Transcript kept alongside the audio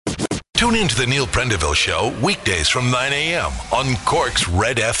Tune in to the Neil Prendeville Show weekdays from 9 a.m. on Cork's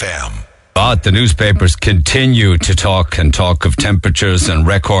RedFM. But the newspapers continue to talk of temperatures and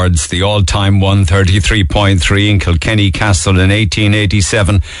records. The all-time one, 33.3 in Kilkenny Castle in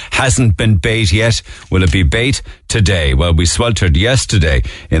 1887, hasn't been bait yet. Will it be bait today? Well, we sweltered yesterday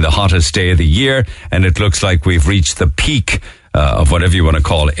in the hottest day of the year, and it looks like we've reached the peak of whatever you want to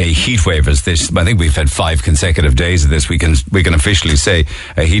call a heat wave. As this, I think we've had 5 consecutive days of this. We can officially say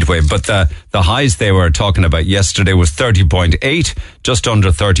a heat wave. But the highs they were talking about yesterday was 30.8, just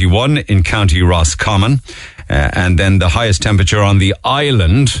under 31 in County Roscommon, and then the highest temperature on the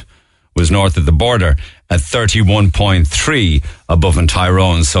island was north of the border at 31.3 above in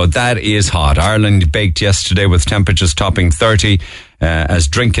Tyrone. So that is hot. Ireland baked yesterday with temperatures topping 30. As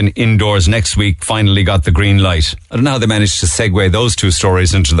drinking indoors next week finally got the green light. I don't know how they managed to segue those two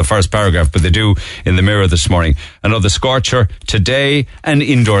stories into the first paragraph, but they do in the Mirror this morning. Another scorcher today, and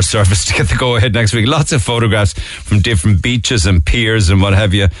indoor service to get the go-ahead next week. Lots of photographs from different beaches and piers and what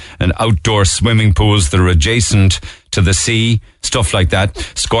have you, and outdoor swimming pools that are adjacent to the sea, stuff like that.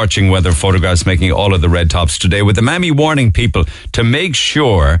 Scorching weather photographs making all of the red tops today, with the Mammy warning people to make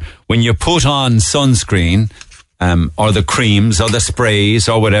sure when you put on sunscreen, or the creams or the sprays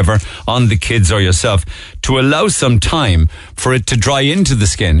or whatever on the kids or yourself, to allow some time for it to dry into the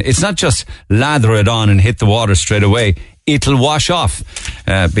skin. It's not just lather it on and hit the water straight away. It'll wash off,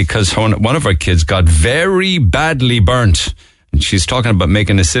 because one of our kids got very badly burnt. And she's talking about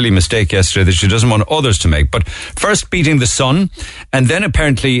making a silly mistake yesterday that she doesn't want others to make. But first beating the sun, and then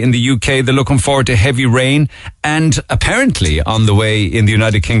apparently in the UK they're looking forward to heavy rain, and apparently on the way in the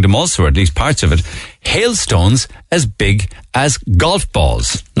United Kingdom also, or at least parts of it, hailstones as big as golf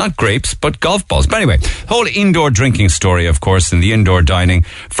balls. Not grapes, but golf balls. But anyway, whole indoor drinking story, of course, and the indoor dining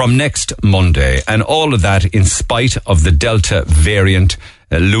from next Monday. And all of that in spite of the Delta variant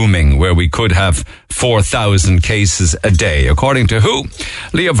looming, where we could have 4,000 cases a day. According to who?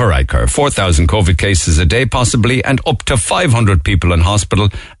 Leo Varadkar. 4,000 COVID cases a day, possibly, and up to 500 people in hospital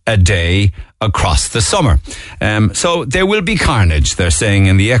a day across the summer. So there will be carnage, they're saying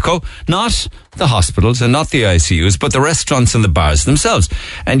in the Echo. Not the hospitals and not the ICUs, but the restaurants and the bars themselves.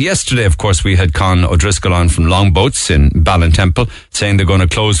 And yesterday, of course, we had Con O'Driscoll on from Longboats in Ballintemple, saying they're going to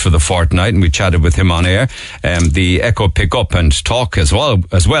close for the fortnight, and we chatted with him on air. The Echo pick up and talk as well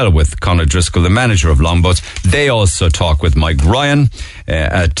with Con O'Driscoll, the manager of Longboats. They also talk with Mike Ryan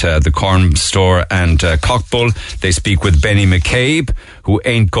at the Corn Store and Cockbull. They speak with Benny McCabe, who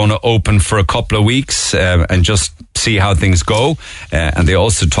ain't going to open for a couple of weeks, and just see how things go. And they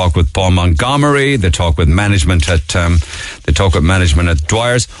also talk with Paul Montgomery. They talk with management at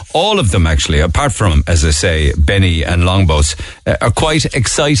Dwyer's. All of them, actually, apart from, as I say, Benny and Longboats, are quite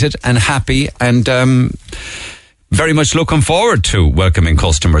excited and happy, and very much looking forward to welcoming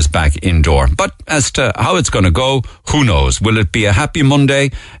customers back indoor. But as to how it's going to go, who knows? Will it be a happy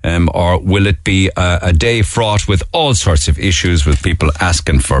Monday, or will it be a day fraught with all sorts of issues, with people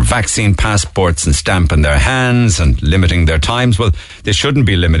asking for vaccine passports and stamping their hands and limiting their times? Well, they shouldn't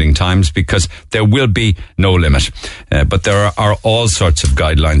be limiting times, because there will be no limit. But there are all sorts of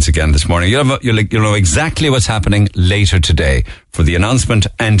guidelines again this morning. You'll know exactly what's happening later today for the announcement,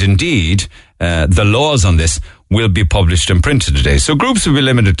 and indeed the laws on this will be published and printed today. So groups will be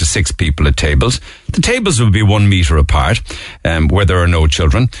limited to 6 people at tables. The tables will be 1 metre apart, where there are no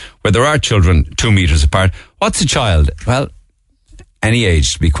children. Where there are children, 2 metres apart. What's a child? Well, any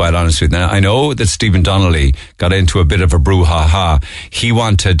age, to be quite honest with you. Now, I know that Stephen Donnelly got into a bit of a brouhaha. He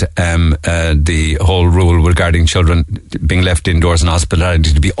wanted the whole rule regarding children being left indoors in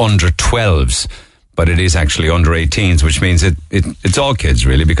hospitality to be under 12s. But it is actually under 18s, which means it's all kids,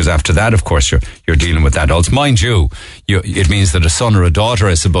 really, because after that, of course, you're dealing with adults. Mind you, it means that a son or a daughter,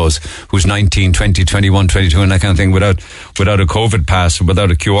 I suppose, who's 19, 20, 21, 22, and that kind of thing, without a COVID pass or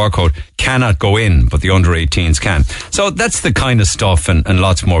without a QR code, cannot go in, but the under 18s can. So that's the kind of stuff, and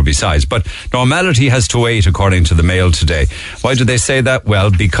lots more besides. But normality has to wait, according to the Mail today. Why do they say that?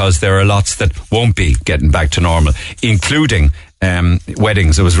 Well, because there are lots that won't be getting back to normal, including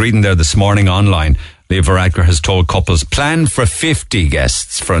weddings. I was reading there this morning online. Leo Varadkar has told couples plan for 50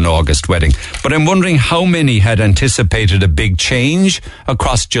 guests for an August wedding. But I'm wondering how many had anticipated a big change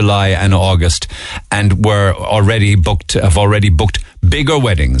across July and August and have already booked bigger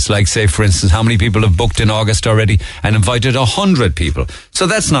weddings. Like, say, for instance, how many people have booked in August already and invited 100 people? So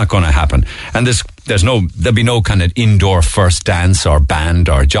that's not going to happen. And there'll be no kind of indoor first dance or band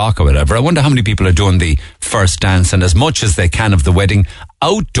or jock or whatever. I wonder how many people are doing the first dance and as much as they can of the wedding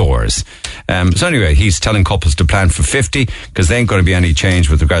outdoors. So anyway, he's telling couples to plan for 50, because there ain't going to be any change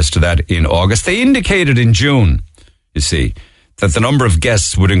with regards to that in August. They indicated in June, you see, that the number of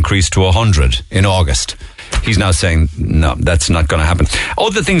guests would increase to 100 in August. He's now saying, no, that's not going to happen.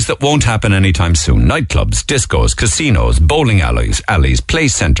 Other things that won't happen anytime soon: nightclubs, discos, casinos, bowling alleys, play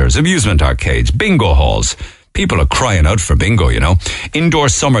centres, amusement arcades, bingo halls. People are crying out for bingo, you know. Indoor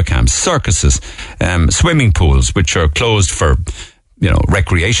summer camps, circuses, swimming pools, which are closed for, you know,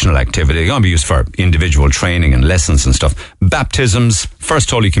 recreational activity. They're going to be used for individual training and lessons and stuff. Baptisms,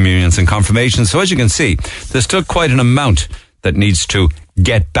 First Holy Communions and confirmations. So as you can see, there's still quite an amount that needs to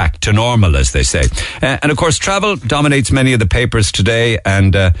get back to normal, as they say. And of course, travel dominates many of the papers today.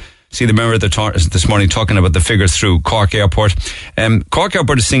 And see the Mirror this morning talking about the figures through Cork Airport. Cork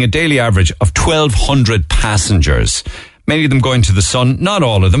Airport is seeing a daily average of 1,200 passengers. Many of them going to the sun, not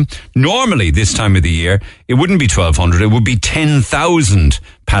all of them. Normally, this time of the year, it wouldn't be 1,200, it would be 10,000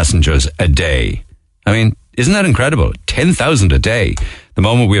 passengers a day. I mean, isn't that incredible? 10,000 a day. The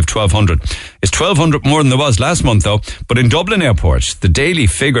moment we have 1,200. It's 1,200 more than there was last month, though. But in Dublin Airport, the daily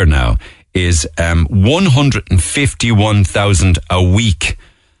figure now is 151,000 a week.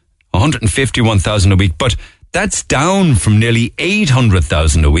 151,000 a week. But that's down from nearly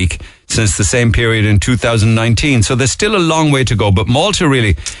 800,000 a week since the same period in 2019. So there's still a long way to go. But Malta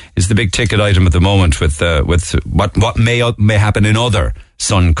really is the big ticket item at the moment with what may happen in other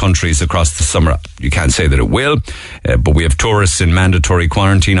sun countries across the summer. You can't say that it will, but we have tourists in mandatory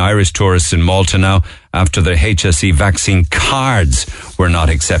quarantine, Irish tourists in Malta now, after the HSE vaccine cards were not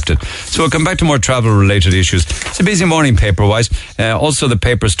accepted. So we'll come back to more travel-related issues. It's a busy morning paper-wise. Also, the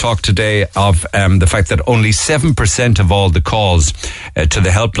papers talk today of the fact that only 7% of all the calls to the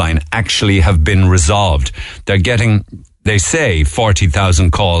helpline actually have been resolved. They're getting, they say,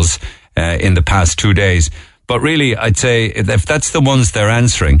 40,000 calls in the past 2 days. But really, I'd say if that's the ones they're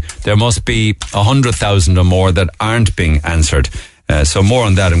answering, there must be 100,000 or more that aren't being answered. So more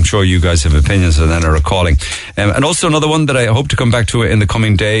on that. I'm sure you guys have opinions on that or are calling. And also another one that I hope to come back to in the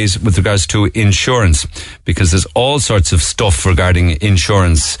coming days with regards to insurance, because there's all sorts of stuff regarding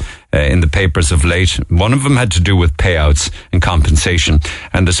insurance in the papers of late. One of them had to do with payouts and compensation.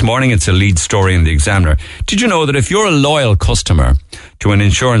 And this morning it's a lead story in the Examiner. Did you know that if you're a loyal customer to an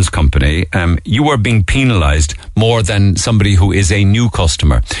insurance company, you are being penalised more than somebody who is a new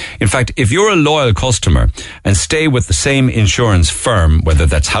customer? In fact, if you're a loyal customer and stay with the same insurance firm, whether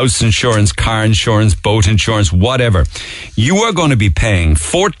that's house insurance, car insurance, boat insurance, whatever, you are going to be paying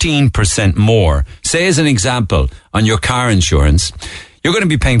 14% more. Say as an example, on your car insurance, you're going to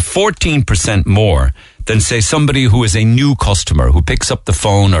be paying 14% more than, say, somebody who is a new customer who picks up the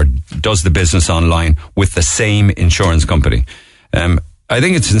phone or does the business online with the same insurance company. I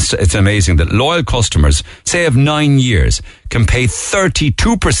think it's amazing that loyal customers, say of 9 years, can pay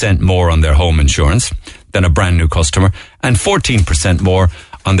 32% more on their home insurance than a brand new customer and 14% more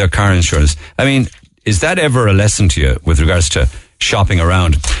on their car insurance. I mean, is that ever a lesson to you with regards to shopping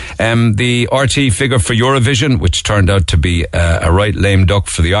around? The RT figure for Eurovision, which turned out to be a right lame duck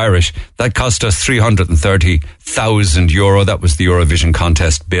for the Irish, that cost us €330,000. That was the Eurovision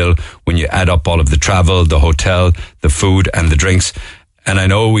contest bill when you add up all of the travel, the hotel, the food and the drinks. And I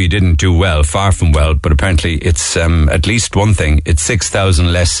know we didn't do well, far from well, but apparently it's at least one thing. It's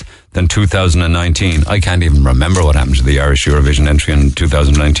 6,000 less than 2019. I can't even remember what happened to the Irish Eurovision entry in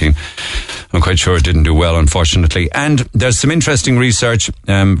 2019. I'm quite sure it didn't do well, unfortunately. And there's some interesting research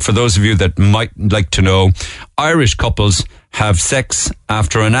for those of you that might like to know. Irish couples have sex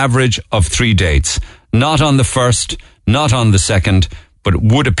after an average of 3 dates. Not on the first, not on the second, but it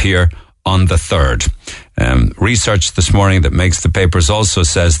would appear on the third. Research this morning that makes the papers also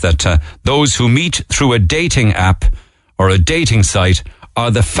says that those who meet through a dating app or a dating site are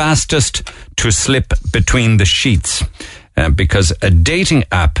the fastest to slip between the sheets. Because a dating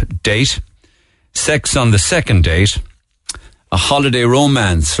app date, sex on the second date, a holiday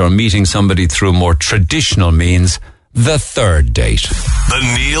romance or meeting somebody through more traditional means, the third date. The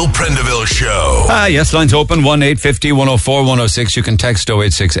Neil Prendeville Show. Yes, lines open 1-850-104-106. You can text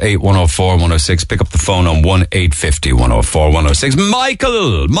 0868-104-106. Pick up the phone on 1-850-104-106.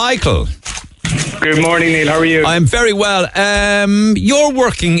 Michael. Good morning, Neil. How are you? I'm very well. You're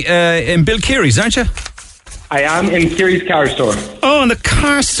working in Bill Keary's, aren't you? I am in Keary's car store. Oh, in the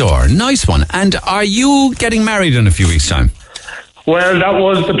car store. Nice one. And are you getting married in a few weeks' time? Well, that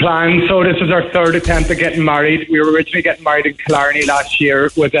was the plan. So this is our third attempt at getting married. We were originally getting married in Killarney last year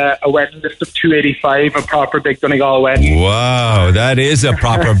with a wedding list of 285, a proper big Donegal wedding. Wow, that is a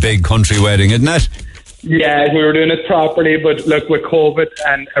proper big country wedding, isn't it? Yeah, we were doing it properly, but look, with COVID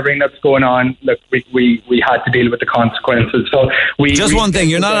and everything that's going on, look, we had to deal with the consequences. So Just one thing,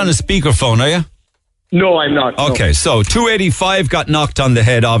 you're not on a speakerphone, are you? No, I'm not. Okay, no. So 285 got knocked on the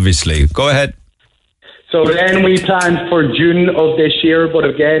head, obviously. Go ahead. So then we planned for June of this year, but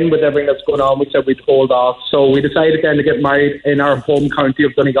again, with everything that's going on, we said we'd hold off. So we decided then to get married in our home county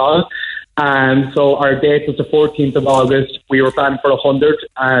of Donegal. And so our date was the 14th of August. We were planning for 100.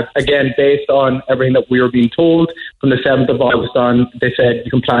 Again, based on everything that we were being told, from the 7th of August on, they said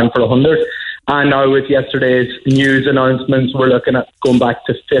you can plan for 100. And now with yesterday's news announcements, we're looking at going back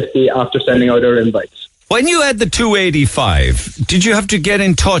to 50 after sending out our invites. When you had the 285, did you have to get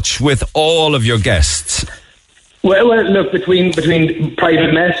in touch with all of your guests? Well, look, between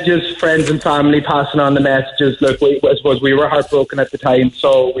private messages, friends and family passing on the messages, look, I suppose we were heartbroken at the time,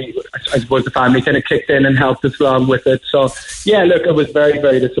 so I suppose the family kind of kicked in and helped us along with it. So, yeah, look, it was very,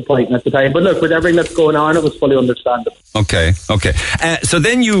 very disappointing at the time. But look, with everything that's going on, it was fully understandable. Okay. So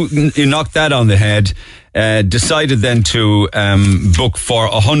then you knocked that on the head. Decided then to book for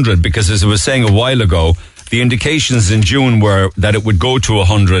 100, because as I was saying a while ago, the indications in June were that it would go to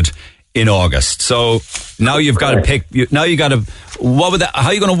 100 in August. So now you've got to pick. Now you got to. How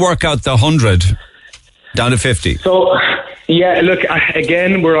are you going to work out the 100 down to 50? So yeah, look,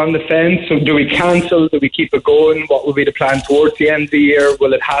 again, we're on the fence. So do we cancel? Do we keep it going? What will be the plan towards the end of the year?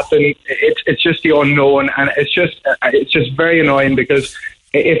 Will it happen? It's just the unknown, and it's just very annoying because.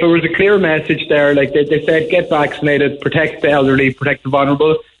 If it was a clear message there, like they said, get vaccinated, protect the elderly, protect the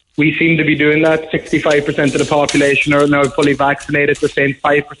vulnerable. We seem to be doing that. 65% of the population are now fully vaccinated. They're saying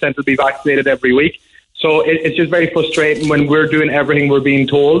 5% will be vaccinated every week. So it's just very frustrating when we're doing everything we're being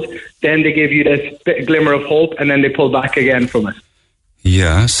told. Then they give you this glimmer of hope, and then they pull back again from it.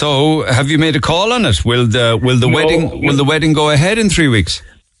 Yeah. So have you made a call on it? Will the wedding go ahead in 3 weeks?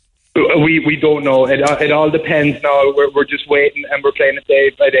 We don't know. It all depends now. We're just waiting, and we're playing it day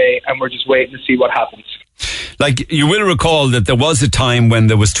by day, and we're just waiting to see what happens. Like, you will recall that there was a time when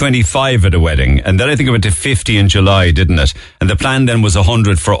there was 25 at a wedding, and then I think it went to 50 in July, didn't it? And the plan then was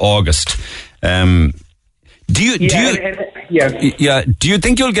 100 for August. Do you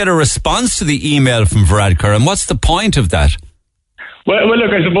think you'll get a response to the email from Varadkar, and what's the point of that? Well, look,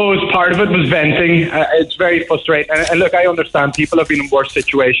 I suppose part of it was venting. It's very frustrating. And look, I understand people have been in worse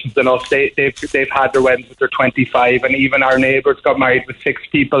situations than us. They've had their weddings with their 25, and even our neighbours got married with 6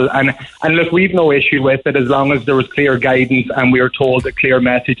 people. And look, we've no issue with it as long as there was clear guidance and we were told a clear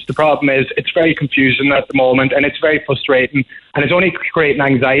message. The problem is it's very confusing at the moment, and it's very frustrating. And it's only creating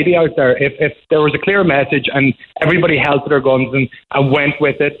anxiety out there. If there was a clear message and everybody held to their guns and went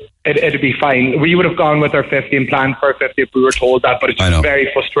with it, it'd be fine. We would have gone with our 50 and planned for our 50 if we were told that, but it's just very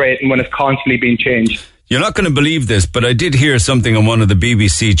frustrating when it's constantly being changed. You're not going to believe this, but I did hear something on one of the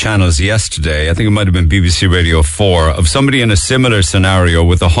BBC channels yesterday, I think it might have been BBC Radio 4, of somebody in a similar scenario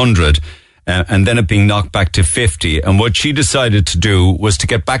with 100 and then it being knocked back to 50. And what she decided to do was to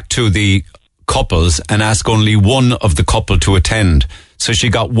get back to the couples and ask only one of the couple to attend. So she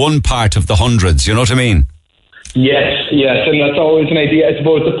got one part of the hundreds, you know what I mean? Yes, and that's always an idea. I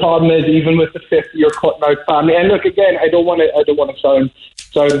suppose the problem is even with the 50, you're cutting out family. And look, again, I don't want to sound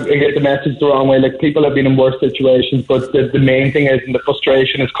get the message the wrong way. Like, people have been in worse situations, but the main thing is, and the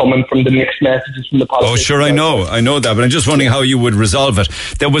frustration is coming from the mixed messages from the politicians. Oh, sure, I know that, but I'm just wondering how you would resolve it.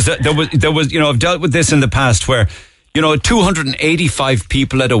 There was, you know, I've dealt with this in the past where, you know, 285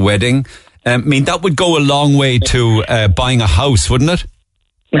 people at a wedding. I mean, that would go a long way to buying a house, wouldn't it?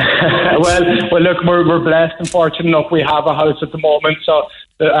 well, look, we're blessed and fortunate enough. We have a house at the moment, so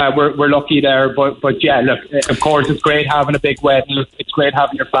we're lucky there. But yeah, look, of course, it's great having a big wedding. It's great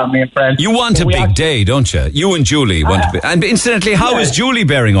having your family and friends. You want a big day, don't you? You and Julie want to be. And incidentally, how is Julie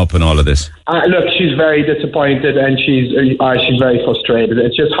bearing up in all of this? Look, she's very disappointed and she's very frustrated.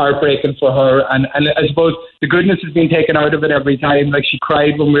 It's just heartbreaking for her, and I suppose the goodness has been taken out of it every time. Like, she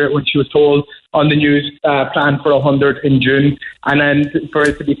cried when she was told on the news, plan for 100 in June, and then for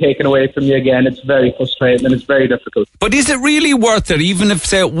it to be taken away from you again, it's very frustrating and it's very difficult. But is it really worth it? Even if,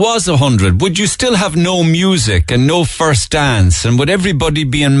 say, it was 100, would you still have no music and no first dance, and would everybody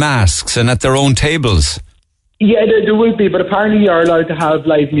be in masks and at their own tables? Yeah, there will be, but apparently you're allowed to have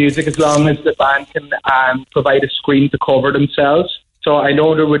live music as long as the band can provide a screen to cover themselves. So I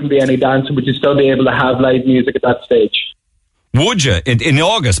know there wouldn't be any dancing, but you'd still be able to have live music at that stage. Would you? In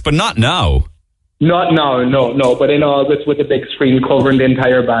August, but not now? Not now, no. But in August with a big screen covering the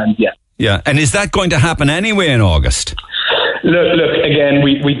entire band, yeah. Yeah, and is that going to happen anyway in August? Look, again,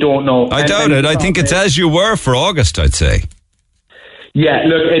 we don't know. I doubt it. I think it's as you were for August, I'd say. Yeah,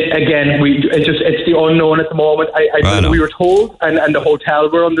 look, it's the unknown at the moment. We were told, and the hotel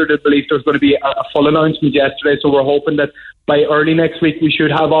were under the belief there was going to be a full announcement yesterday, so we're hoping that by early next week we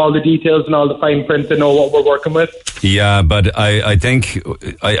should have all the details and all the fine print to know what we're working with. Yeah, but I think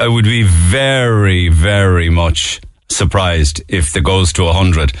I would be very, very much surprised if it goes to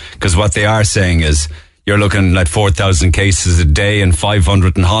 100, because what they are saying is, you're looking at 4,000 cases a day and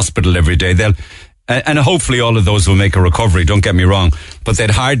 500 in hospital every day. And hopefully all of those will make a recovery, don't get me wrong, but they'd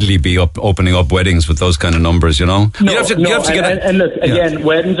hardly be opening up weddings with those kind of numbers, you know? And look, again,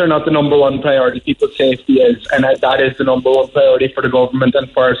 weddings are not the number one priority. People's safety is, and that is the number one priority for the government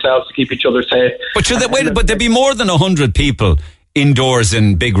and for ourselves to keep each other safe. But there'd be more than 100 people indoors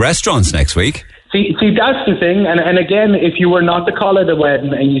in big restaurants next week. See, that's the thing. And again, if you were not to call it a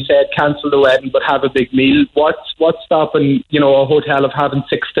wedding and you said cancel the wedding but have a big meal, what's stopping, you know, a hotel of having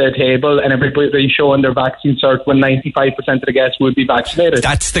 6 to a table and everybody showing their vaccine cert when 95% of the guests would be vaccinated?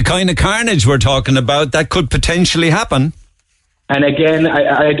 That's the kind of carnage we're talking about. That could potentially happen. And again,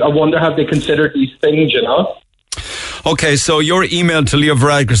 I wonder, have they considered these things, you know? Okay, so your email to Leo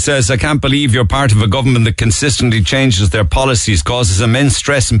Varadkar says, I can't believe you're part of a government that consistently changes their policies, causes immense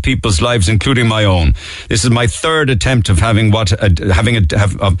stress in people's lives, including my own. This is my third attempt of having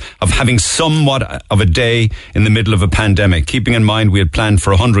somewhat of a day in the middle of a pandemic. Keeping in mind we had planned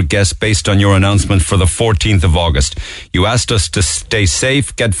for 100 guests based on your announcement for the 14th of August. You asked us to stay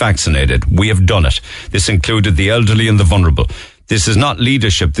safe, get vaccinated. We have done it. This included the elderly and the vulnerable. This is not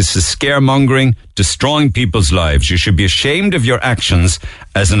leadership. This is scaremongering, destroying people's lives. You should be ashamed of your actions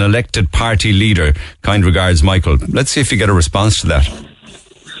as an elected party leader. Kind regards, Michael. Let's see if you get a response to that.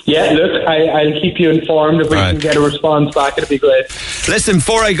 Yeah, look, I'll keep you informed. If we can get a response back, it'd be great. Listen,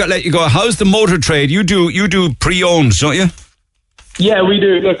 before I let you go, how's the motor trade? You do pre-owned, don't you? Yeah, we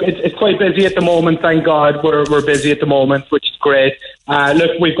do. Look, it's quite busy at the moment, thank God. We're busy at the moment, which is great.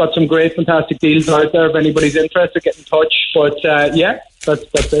 Look, we've got some great, fantastic deals out there. If anybody's interested, get in touch. But yeah, that's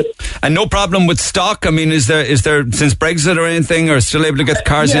it. And no problem with stock? I mean, is there since Brexit or anything, or still able to get the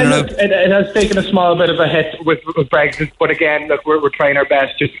cars in and out? It has taken a small bit of a hit with Brexit, but again, look, we're trying our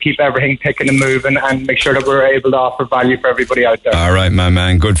best just to keep everything ticking and moving and make sure that we're able to offer value for everybody out there. All right, my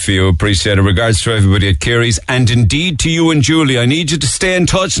man. Good for you. Appreciate it. Regards to everybody at Kerry's, and indeed to you and Julie. I need you to stay in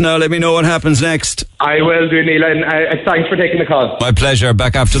touch now. Let me know what happens next. I will do, Neil, and thanks for taking the call. My pleasure.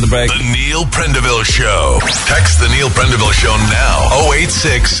 Back after the break. The Neil Prendeville Show. Text the Neil Prendeville Show now.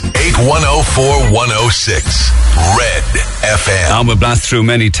 086 8104 106. Red FM. And we'll blast through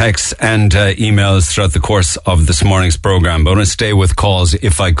many texts and emails throughout the course of this morning's programme. But I want to stay with calls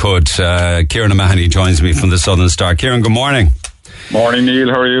if I could. Kieran O'Mahony joins me from the Southern Star. Kieran, good morning. Morning, Neil.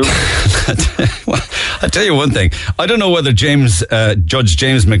 How are you? Well, I'll tell you one thing. I don't know whether Judge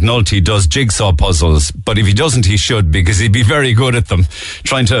James McNulty does jigsaw puzzles, but if he doesn't, he should, because he'd be very good at them,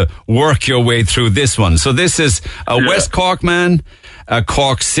 trying to work your way through this one. So this is a West Cork man, a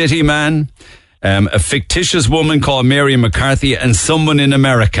Cork City man, a fictitious woman called Mary McCarthy, and someone in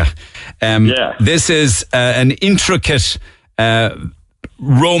America. This is an intricate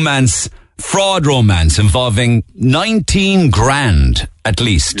fraud romance involving 19 grand at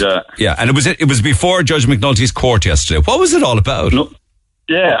least. Yeah, and it was before Judge McNulty's court yesterday. What was it all about? No.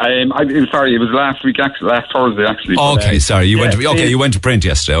 Sorry, it was last Thursday actually. Okay, sorry, you went to print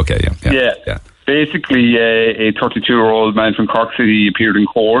yesterday. Okay, yeah. Basically, a 32-year-old man from Cork City appeared in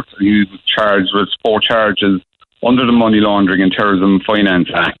court. He was charged with 4 charges under the Money Laundering and Terrorism Finance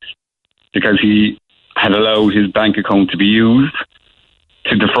Act because he had allowed his bank account to be used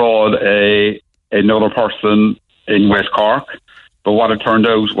to defraud another person in West Cork. But what it turned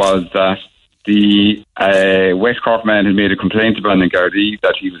out was that the West Cork man had made a complaint to Brandon Gardaí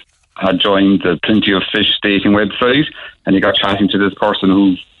that he had joined the Plenty of Fish dating website, and he got chatting to this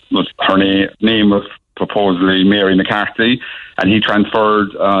person her name was supposedly Mary McCarthy, and he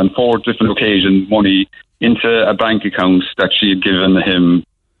transferred on 4 different occasions money into a bank account that she had given him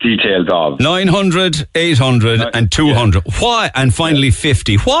details of. 900, 800 and 200. Yeah. Why? And finally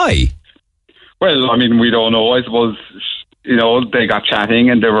 50. Why? Well, I mean, we don't know. I suppose, they got chatting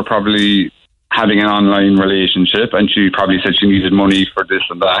and they were probably having an online relationship, and she probably said she needed money for this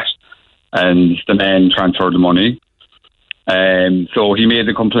and that, and the man transferred the money. So he made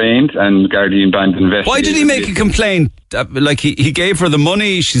the complaint, and Gardaí and Band investigated. Why did he make a complaint? He gave her the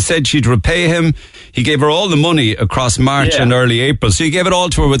money. She said she'd repay him. He gave her all the money across March and early April. So he gave it all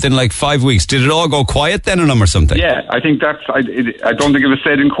to her within 5 weeks. Did it all go quiet then on him or something? Yeah, I think I don't think it was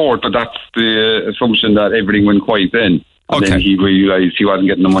said in court, but that's the assumption, that everything went quiet then. And then he realised he wasn't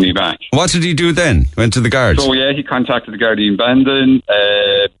getting the money back. What did he do then? Went to the guards? So he contacted the Gardaí and Bandon.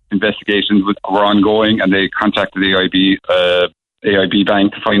 Investigations were ongoing, and they contacted the AIB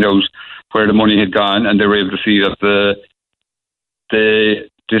Bank to find out where the money had gone, and they were able to see that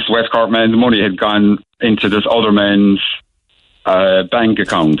this West Cork man's money had gone into this other man's bank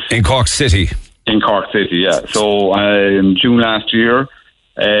account. In Cork City? In Cork City, yeah. So in June last year,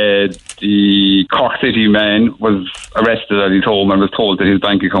 the Cork City man was arrested at his home and was told that his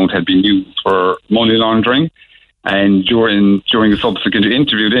bank account had been used for money laundering. And during a subsequent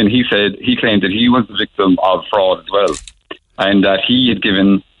interview then, he claimed that he was the victim of fraud as well. And that he had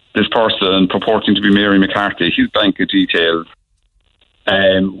given this person purporting to be Mary McCarthy his bank details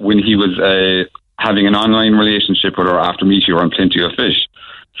when he was having an online relationship with her after meeting her on Plenty of Fish.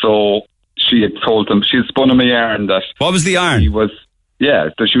 So she had told him, she had spun him a yarn that... What was the yarn?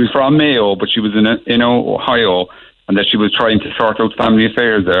 That she was from Mayo, but she was in Ohio, and that she was trying to sort out family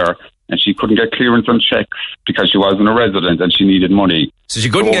affairs there, and she couldn't get clearance on checks because she wasn't a resident and she needed money. So she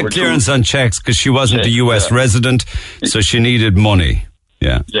couldn't get clearance on checks because she wasn't a US resident, so she needed money.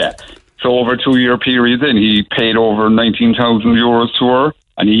 Yeah. Yeah. So over a 2-year period then, he paid over 19,000 euros to her,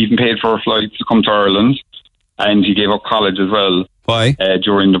 and he even paid for her flights to come to Ireland, and he gave up college as well. Why?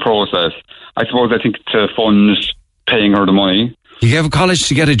 During the process. I think to fund paying her the money. You gave up college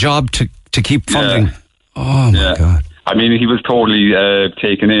to get a job to keep funding? Yeah. Oh, my God. I mean, he was totally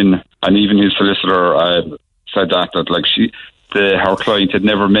taken in, and even his solicitor said that like her client had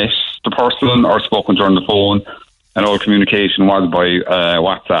never met the person or spoken to her on the phone, and all communication was by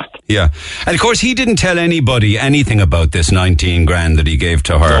WhatsApp. Yeah. And of course, he didn't tell anybody anything about this 19 grand that he gave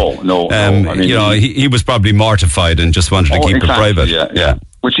to her. No. I mean, he was probably mortified and just wanted to keep it private. Yeah.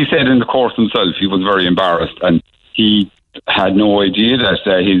 Which he said in the court himself, he was very embarrassed, and he had no idea that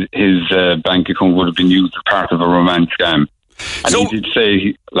his bank account would have been used as part of a romance scam. And he did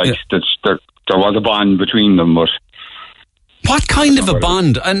say that there was a bond between them, but... What kind of a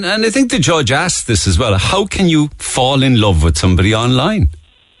bond? And I think the judge asked this as well. How can you fall in love with somebody online?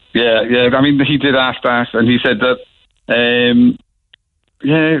 Yeah. I mean, he did ask that, and he said that, the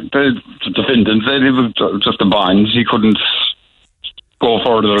defendant said it was just a bond. He couldn't go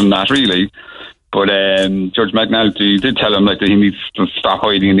further than that, really. But Judge McNulty did tell him that he needs to stop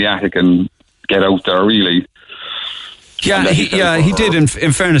hiding in the attic and get out there, really. Yeah, he did. In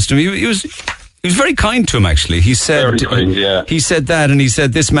fairness to him, he was very kind to him, actually. He said, very kind, yeah. He said that, and he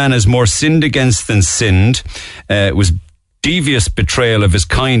said this man has more sinned against than sinned. It was devious betrayal of his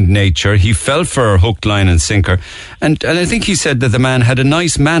kind nature. He fell for her hook, line, and sinker. And I think he said that the man had a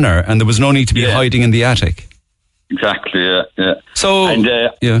nice manner, and there was no need to be hiding in the attic. Exactly. Yeah. So,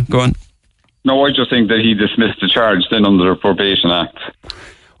 go on. No, I just think that he dismissed the charge then under the Probation Act.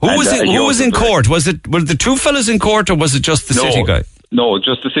 Who was in court? Were the two fellas in court, or was it just the city guy? No,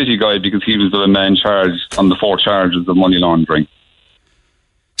 just the city guy, because he was the man charged on the 4 charges of money laundering.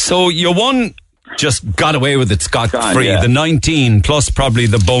 So your one just got away with it scot-free. Yeah. The 19 plus probably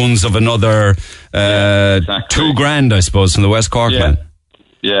the bones of another exactly. $2,000, I suppose, from the West Cork man.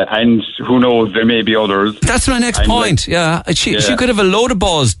 Yeah, and who knows, there may be others. That's my next point, She could have a load of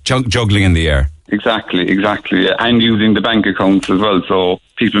balls juggling in the air. Exactly, yeah. And using the bank accounts as well, so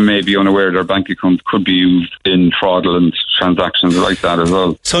people may be unaware their bank accounts could be used in fraudulent transactions like that as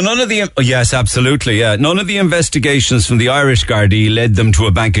well. So none of the investigations from the Irish Gardaí led them to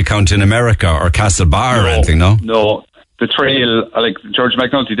a bank account in America or Castlebar or anything, no? No, the trail, like George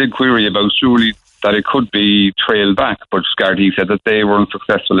McNulty did query about surely that it could be trailed back, but Gardaí said that they were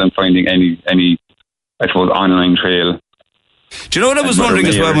unsuccessful in finding any, I suppose, online trail. Do you know what I was wondering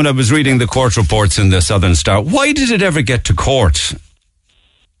as well when I was reading the court reports in the Southern Star? Why did it ever get to court?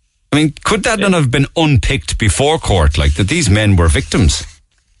 I mean, could that not have been unpicked before court, like that these men were victims?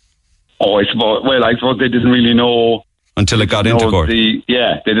 Oh, I suppose they didn't really know until it got into court. They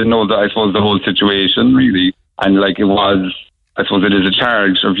didn't know I suppose the whole situation really, and like it was. I suppose it is a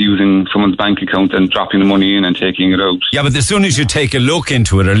charge of using someone's bank account and dropping the money in and taking it out. Yeah, but as soon as you take a look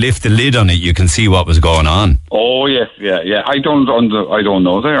into it or lift the lid on it, you can see what was going on. Oh, yes, yeah. I don't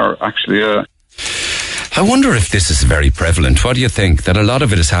know there, actually. I wonder if this is very prevalent. What do you think? That a lot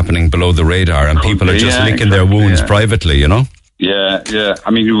of it is happening below the radar and people are just licking their wounds privately, you know? Yeah. I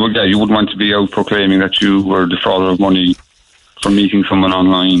mean, you wouldn't want to be out proclaiming that you were defrauded of money from meeting someone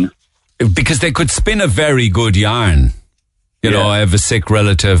online. Because they could spin a very good yarn. You know, I have a sick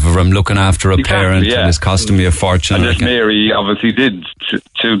relative, or I'm looking after a parent, and it's costing me a fortune. And this Mary obviously did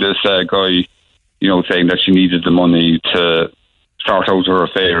to this guy, you know, saying that she needed the money to sort out her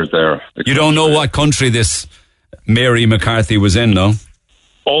affairs there. You don't know what country this Mary McCarthy was in, no?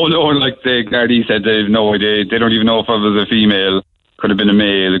 Oh, no, like the Gardaí said, they have no idea. They don't even know if it was a female. Could have been a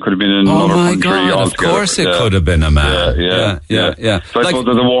male. It could have been in another country. Oh, my God, of course it could have been a man. Yeah. So I suppose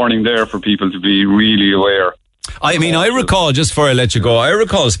there's a warning there for people to be really aware. I mean, I recall, just before I let you go, I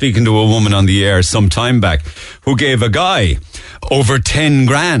recall speaking to a woman on the air some time back who gave a guy over 10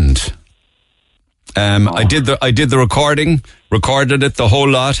 grand. I did the recorded it, the whole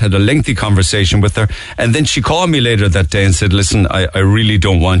lot, had a lengthy conversation with her, and then she called me later that day and said, listen, I really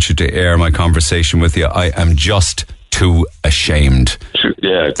don't want you to air my conversation with you. I am just too ashamed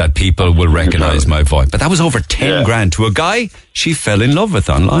that people will recognise my voice. But that was over 10 grand to a guy she fell in love with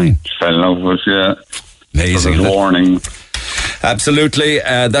online. Fell in love with, Amazing. Warning. Absolutely.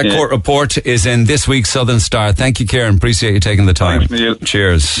 That court report is in this week's Southern Star. Thank you, Kieran. Appreciate you taking the time. Thanks, Neil.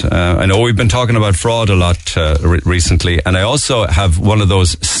 Cheers. I know we've been talking about fraud a lot recently, and I also have one of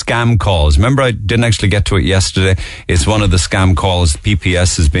those scam calls. Remember, I didn't actually get to it yesterday. It's one of the scam calls.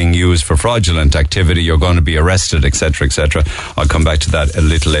 PPS is being used for fraudulent activity. You're going to be arrested, etc., etc. I'll come back to that a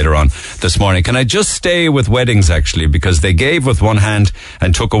little later on this morning. Can I just stay with weddings, actually, because they gave with one hand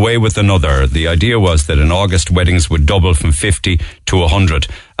and took away with another. The idea was that in August, weddings would double from 50 to 100.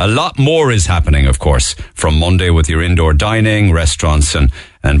 A lot more is happening, of course, from Monday with your indoor dining, restaurants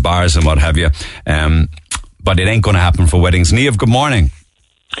and bars and what have you. But it ain't going to happen for weddings. Niamh, good morning.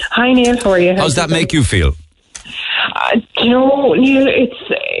 Hi, Neil. How are you? How's that make you feel? Neil,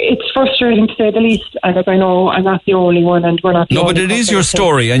 it's frustrating to say the least. And as I know, I'm not the only one, and we're not the only. No, but it is your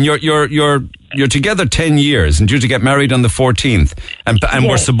story, and you're together 10 years and due to get married on the 14th. And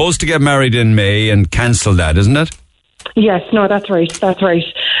we're supposed to get married in May and cancel that, isn't it? Yes, no, that's right.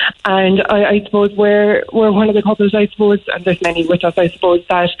 And I suppose we're one of the couples, I suppose, and there's many with us, I suppose,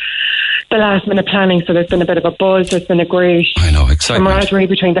 that the last minute planning, so there's been a bit of a buzz, there's been a great camaraderie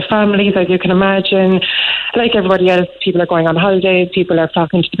between the families, as you can imagine. Like everybody else, people are going on holidays, people are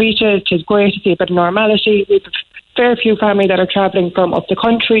flocking to the beaches. It's great to see a bit of normality. We've a fair few family that are travelling from up the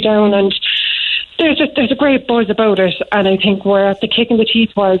country down, and there's a great buzz about it. And I think where the kick in the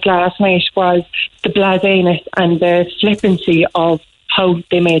teeth was last night was the blaseness and the flippancy of how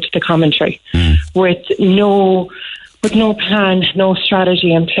they made the commentary with no plan, no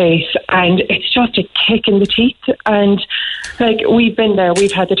strategy in place, and it's just a kick in the teeth. And like, we've been there,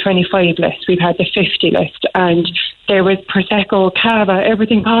 we've had the 25 list, we've had the 50 list, and there was Prosecco, Cava,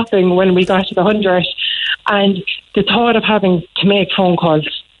 everything popping when we got to the 100. And the thought of having to make phone calls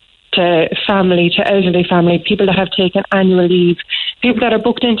to family, to elderly family, people that have taken annual leave, people that are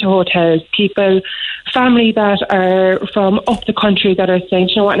booked into hotels, family that are from up the country that are saying,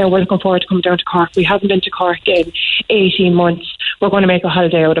 you know what, now we're looking forward to coming down to Cork. We haven't been to Cork in 18 months. We're going to make a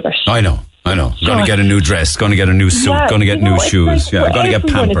holiday out of it. I know. Going to get a new dress, going to get a new suit, going to get new shoes. Going to get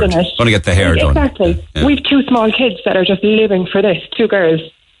pampered, going to get the hair done. Exactly. Yeah. We've two small kids that are just living for this, two girls,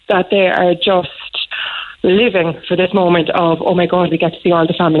 that they are just living for this moment of, oh my God, we get to see all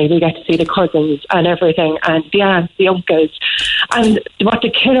the family, we get to see the cousins and everything, and the aunts, the uncles. And what the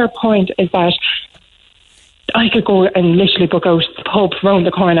killer point is that I could go and literally book out the pub round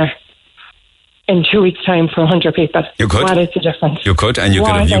the corner in 2 weeks' time for 100 people. You could. What is the difference? You could, and you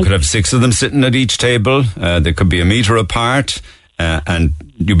could have 6 of them sitting at each table. They could be a metre apart, and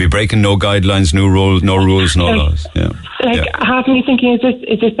you'd be breaking no guidelines, no rules, no laws. Half me thinking,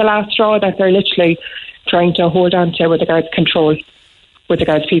 is this the last straw that they're literally trying to hold on to with regards to control, with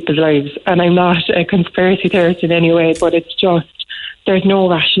regards to people's lives? And I'm not a conspiracy theorist in any way, but it's just, there's no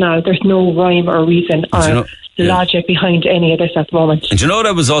rationale, there's no rhyme or reason or logic behind any of this at the moment. And you know what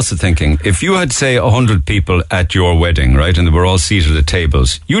I was also thinking? If you had, say, 100 people at your wedding, right, and they were all seated at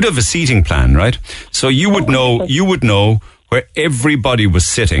tables, you'd have a seating plan, right? So you would know where everybody was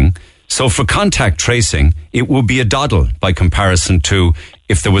sitting. So for contact tracing, it would be a doddle by comparison to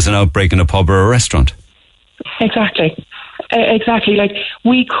if there was an outbreak in a pub or a restaurant. Exactly. Like,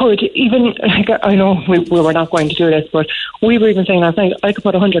 we could even, like, I know we were not going to do this, but we were even saying last night, I could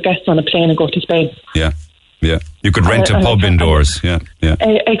put 100 guests on a plane and go to Spain. Yeah. You could rent a pub indoors. Yeah.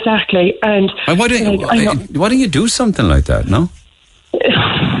 Exactly. And why don't you do something like that, no?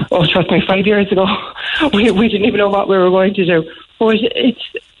 Oh, trust me, 5 years ago, we didn't even know what we were going to do. But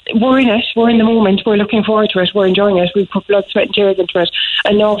we're in it, we're in the moment, we're looking forward to it, we're enjoying it, we've put blood, sweat and tears into it,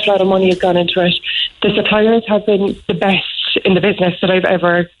 an awful lot of money has gone into it. The suppliers have been the best in the business that I've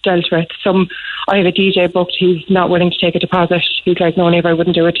ever dealt with. I have a DJ booked, he's not willing to take a deposit. He's like, no, never, I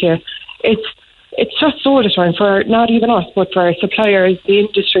wouldn't do it to you. It's just soul destroying for not even us, but for suppliers, the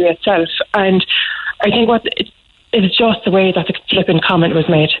industry itself. And I think it's just the way that the flipping comment was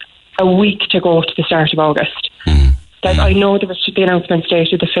made a week to go to the start of August. That I know there was the announcement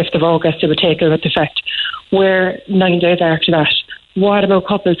stated the 5th of August, it would take with effect. We're 9 days after that. What about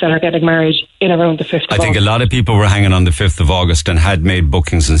couples that are getting married in around the 5th of August? I think a lot of people were hanging on the 5th of August and had made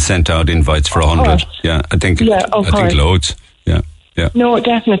bookings and sent out invites for 100. Yeah, I think loads. Yeah. No,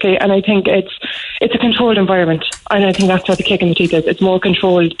 definitely. And I think it's a controlled environment. And I think that's what the kick in the teeth is. It's more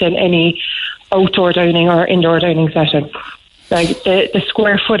controlled than any outdoor dining or indoor dining setting. Like the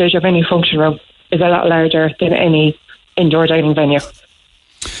square footage of any function room is a lot larger than any indoor dining venue.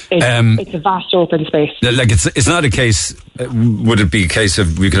 It's a vast open space. Like it's not a case. Would it be a case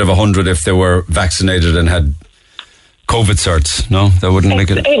of we could have 100 if they were vaccinated and had COVID certs? No, that wouldn't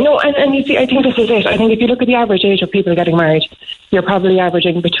make it. No, and you see, I think this is it. I think if you look at the average age of people getting married, you're probably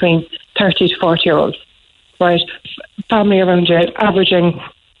averaging between 30 to 40 year olds, right? Family around you averaging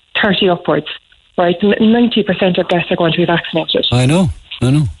 30 upwards, right? 90% of guests are going to be vaccinated. I know.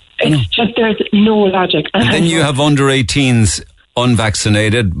 It's just there's no logic. And then you have under 18s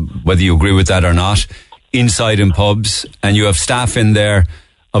unvaccinated, whether you agree with that or not, inside in pubs, and you have staff in there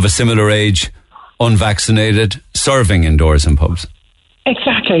of a similar age, unvaccinated, serving indoors in pubs.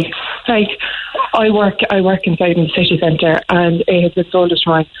 Exactly. Like I work inside in the city centre, and it has been soul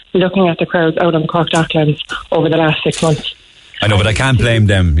destroying looking at the crowds out on Cork Docklands over the last 6 months. I know, but I can't blame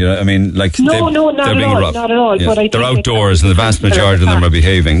them. You know, I mean, like not at all. Yeah. But they're outdoors, and the vast majority of them are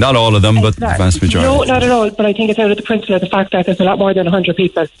behaving. Not all of them, but the vast majority. No, not at all. But I think it's out of the principle of the fact that there's a lot more than 100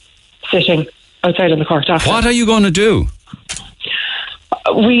 people sitting outside on the Cork Docklands. What are you going to do?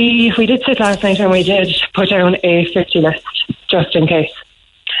 We did sit last night, and we did put down a 50 list just in case.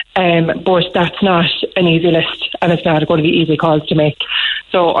 But that's not an easy list, and it's not going to be easy calls to make.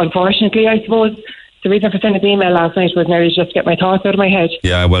 So unfortunately, I suppose the reason for sending the email last night was nearly just to get my thoughts out of my head.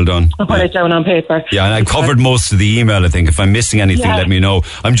 Yeah, well done. And put it down on paper. Yeah, and I covered most of the email, I think. If I'm missing anything, let me know.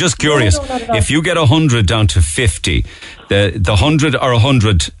 I'm just curious. No, if you get 100 down to 50, the 100 are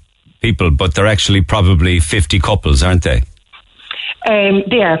 100 people, but they're actually probably 50 couples, aren't they?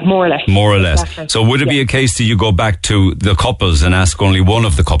 They are, more or less. More or less. Exactly. So would it be a case that you go back to the couples and ask only one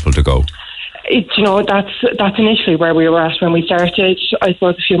of the couple to go? That's initially where we were at when we started. I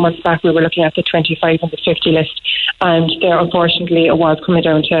suppose a few months back we were looking at the 25 and the 50 list, and there unfortunately it was coming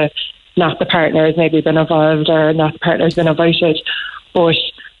down to not the partners maybe been involved or not the partners been invited. But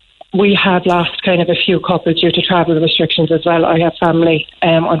we have lost kind of a few couples due to travel restrictions as well. I have family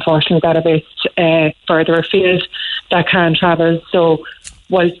unfortunately that are based further afield that can travel, so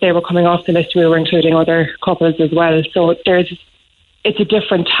whilst they were coming off the list we were including other couples as well. So it's a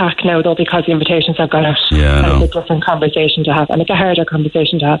different tack now, though, because the invitations have gone out. Yeah, and it's a different conversation to have, and it's a harder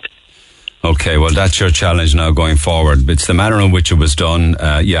conversation to have. Okay, well, that's your challenge now going forward. It's the manner in which it was done.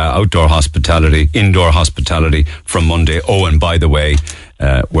 Outdoor hospitality, indoor hospitality from Monday. Oh, and by the way,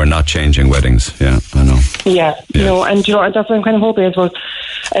 we're not changing weddings. Yeah, I know. Yeah. And that's what I'm kind of hoping is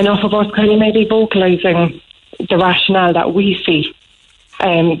enough of us kind of maybe vocalising the rationale that we see.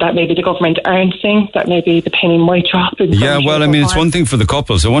 That maybe the government aren't seeing, that maybe the penny might drop. Yeah, well, I mean, it's one thing for the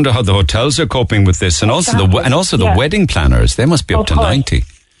couples. I wonder how the hotels are coping with this, and also the wedding planners. They must be up to 90.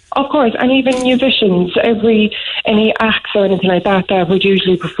 Of course, and even musicians, any acts or anything like that would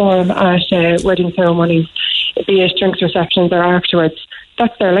usually perform at wedding ceremonies, be it drinks receptions or afterwards.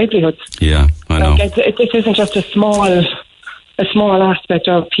 That's their livelihoods. Yeah, I know. This isn't just a small aspect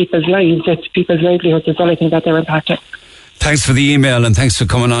of people's lives. It's people's livelihoods as well. I think that they're impacted. Thanks for the email and thanks for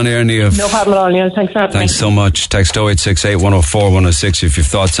coming on air, Neil. No problem at all, Neil. Thanks for having me. Thanks so much. Text 0868 104 106 if you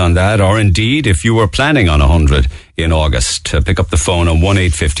have thoughts on that, or indeed if you were planning on 100 in August. Pick up the phone on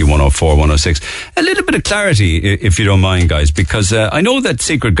 1850 104 106. A little bit of clarity, if you don't mind, guys, because I know that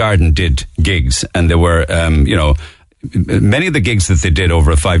Secret Garden did gigs, and there were, many of the gigs that they did over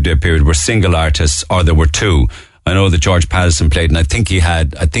a 5-day period were single artists, or there were two. I know that George Patterson played, and I think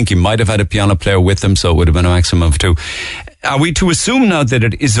he might have had a piano player with him, so it would have been a maximum of two. Are we to assume now that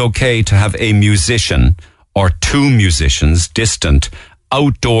it is okay to have a musician or two musicians distant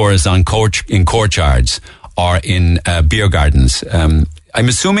outdoors in courtyards or in beer gardens? I'm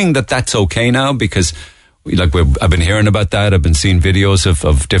assuming that that's okay now because I've been hearing about that. I've been seeing videos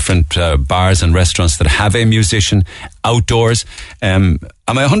of different bars and restaurants that have a musician outdoors. Am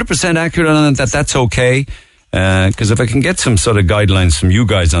I 100% accurate on that? That's okay? Because if I can get some sort of guidelines from you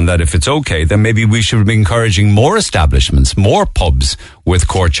guys on that, if it's okay, then maybe we should be encouraging more establishments, more pubs with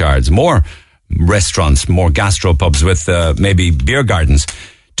courtyards, more restaurants, more gastropubs with maybe beer gardens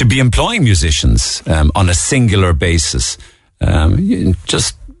to be employing musicians on a singular basis,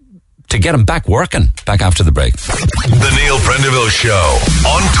 just to get them back working, back after the break. The Neil Prendeville Show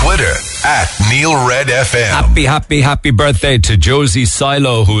on Twitter @NeilRedFM. Happy birthday to Josie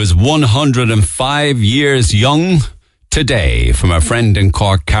Silo, who is 105 years young today, from our friend in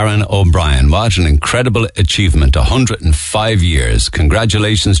Cork, Karen O'Brien. What an incredible achievement, 105 years.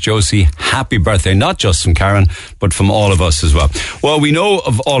 Congratulations, Josie. Happy birthday, not just from Karen, but from all of us as well. Well, we know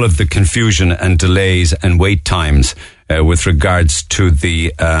of all of the confusion and delays and wait times with regards to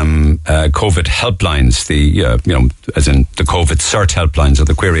the COVID helplines, as in the COVID CERT helplines or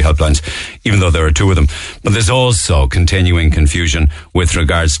the query helplines, even though there are two of them. But there's also continuing confusion with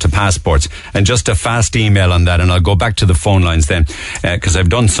regards to passports. And just a fast email on that, and I'll go back to the phone lines then, because I've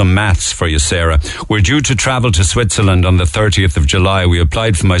done some maths for you, Sarah. We're due to travel to Switzerland on the 30th of July. We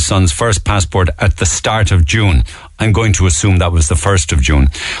applied for my son's first passport at the start of June. I'm going to assume that was the 1st of June.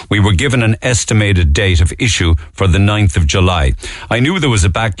 We were given an estimated date of issue for the 9th of July. I knew there was a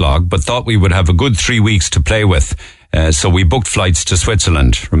backlog, but thought we would have a good 3 weeks to play with. So we booked flights to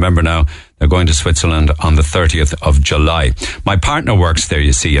Switzerland. Remember now, they're going to Switzerland on the 30th of July. My partner works there,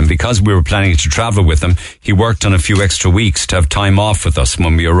 you see, and because we were planning to travel with him, he worked on a few extra weeks to have time off with us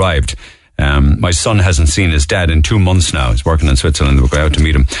when we arrived. My son hasn't seen his dad in 2 months now. He's working in Switzerland. We're going out to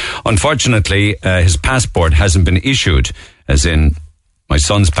meet him. Unfortunately, his passport hasn't been issued, as in my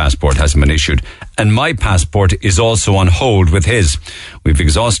son's passport hasn't been issued. And my passport is also on hold with his. We've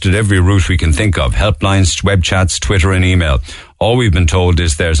exhausted every route we can think of. Helplines, web chats, Twitter and email. All we've been told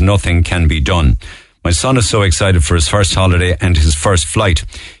is there's nothing can be done. My son is so excited for his first holiday and his first flight.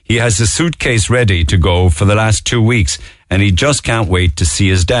 He has his suitcase ready to go for the last 2 weeks, and he just can't wait to see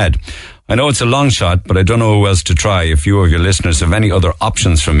his dad. I know it's a long shot, but I don't know who else to try. If you or your listeners have any other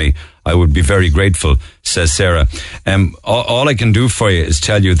options for me, I would be very grateful, says Sarah. All I can do for you is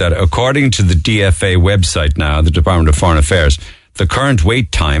tell you that according to the DFA website now, the Department of Foreign Affairs, the current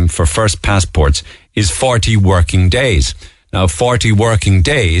wait time for first passports is 40 working days. Now, 40 working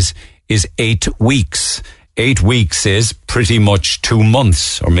days is 8 weeks. 8 weeks is pretty much 2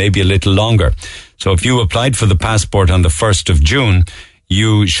 months, or maybe a little longer. So if you applied for the passport on the 1st of June,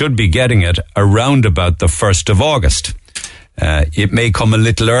 you should be getting it around about the 1st of August. It may come a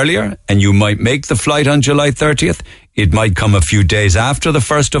little earlier, and you might make the flight on July 30th. It might come a few days after the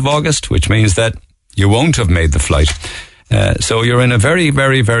 1st of August, which means that you won't have made the flight. So you're in a very,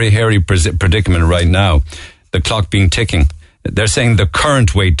 very, very hairy predicament right now. The clock being ticking. They're saying the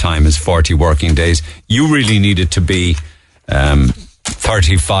current wait time is 40 working days. You really need it to be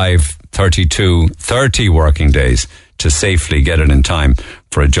 35, 32, 30 working days to safely get it in time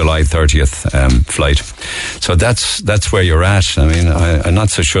for a July 30th flight. So that's where you're at. I mean, I'm not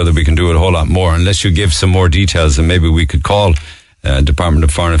so sure that we can do a whole lot more unless you give some more details, and maybe we could call Department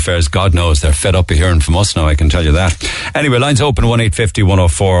of Foreign Affairs. God knows they're fed up of hearing from us now, I can tell you that. Anyway, lines open 1-850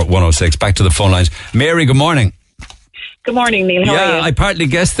 104 106. Back to the phone lines. Mary, good morning. Good morning, Neil. How are you? I partly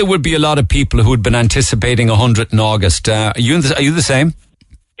guessed there would be a lot of people who had been anticipating 100 in August. Are you the same?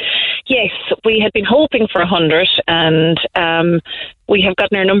 Yes, we had been hoping for 100, and we have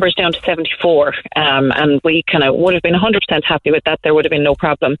gotten our numbers down to 74, and we kind of would have been 100% happy with that. There would have been no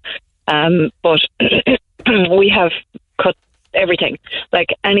problem. But we have cut everything. Like,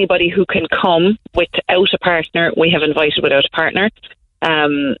 anybody who can come without a partner, we have invited without a partner.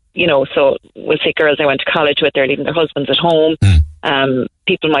 So we'll say girls I went to college with, they're leaving their husbands at home.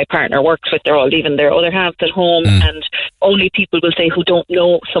 People my partner works with, they're all leaving their other halves at home. And only people will say who don't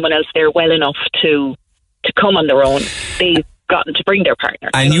know someone else there well enough to come on their own, they've gotten to bring their partner.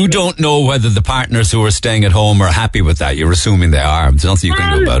 And you don't know whether the partners who are staying at home are happy with that. You're assuming they are. There's nothing you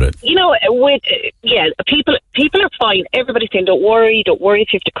can do about it. People are fine. Everybody's saying, don't worry if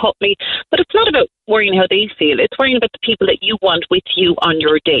you have to cut me. But it's not about worrying how they feel. It's worrying about the people that you want with you on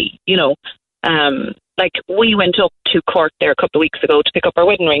your day, Like, we went up to Cork there a couple of weeks ago to pick up our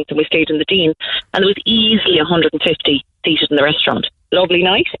wedding rings, and we stayed in the Dean, and there was easily 150 seated in the restaurant. Lovely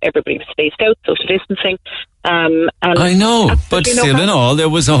night. Everybody was spaced out, social distancing. And I know, but still in all, there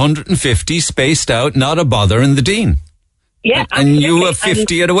was 150 spaced out, not a bother in the Dean. Yeah, and you have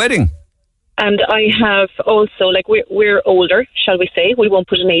 50 at a wedding. And I have also, we're older, shall we say. We won't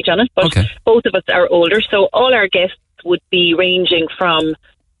put an age on it, but both of us are older. So all our guests would be ranging from,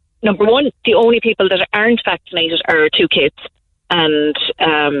 number one, the only people that aren't vaccinated are 2 kids and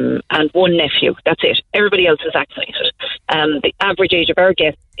 1 nephew. That's it. Everybody else is vaccinated. The average age of our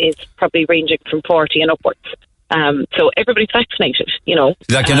guests is probably ranging from 40 and upwards. So everybody's vaccinated,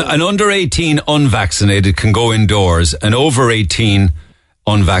 Like an under 18 unvaccinated can go indoors, and over 18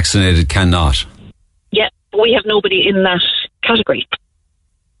 unvaccinated cannot. Yeah, we have nobody in that category.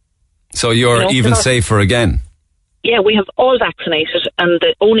 So you're even safer again. Yeah, we have all vaccinated, and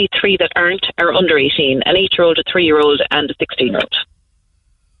the only 3 that aren't are under 18, an 8-year-old, a 3-year-old, and a 16-year-old.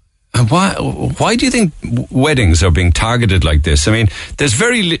 And why do you think weddings are being targeted like this? I mean, there's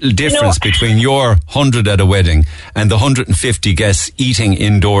very little difference between your 100 at a wedding and the 150 guests eating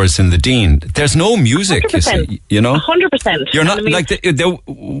indoors in the Dean. There's no music, 100%. you know? 100%. You're not,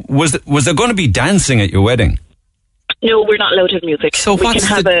 was there going to be dancing at your wedding? No, we're not allowed to have music. So we can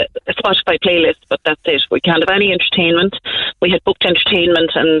have a Spotify playlist, but that's it. We can't have any entertainment. We had booked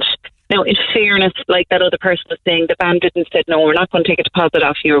entertainment, and now, in fairness, like that other person was saying, the band didn't say, no, we're not going to take a deposit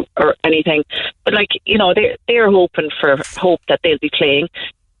off you or anything. But they're hoping that they'll be playing.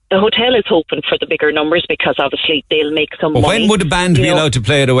 The hotel is hoping for the bigger numbers because obviously they'll make some money. When would a band be allowed to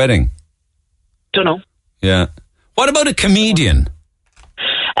play at a wedding? Don't know. Yeah. What about a comedian?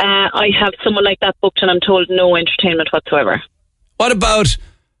 I have someone like that booked, and I'm told no entertainment whatsoever. What about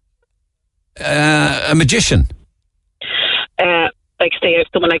a magician? Like say, I have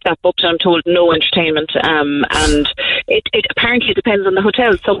someone like that booked, and I'm told no entertainment. And it apparently depends on the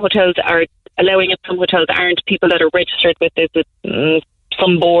hotel. Some hotels are allowing it, some hotels aren't. People that are registered with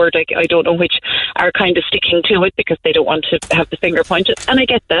some board, I don't know which, are kind of sticking to it because they don't want to have the finger pointed. And I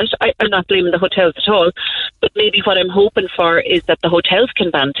get that. I'm not blaming the hotels at all. But maybe what I'm hoping for is that the hotels can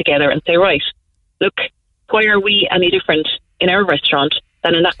band together and say, right, look, why are we any different in our restaurant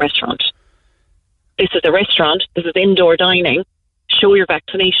than in that restaurant? This is a restaurant. This is indoor dining. Show your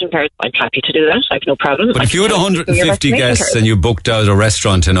vaccination card. I'm happy to do that. I have no problem. But if you had 150 guests and you booked out a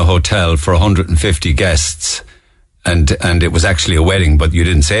restaurant in a hotel for 150 guests, and it was actually a wedding, but you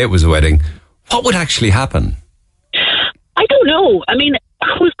didn't say it was a wedding, what would actually happen? I don't know. I mean,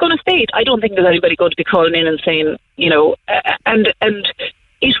 who's going to say it? I don't think there's anybody going to be calling in and saying, and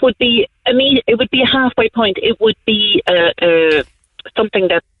it would be, it would be a halfway point. It would be something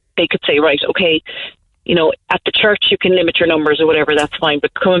that they could say, right, okay, at the church you can limit your numbers or whatever, that's fine.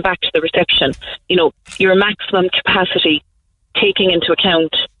 But coming back to the reception, your maximum capacity, taking into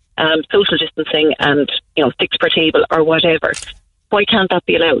account social distancing and 6 per table or whatever. Why can't that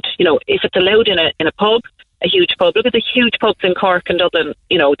be allowed? If it's allowed in a pub, a huge pub. Look at the huge pubs in Cork and Dublin.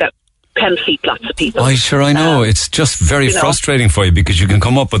 that can seat lots of people. I know. It's just very frustrating for you because you can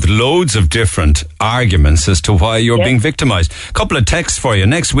come up with loads of different arguments as to why you're being victimised. A couple of texts for you.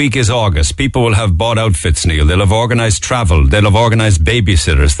 Next week is August. People will have bought outfits, Neil. They'll have organised travel. They'll have organised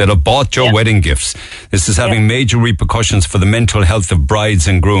babysitters. They'll have bought your wedding gifts. This is having major repercussions for the mental health of brides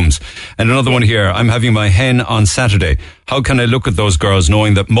and grooms. And another one here. I'm having my hen on Saturday. How can I look at those girls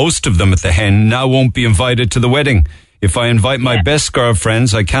knowing that most of them at the hen now won't be invited to the wedding? If I invite my best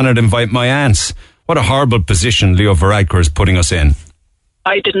girlfriends, I cannot invite my aunts. What a horrible position Leo Varadkar is putting us in.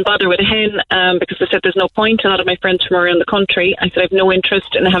 I didn't bother with a hen because I said there's no point. A lot of my friends from around the country, I said I have no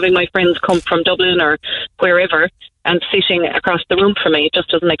interest in having my friends come from Dublin or wherever and sitting across the room from me. It just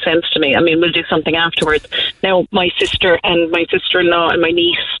doesn't make sense to me. I mean, we'll do something afterwards. Now, my sister and my sister-in-law and my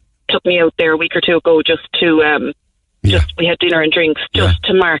niece took me out there a week or two ago just to, we had dinner and drinks just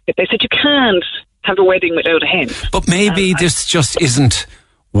to mark it. They said, you can't have a wedding without a hen. But maybe this just isn't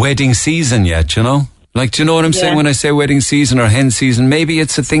wedding season yet, Like, do you know what I'm saying when I say wedding season or hen season? Maybe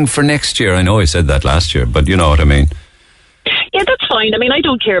it's a thing for next year. I know I said that last year, but you know what I mean. Yeah, that's fine. I mean, I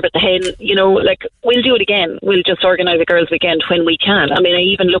don't care about the hen. We'll do it again. We'll just organise a girls' weekend when we can. I mean, I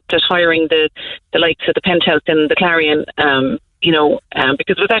even looked at hiring the likes of the Penthouse in the Clarion,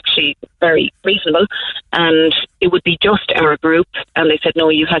 because it was actually very reasonable, and it would be just our group. And they said, no,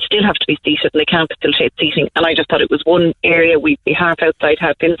 you still have to be seated, and they can't facilitate seating. And I just thought it was one area, we'd be half outside,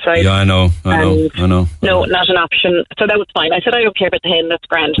 half inside. Yeah, I know. No, not an option. So that was fine. I said, I don't care about the hen, that's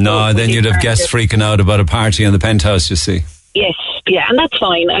grand. No, so then you'd have guests freaking out about a party in the Penthouse, you see. Yes, yeah, and that's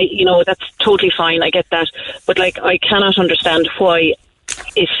fine. That's totally fine. I get that, but I cannot understand why.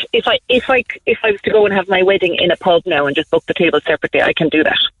 If I was to go and have my wedding in a pub now and just book the table separately, I can do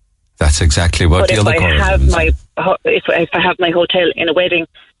that. That's exactly what the other if I have my hotel in a wedding,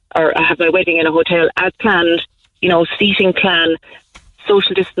 or I have my wedding in a hotel as planned, seating plan,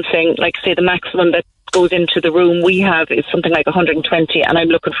 social distancing, like say the maximum that goes into the room we have is something like 120, and I'm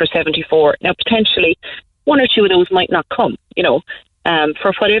looking for 74. Now potentially one or two of those might not come,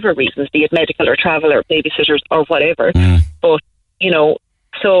 for whatever reasons, be it medical or travel or babysitters or whatever. But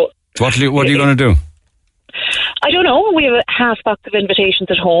so what are you going to do? I don't know. We have a half box of invitations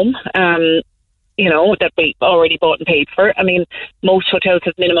at home, that we already bought and paid for. I mean, most hotels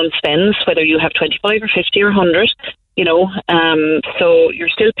have minimum spends, whether you have 25 or 50 or 100, so you're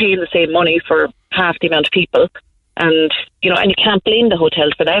still paying the same money for half the amount of people. And, and you can't blame the hotel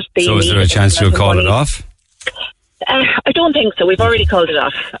for that. So is there a chance you'll call it off? I don't think so. We've already called it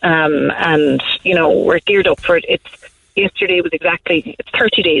off. And, we're geared up for it. Yesterday was it's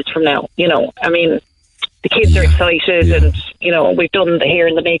 30 days from now, I mean, the kids are excited and, we've done the hair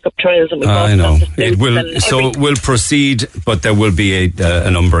and the makeup trials and we've I know. It will proceed, but there will be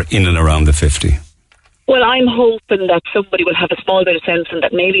a number in and around the 50. Well, I'm hoping that somebody will have a small bit of sense and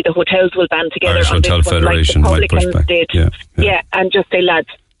that maybe the hotels will band together Irish on Hotel this one, Federation like the might push back. did. Yeah, and just say, lads,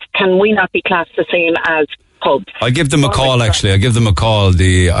 can we not be classed the same as pubs. I give them a call, actually. I give them a call,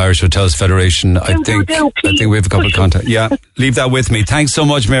 the Irish Hotels Federation. I think we have a couple of contacts. Yeah, leave that with me. Thanks so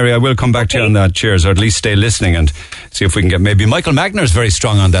much, Mary. I will come back to you on that. Cheers, or at least stay listening and see if we can get maybe Michael Magner is very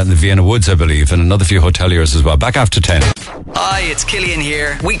strong on that in the Vienna Woods, I believe, and another few hoteliers as well. Back after 10. Hi, it's Killian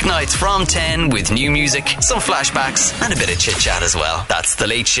here. Weeknights from 10 with new music, some flashbacks, and a bit of chit-chat as well. That's The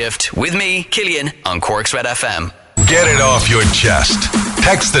Late Shift with me, Killian, on Cork's Red FM. Get it off your chest.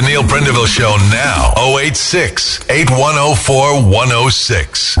 Text the Neil Prendeville Show now.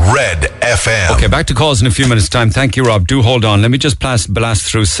 086-8104-106. Red FM. Okay, back to calls in a few minutes' time. Thank you, Rob. Do hold on. Let me just blast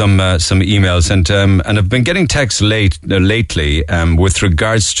through some emails. And I've been getting texts lately with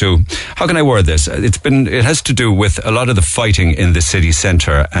regards to, how can I word this? It has to do with a lot of the fighting in the city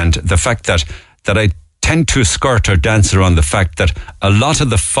centre and the fact that I tend to skirt or dance around the fact that a lot of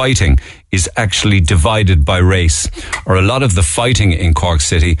the fighting is actually divided by race, or a lot of the fighting in Cork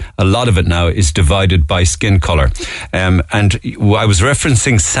City, a lot of it now is divided by skin colour. And I was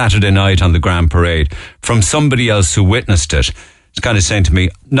referencing Saturday night on the Grand Parade from somebody else who witnessed it. It's kind of saying to me,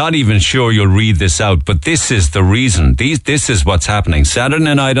 not even sure you'll read this out, but this is the reason. This is what's happening.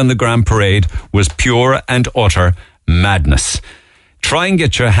 Saturday night on the Grand Parade was pure and utter madness. Try and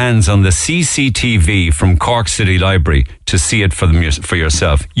get your hands on the CCTV from Cork City Library to see it for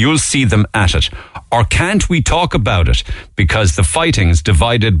yourself. You'll see them at it. Or can't we talk about it? Because the fighting's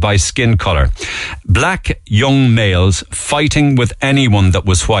divided by skin colour. Black young males fighting with anyone that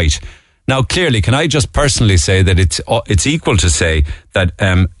was white. Now, clearly, can I just personally say that it's equal to say that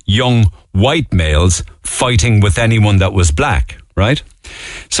young white males fighting with anyone that was black, right?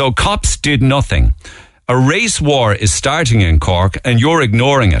 So cops did nothing. A race war is starting in Cork and you're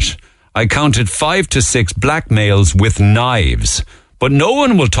ignoring it. I counted 5 to 6 black males with knives, but no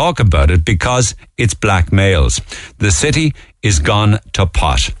one will talk about it because it's black males. The city is gone to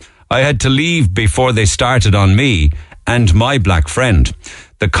pot. I had to leave before they started on me and my black friend.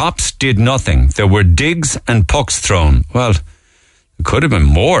 The cops did nothing. There were digs and pucks thrown. Well, it could have been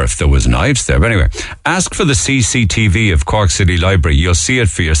more if there was knives there. But anyway, ask for the CCTV of Cork City Library. You'll see it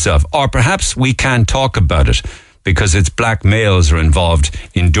for yourself. Or perhaps we can't talk about it because it's black males are involved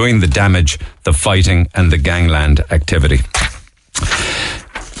in doing the damage, the fighting and the gangland activity.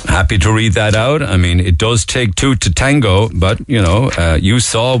 Happy to read that out. I mean, it does take two to tango, but, you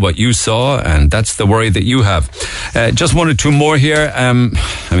saw what you saw, and that's the worry that you have. Just one or two more here.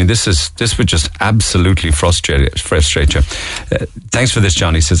 This would just absolutely frustrate you. Thanks for this,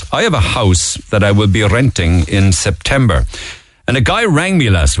 John. He says, I have a house that I will be renting in September, and a guy rang me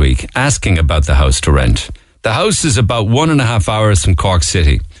last week asking about the house to rent. The house is about 1.5 hours from Cork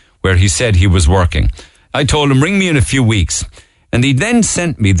City, where he said he was working. I told him, ring me in a few weeks. And he then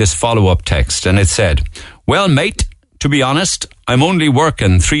sent me this follow-up text, and it said, well, mate, to be honest, I'm only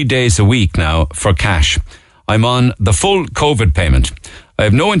working 3 days a week now for cash. I'm on the full COVID payment. I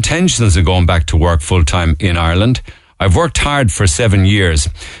have no intentions of going back to work full-time in Ireland. I've worked hard for 7 years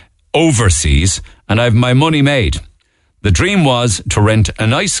overseas, and I've my money made. The dream was to rent a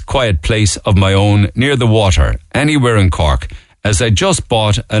nice, quiet place of my own near the water, anywhere in Cork, as I just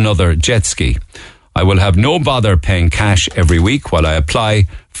bought another jet ski. I will have no bother paying cash every week while I apply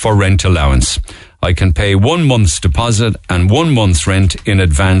for rent allowance. I can pay 1 month's deposit and 1 month's rent in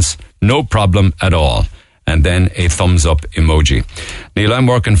advance, no problem at all. And then a thumbs up emoji. Neil, I'm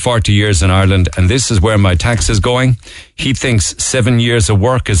working 40 years in Ireland and this is where my tax is going. He thinks 7 years of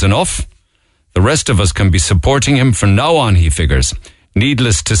work is enough. The rest of us can be supporting him from now on, he figures.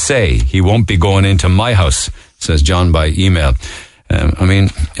 Needless to say, he won't be going into my house, says John by email.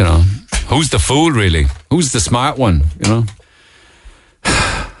 Who's the fool, really? Who's the smart one,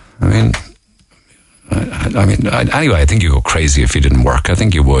 Anyway, I think you go crazy if you didn't work. I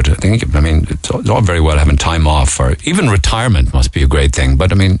think you would. It's all very well having time off, or even retirement must be a great thing.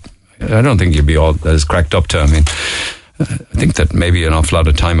 But, I don't think you'd be all as cracked up to. I think that maybe an awful lot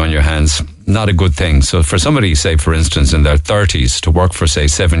of time on your hands, not a good thing. So for somebody, say, for instance, in their 30s to work for, say,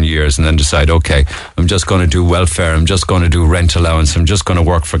 7 years and then decide, okay, I'm just going to do welfare, I'm just going to do rent allowance, I'm just going to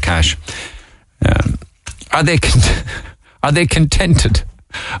work for cash. Are they contented?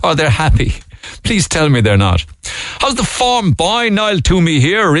 Are they happy? Please tell me they're not. How's the form, boy? Niall Toomey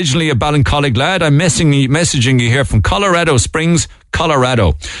here, originally a Ballincollig lad. I'm messaging you here from Colorado Springs,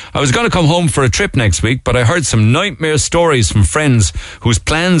 Colorado. I was going to come home for a trip next week, but I heard some nightmare stories from friends whose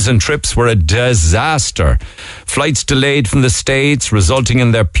plans and trips were a disaster. Flights delayed from the States, resulting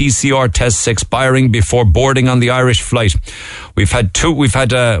in their PCR tests expiring before boarding on the Irish flight. We have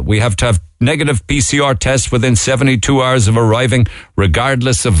to have negative PCR tests within 72 hours of arriving,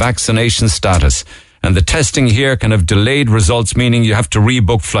 regardless of vaccination status. And the testing here can have delayed results, meaning you have to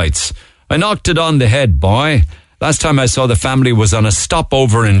rebook flights. I knocked it on the head, boy. Last time I saw the family was on a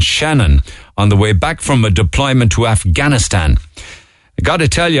stopover in Shannon on the way back from a deployment to Afghanistan. I got to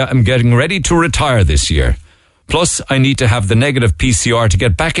tell you, I'm getting ready to retire this year. Plus, I need to have the negative PCR to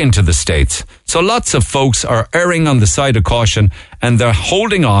get back into the States. So lots of folks are erring on the side of caution and they're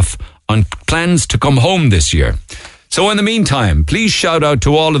holding off on plans to come home this year. So in the meantime, please shout out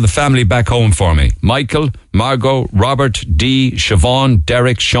to all of the family back home for me. Michael, Margot, Robert, Dee, Siobhan,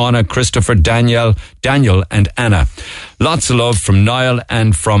 Derek, Shauna, Christopher, Daniel, and Anna. Lots of love from Niall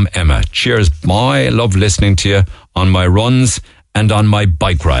and from Emma. Cheers, boy. I love listening to you on my runs and on my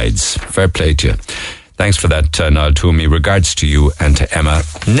bike rides. Fair play to you. Thanks for that, Niall Toomey. Regards to you and to Emma.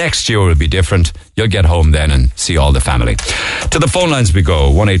 Next year will be different. You'll get home then and see all the family. To the phone lines we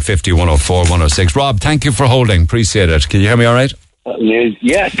go. 1-850-104-106. Rob, thank you for holding. Appreciate it. Can you hear me all right?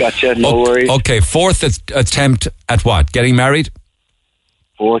 Yeah, gotcha. No worries. Okay, fourth attempt at what? Getting married?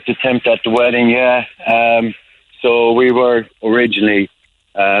 Fourth attempt at the wedding, yeah. So we were originally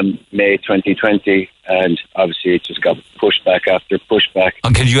May 2020, and obviously it just got pushed back after pushback.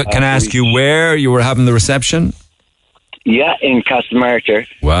 And can I ask you where you were having the reception? Yeah, in Castlemartyr.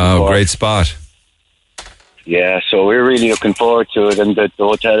 Wow, great spot. Yeah, so we're really looking forward to it, and the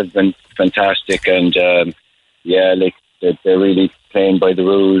hotel has been fantastic, and they're really playing by the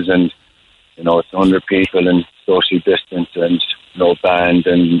rules, and it's 100 people and social distance and no band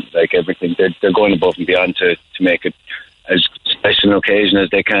and like everything. They're going above and beyond to make it as special an occasion as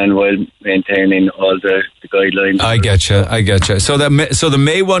they can while maintaining all the guidelines. I getcha. So the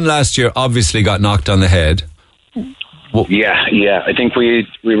May one last year obviously got knocked on the head. Well, yeah. I think we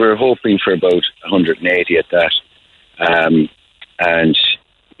were hoping for about 180 at that, and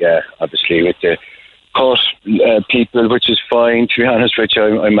yeah, obviously with the cost people, which is fine. To be honest, Rich,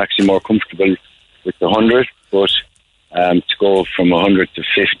 I'm actually more comfortable with the 100, but to go from 100 to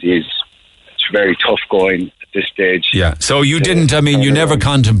 50 it's very tough going at this stage. Yeah. So you didn't. I mean, you never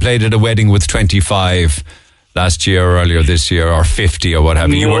contemplated a wedding with 25 last year or earlier this year, or 50 or what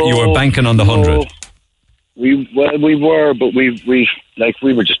have you. You were banking on the 100. We were, but we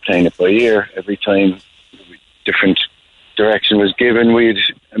were just playing it by ear. Every time different direction was given, we'd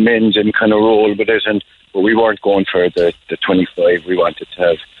amend and kind of roll with it, but we weren't going for the 25. We wanted to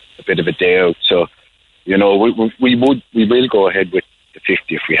have a bit of a day out. So, we will go ahead with the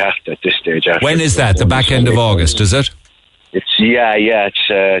 50 if we have to at this stage. When is that? The back end of August, is it? It's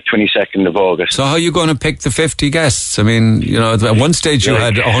 22nd of August. So how are you going to pick the 50 guests? I mean, at one stage you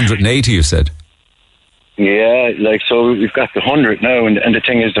had 180, you said. Yeah, so we've got the 100 now, and the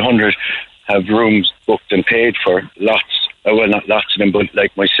thing is the 100 have rooms booked and paid for. Lots, well, not lots of them, but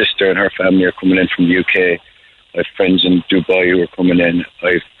like my sister and her family are coming in from the UK. I have friends in Dubai who are coming in.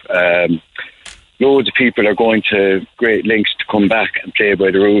 I've loads of people are going to great lengths to come back and play by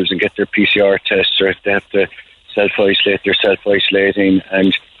the rules and get their PCR tests, or if they have to self-isolate, they're self-isolating,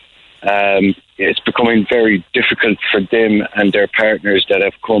 and it's becoming very difficult for them and their partners that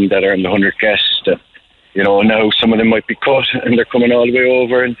have come that are in the 100 guests that, now some of them might be cut and they're coming all the way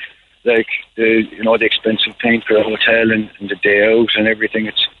over, and the expensive paying for a hotel and the day out and everything.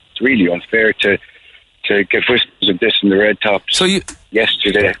 It's really unfair to give whispers of this in the Red Top. So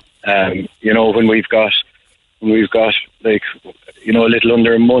yesterday, when we've got a little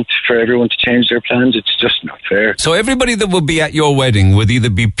under a month for everyone to change their plans, it's just not fair. So everybody that will be at your wedding would either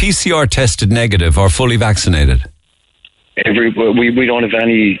be PCR tested negative or fully vaccinated? We don't have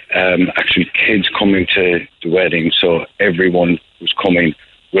any actual kids coming to the wedding, so everyone who's coming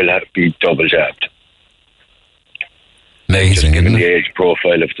will have to be double jabbed. Amazing, given isn't the it? age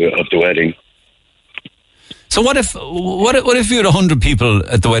profile of the wedding. So what if you had 100 people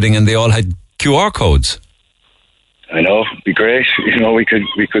at the wedding and they all had QR codes? I know, it'd be great. We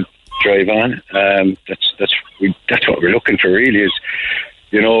could drive on. That's what we're looking for, really, is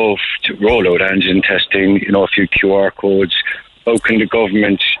to roll out antigen testing. A few QR codes. How can the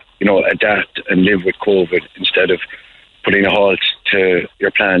government adapt and live with COVID instead of putting a halt to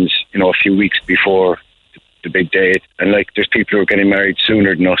your plans a few weeks before the big date? And there's people who are getting married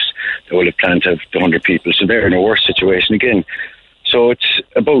sooner than us that will have planned to have the 100 people, so they're in a worse situation again. So it's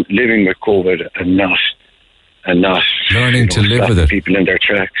about living with COVID and not learning to live with it. People in their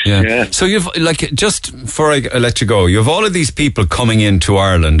tracks. Yeah. So you've just before I let you go, you have all of these people coming into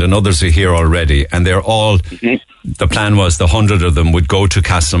Ireland, and others are here already, and they're all. Mm-hmm. The plan was the 100 of them would go to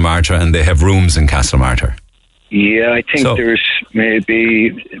Castlemartyr, and they have rooms in Castlemartyr. Yeah, I think there's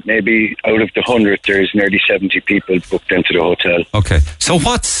maybe out of the 100, there's nearly 70 people booked into the hotel. Okay, so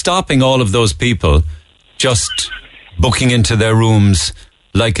what's stopping all of those people just booking into their rooms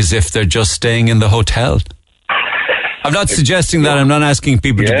like as if they're just staying in the hotel? I'm not suggesting that. I'm not asking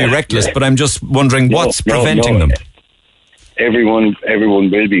people to be reckless, but I'm just wondering what's preventing them. Everyone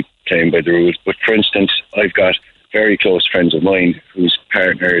will be playing by the rules. But for instance, I've got very close friends of mine whose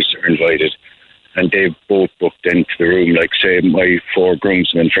partners are invited, and they've both booked into the room. Like, say, my 4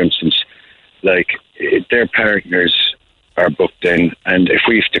 groomsmen, for instance, like, their partners are booked in, and if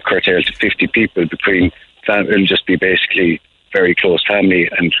we have to curtail to 50 people between, it'll just be basically very close family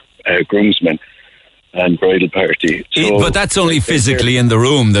and groomsmen and bridal party. So, but that's only physically in the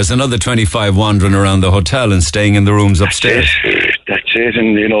room. There's another 25 wandering around the hotel and staying in the rooms upstairs. That's it.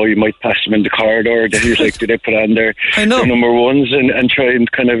 And, you know, you might pass them in the corridor. He's like, do they put on their number ones and try and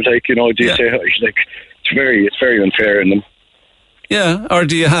kind of like, you know, do you say, like, it's very unfair in them. Yeah. Or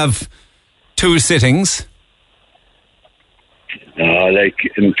do you have 2 sittings? No, like,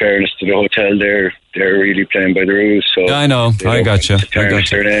 in fairness to the hotel, they're really playing by the rules. So I know. I got you.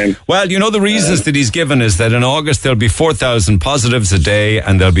 Well, you know, the reasons that he's given is that in August there'll be 4,000 positives a day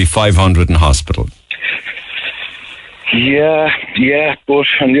and there'll be 500 in hospital. Yeah, but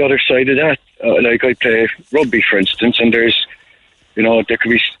on the other side of that, like, I play rugby, for instance, and there's, you know, there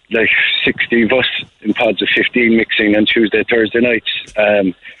could be like 60 of us in pods of 15 mixing on Tuesday, Thursday nights.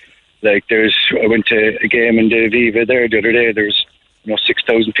 Like, I went to a game in the Viva there the other day. There's, you know,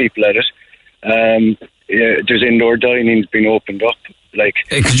 6,000 people at it. There's indoor dining being opened up. Like,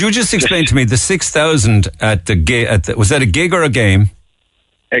 could you just explain to me the 6,000 at the gig? Was that a gig or a game?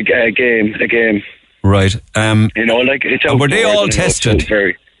 A game. Right. You know, like, it's were they all tested?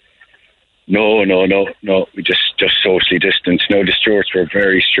 No. We just socially distanced. No, the stewards were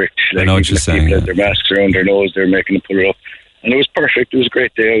very strict. Like, I know what you're saying. People had their masks around their nose. They were making them pull it up. And it was perfect. It was a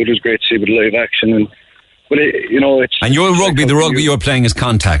great day. It was great to see a bit of live action. But you know, it's... And your rugby, the rugby you're playing is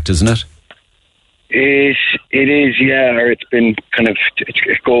contact, isn't it? It is, yeah. Or it's been kind of...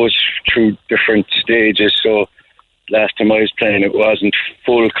 It goes through different stages. So last time I was playing, it wasn't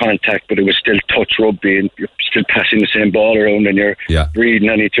full contact, but it was still touch rugby, and you're still passing the same ball around, and you're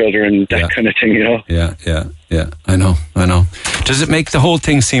breathing on each other and that kind of thing, you know? Yeah. I know. Does it make the whole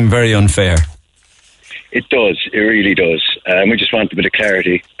thing seem very unfair? It does. It really does. We just want a bit of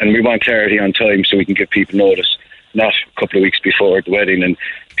clarity, and we want clarity on time so we can give people notice, not a couple of weeks before the wedding, and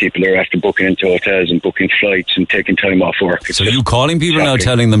people are after booking into hotels and booking flights and taking time off work. So are you calling people now,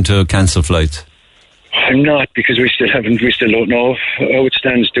 telling them to cancel flights? I'm not, because we still don't know how it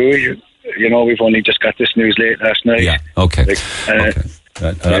stands, do we? You know, we've only just got this news late last night. Yeah, okay. Okay.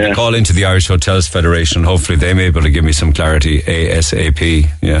 I'll have a call into the Irish Hotels Federation. Hopefully they may be able to give me some clarity ASAP.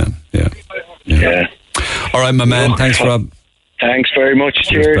 Yeah. All right, my man. Thanks, Rob. Thanks very much.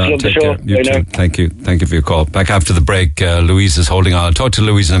 Cheers. Love the show. You too. Thank you for your call. Back after the break, Louise is holding on. I'll talk to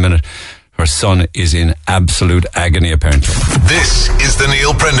Louise in a minute. Her son is in absolute agony, apparently. This is the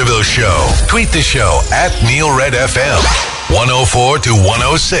Neil Prendeville Show. Tweet the show at NeilRedFM. 104 to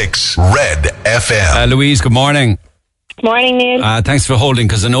 106 Red FM. Louise, good morning. Morning, Neil. Thanks for holding,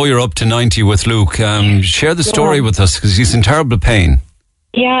 because I know you're up to 90 with Luke. Share the story with us, because he's in terrible pain.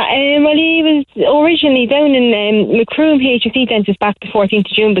 Yeah, well, he was originally down in Macroom HSE dentist back the 14th of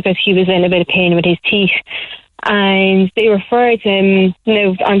June because he was in a bit of pain with his teeth. And they referred him,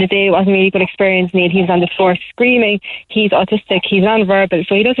 on the day it wasn't really good experience, Neil. He was on the floor screaming. He's autistic, he's non-verbal,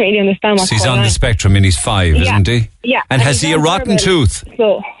 so he doesn't really understand what's going on. He's on the spectrum and he's 5, isn't he? Yeah. And has he a rotten tooth?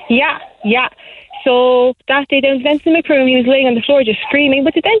 So, yeah. So that day down to the dentist in Macroom, he was laying on the floor just screaming,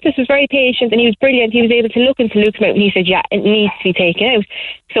 but the dentist was very patient and he was brilliant. He was able to look into Luke's mouth and he said, yeah, it needs to be taken out.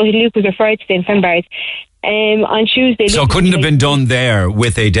 So Luke was referred to the Finbars. On Tuesday... So it couldn't have been done there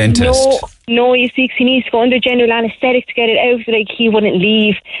with a dentist? No, you see, 'cause he needs to go under general anaesthetic to get it out. Like, he wouldn't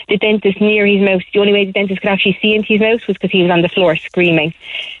leave the dentist near his mouth. The only way the dentist could actually see into his mouth was because he was on the floor screaming.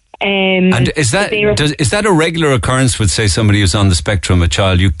 And is that a regular occurrence with, say, somebody who's on the spectrum, a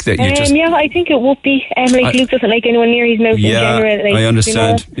child? Yeah, I think it would be. Luke doesn't like anyone near his mouth in general. Like, I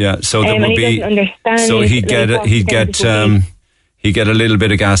understand. Yeah, so there would be. So he'd get a little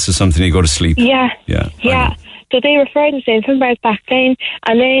bit of gas or something. He'd go to sleep. Yeah. So they referred him to Finbars back then,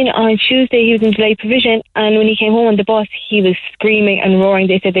 and then on Tuesday he was in delayed provision, and when he came home on the bus he was screaming and roaring.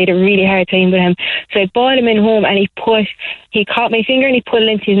 They said they had a really hard time with him, so I brought him in home and he caught my finger and he put it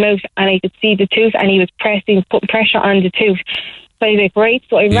into his mouth and I could see the tooth and he was putting pressure on the tooth. So I was like, right,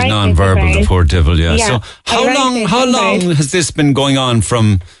 so I He's rang non-verbal, the poor devil, yeah. So how long has this been going on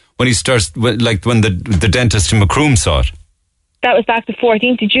from when he starts, like when the dentist in Macroom saw it? That was back the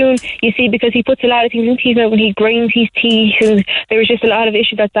 14th of June, you see, because he puts a lot of things into his mouth when he grinds his teeth, and there was just a lot of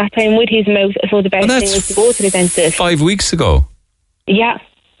issues at that time with his mouth, so the best thing was to go to the dentist. 5 weeks ago? Yeah.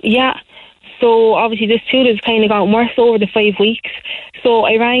 So obviously this tooth has kind of gotten worse over the 5 weeks. So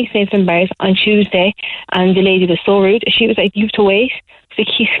I rang St. Finbarr's on Tuesday, and the lady was so rude. She was like, "You have to wait." So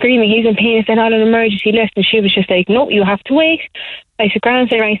he's screaming, he's in pain, it's not an emergency list. And she was just like, "No, you have to wait." I said,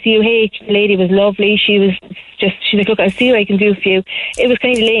 "Grand," I rang CUH. The lady was lovely. She's like, "Look, I'll see what I can do for you." It was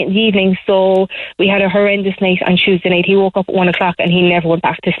kind of late in the evening, so we had a horrendous night on Tuesday night. He woke up at 1 o'clock and he never went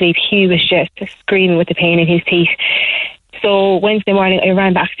back to sleep. He was just screaming with the pain in his teeth. So Wednesday morning, I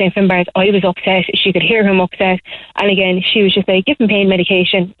ran back to St. Finbarr's. I was upset. She could hear him upset. And again, she was just like, "Give him pain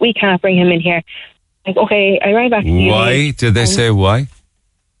medication. We can't bring him in here." Like, okay, I ran back to CUH. Why? Did they say why?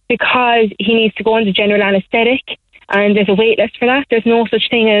 Because he needs to go under general anaesthetic, and there's a wait list for that. There's no such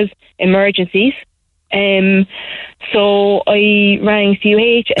thing as emergencies. So I rang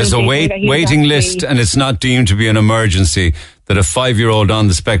CUH. There's a waiting list, and it's not deemed to be an emergency that a 5-year-old on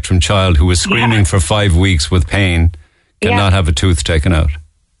the spectrum child who was screaming for 5 weeks with pain cannot have a tooth taken out.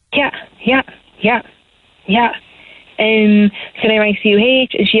 Yeah. So then I rang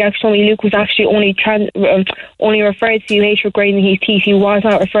CUH, and she actually told me Luke was actually only referred to CUH for grinding his teeth. He was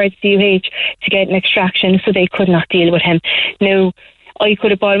not referred to CUH to get an extraction, so they could not deal with him. Now, I could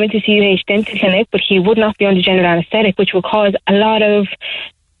have brought him into CUH dental clinic, but he would not be under general anaesthetic, which would cause a lot of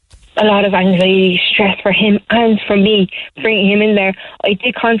anxiety, stress for him and for me, bringing him in there. I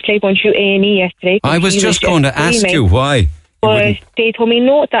did contemplate going through A&E yesterday. I was just going to ask you why. But they told me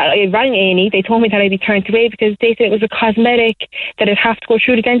no, that I rang A&E. They told me that I'd be turned away because they said it was a cosmetic, that I'd have to go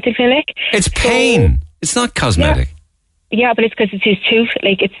through the dental clinic. It's pain. It's not cosmetic. Yeah, but it's because it's his tooth.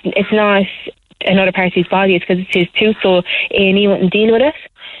 Like, it's not another part of his body. It's because it's his tooth, so A&E wouldn't deal with it.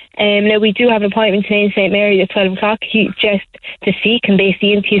 Now, we do have an appointment today in St. Mary's at 12 o'clock. He just to see, can they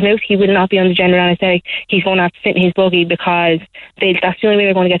see into his mouth? He will not be under general anaesthetic. He's going to have to sit in his buggy because that's the only way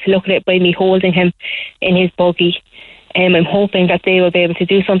they're going to get to look at it, by me holding him in his buggy. I'm hoping that they will be able to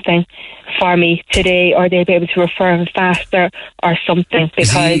do something for me today, or they'll be able to refer him faster or something,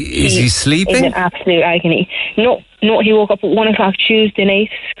 because is he sleeping? He's in absolute agony. No, he woke up at 1 o'clock Tuesday night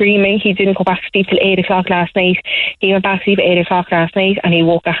screaming. He didn't go back to sleep till 8 o'clock last night. He went back to sleep at 8 o'clock last night, and he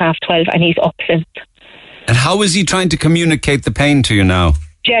woke at 12:30, and he's up since. And how is he trying to communicate the pain to you now?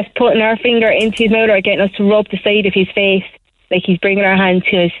 Just putting our finger into his mouth or getting us to rub the side of his face, like he's bringing our hand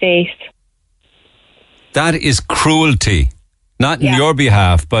to his face. That is cruelty. Not in your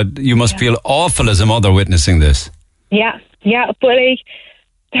behalf, but you must feel awful as a mother witnessing this. Yeah, but like,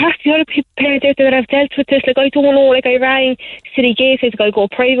 there has to be other parents out there that have dealt with this. Like, I don't know, like, I rang City Gate, said I'll go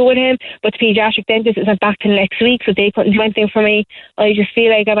private with him, but the paediatric dentist isn't back till next week, so they couldn't do anything for me. I just feel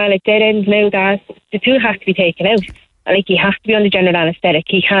like I'm at like dead ends now, that the tooth has to be taken out. And like, he has to be under general anaesthetic.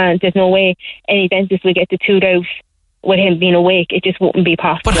 He can't, there's no way any dentist will get the tooth out with him being awake. It just wouldn't be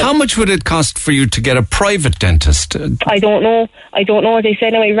possible. But how much would it cost for you to get a private dentist? I don't know. As I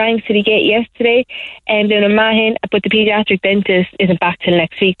said, I rang City Gate yesterday and down in Mahon, but the paediatric dentist isn't back till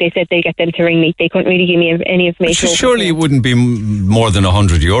next week. They said they'd get them to ring me. They couldn't really give me any information. Surely it wouldn't be more than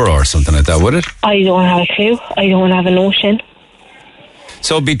 €100 or something like that, would it? I don't have a clue. I don't have a notion.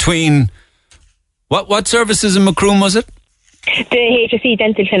 So between what services in Macroom was it? The HSE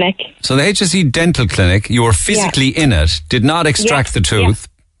Dental Clinic. So the HSE Dental Clinic, you were physically in it, did not extract the tooth.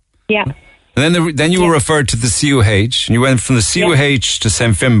 Yeah. And then you were referred to the CUH, and you went from the CUH to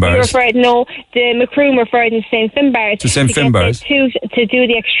St. Finbarr's. The Macroom referred to St. Finbarr's. To St. Finbarr's. To do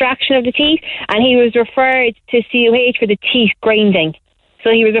the extraction of the teeth, and he was referred to CUH for the teeth grinding.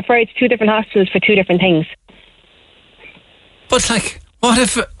 So he was referred to two different hospitals for two different things. But like, what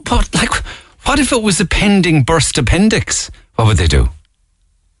if it was a pending burst appendix? What would they do?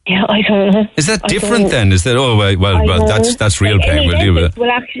 Yeah, I don't know. Is that different then? Is that, that's real pain, we'll deal with it. Well,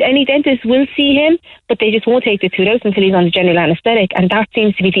 actually, any dentist will see him, but they just won't take the tooth out until he's on the general anaesthetic, and that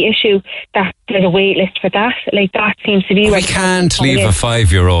seems to be the issue, that there's a wait list for that. Like, that seems to be... We can't leave a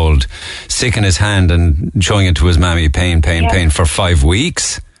 5-year-old sick in his hand and showing it to his mammy, pain for 5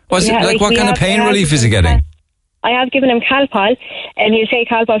 weeks. What kind of pain relief is he getting? I have given him Calpol, and he'll take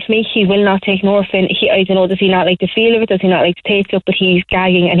Calpol for me. He will not take Norphin. I don't know, does he not like the feel of it? Does he not like the taste of it? But he's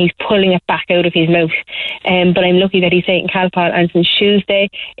gagging and he's pulling it back out of his mouth. But I'm lucky that he's taking Calpol, and since Tuesday,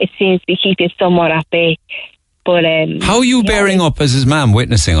 it seems to be keeping it somewhat at bay. But how are you bearing up as his mum,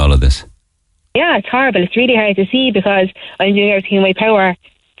 witnessing all of this? Yeah, it's horrible. It's really hard to see, because I'm doing everything in my power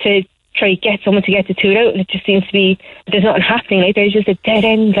to try to get someone to get the tooth out, and it just seems to be, there's nothing happening. Like, there's just a dead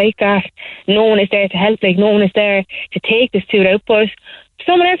end like that. No one is there to help. Like, no one is there to take this tooth out. But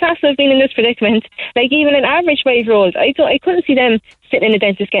someone else has to have been in this predicament. Like, even an average 5-year-old, I couldn't see them sitting in a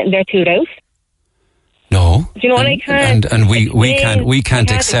dentist getting their tooth out. No. Do you know what I can't? And we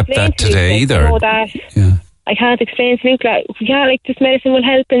can't accept that today either. That. Yeah. I can't explain to Luke, like, yeah, like, this medicine will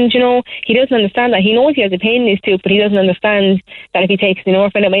help, and, you know, he doesn't understand that. He knows he has a pain in his tooth, but he doesn't understand that if he takes the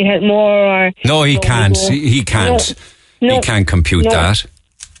Norphin, it might help more, or... No, he can't. He can't. No. He can't compute that.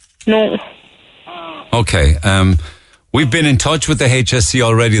 No. Okay, we've been in touch with the HSC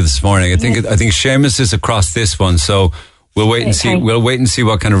already this morning. I think Seamus is across this one, so we'll wait and see. We'll wait and see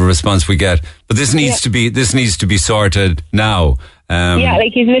what kind of a response we get. But this needs to be sorted now.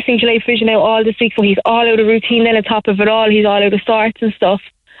 Like, he's missing July vision out all this week, so he's all out of routine. Then on top of it all, he's all out of sorts and stuff.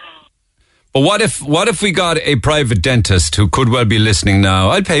 But what if we got a private dentist who could well be listening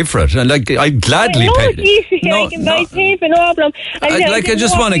now? I'd pay for it, and I'd gladly pay. I can pay for no problem. I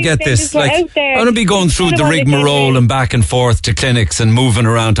just want to get this. Like, I want to be going through the rigmarole and back and forth to clinics and moving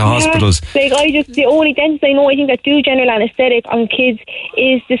around to hospitals. Like, the only dentist I know, I think, that do general anaesthetic on kids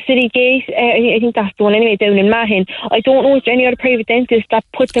is the City Gate. I think that's the one anyway, down in Mahon. I don't know if there are any other private dentists that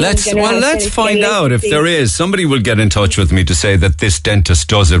put them on general anaesthetic. Let's find out if there is. Somebody will get in touch with me to say that this dentist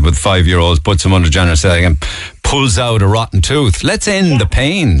does it with 5-year-olds. Puts them under general anaesthetic and pulls out a rotten tooth. Let's end the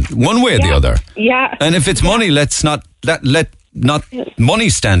pain one way or the other. Yeah. And if it's money, let's not let money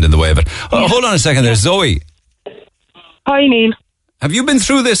stand in the way of it. Hold on a second there, Zoe. Hi, Neil. Have you been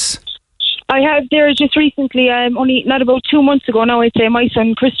through this? I have there just recently, only not about 2 months ago now, I'd say. My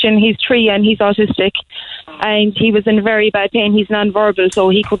son Christian, he's 3 and he's autistic, and he was in very bad pain. He's non-verbal, so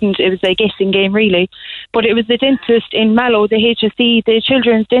he couldn't, it was a guessing game really. But it was the dentist in Mallow, the HSE, the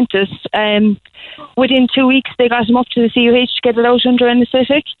children's dentist. Within 2 weeks they got him up to the CUH to get it out under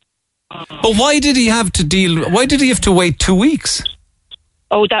anaesthetic. But why did he have to wait 2 weeks?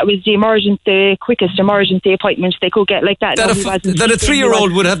 Oh, that was the quickest emergency appointment they could get like that. That a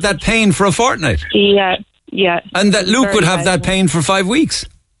 3-year-old would have that pain for a fortnight? Yeah. And that Luke would have that pain for 5 weeks?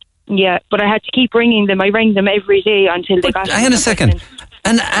 Yeah, but I had to keep ringing them. I rang them every day until they got... Hang on a second.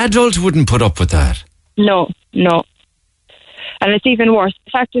 An adult wouldn't put up with that? No. And it's even worse. The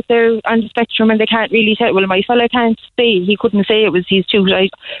fact that they're on the spectrum and they can't really tell. Well, my fella can't say. He couldn't say it was his tooth.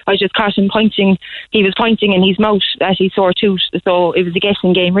 I just caught him pointing. He was pointing in his mouth at his sore tooth. So it was a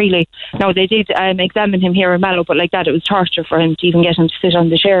guessing game, really. Now, they did examine him here in Mallow, but like that, it was torture for him to even get him to sit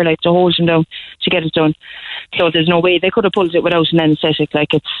on the chair, like to hold him down to get it done. So there's no way they could have pulled it without an anaesthetic.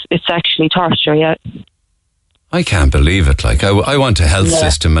 Like, it's actually torture, yeah. I can't believe it. Like, I want a health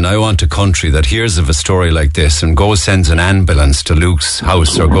system, and I want a country that hears of a story like this and sends an ambulance to Luke's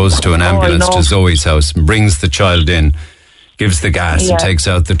house, or goes to an ambulance to Zoe's house and brings the child in, gives the gas and takes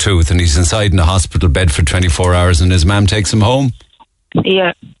out the tooth, and he's inside in a hospital bed for 24 hours and his mum takes him home.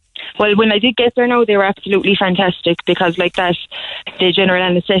 Yeah. Well, when I did get there now, they were absolutely fantastic, because like that, the general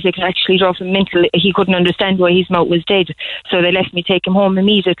anaesthetic actually drove him mental. He couldn't understand why his mouth was dead. So they left me take him home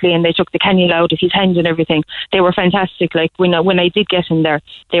immediately, and they took the cannula out of his hand and everything. They were fantastic. Like when I did get him there,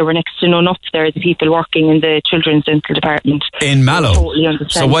 they were next to none up there, the people working in the children's dental department. In Mallow? Totally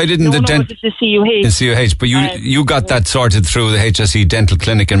understand. So why didn't the CUH. In CUH, but you got that sorted through the HSE dental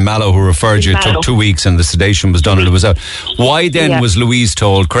clinic in Mallow, who referred you. It took 2 weeks and the sedation was done and it was out. Why then was Louise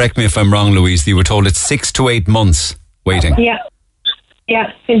told, correct me if I'm wrong, Louise, you were told it's 6 to 8 months waiting? Yeah,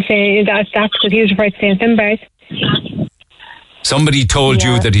 that's because he was referred to St. Finbar's. Somebody told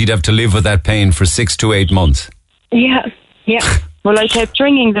you that he'd have to live with that pain for 6 to 8 months? Yeah. Well, I kept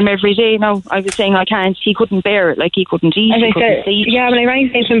ringing them every day. Now, I was saying I can't. He couldn't bear it. Like, he couldn't eat. He couldn't sleep. Yeah, when I rang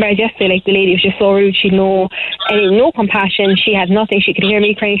St. Finbar's yesterday, like, the lady was just so rude. She had no compassion. She had nothing. She could hear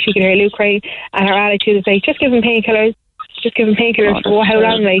me crying. She could hear Luke crying. And her attitude was like, just give him painkillers. For how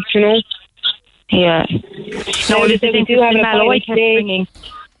long, like, you know? Yeah. No, we do have an appointment today.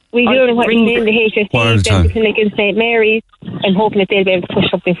 We do have an appointment in the HSE dental clinic in St. Mary's. I'm hoping that they'll be able to push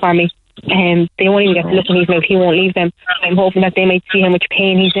something for me. They won't even get to look in his mouth. He won't leave them. I'm hoping that they might see how much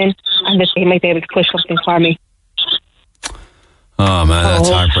pain he's in, and that they might be able to push something for me. Oh man, that's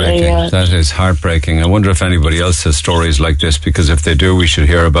heartbreaking. Yeah. That is heartbreaking. I wonder if anybody else has stories like this, because if they do, we should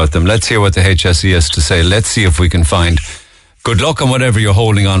hear about them. Let's hear what the HSE has to say. Let's see if we can find... Good luck on whatever you're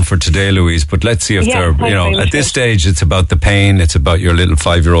holding on for today, Louise, but let's see if they're, at this stage, it's about the pain, it's about your little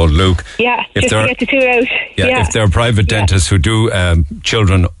 5-year-old Luke. Yeah, if just to get the two out. Yeah, if they're private dentists who do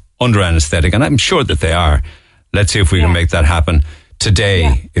children under anaesthetic, and I'm sure that they are, let's see if we can make that happen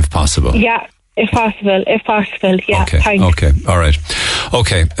today, if possible. Yeah, if possible, yeah. Okay, thanks. Okay, all right.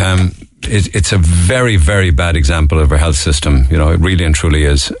 Okay, it's a very, very bad example of our health system. You know, it really and truly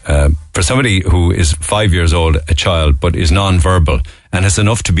is. For somebody who is 5 years old, a child, but is non-verbal and has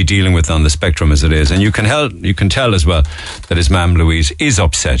enough to be dealing with on the spectrum as it is, and you can tell as well that his mum Louise is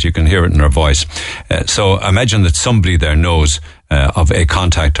upset. You can hear it in her voice. So imagine that somebody there knows of a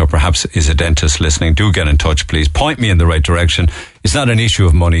contact, or perhaps is a dentist listening, do get in touch, please. Point me in the right direction. It's not an issue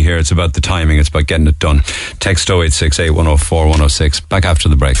of money here. It's about the timing. It's about getting it done. Text 0868 104 106. Back after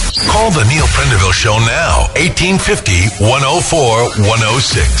the break. Call the Neil Prendeville Show now. 1850 104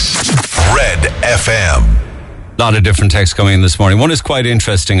 106. Red FM. A lot of different texts coming in this morning. One is quite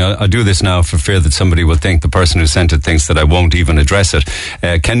interesting. I'll do this now for fear that somebody will think the person who sent it thinks that I won't even address it.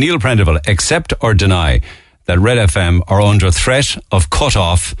 Can Neil Prendeville accept or deny that Red FM are under threat of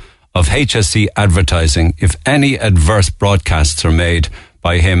cut-off of HSE advertising if any adverse broadcasts are made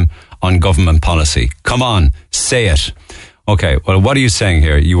by him on government policy? Come on, say it. Okay, well, what are you saying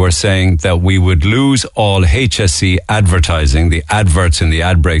here? You are saying that we would lose all HSE advertising, the adverts in the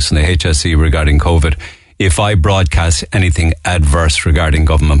ad breaks in the HSE regarding COVID, if I broadcast anything adverse regarding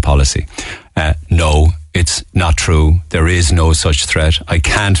government policy. No, it's not true. There is no such threat. I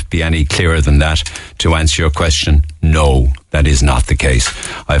can't be any clearer than that to answer your question. No, that is not the case.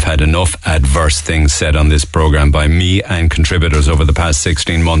 I've had enough adverse things said on this program by me and contributors over the past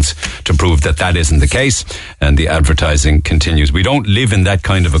 16 months to prove that that isn't the case, and the advertising continues. We don't live in that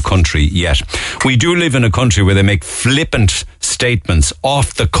kind of a country yet. We do live in a country where they make flippant statements,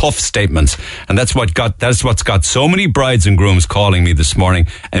 off the cuff statements, and that's what's got so many brides and grooms calling me this morning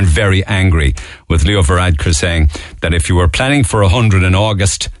and very angry, with Leo Varadkar saying that if you were planning for 100 in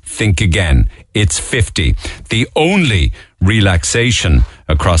August, think again. It's 50. The only relaxation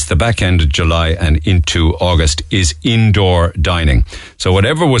across the back end of July and into August is indoor dining. So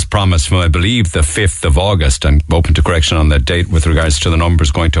whatever was promised from, I believe, the 5th of August, I'm open to correction on that date with regards to the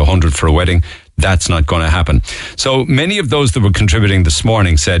numbers going to 100 for a wedding, that's not going to happen. So many of those that were contributing this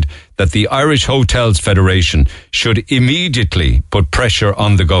morning said that the Irish Hotels Federation should immediately put pressure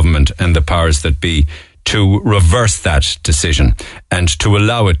on the government and the powers that be to reverse that decision and to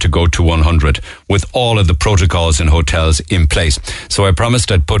allow it to go to 100 with all of the protocols in hotels in place. So I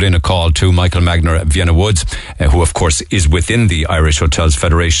promised I'd put in a call to Michael Magner at Vienna Woods, who of course is within the Irish Hotels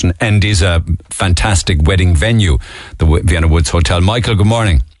Federation and is a fantastic wedding venue, the Vienna Woods Hotel. Michael, good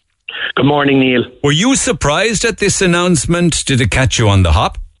morning. Good morning, Neil. Were you surprised at this announcement? Did it catch you on the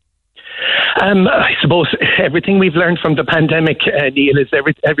hop? I suppose everything we've learned from the pandemic, Neil, is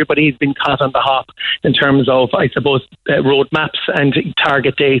everybody's been caught on the hop in terms of, I suppose, roadmaps and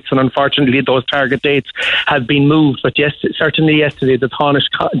target dates. And unfortunately, those target dates have been moved. But yes, certainly yesterday, the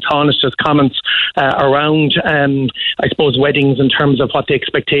Taoiseach's comments around, I suppose, weddings in terms of what the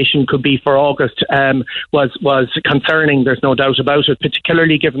expectation could be for August was concerning. There's no doubt about it,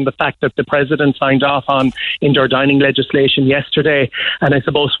 particularly given the fact that the President signed off on indoor dining legislation yesterday. And I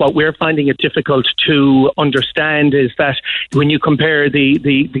suppose what we're finding it difficult to understand is that when you compare the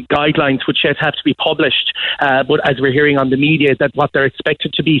guidelines, which yet have to be published, but as we're hearing on the media, that what they're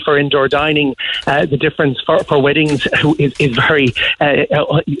expected to be for indoor dining, the difference for weddings is very,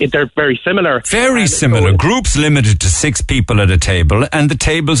 they're very similar. Very similar. Groups limited to 6 people at a table, and the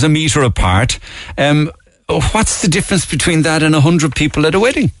tables a metre apart. What's the difference between that and 100 people at a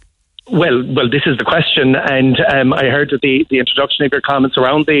wedding? Well, this is the question, and I heard that the introduction of your comments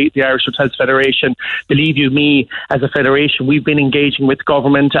around the Irish Hotels Federation. Believe you me, as a federation, we've been engaging with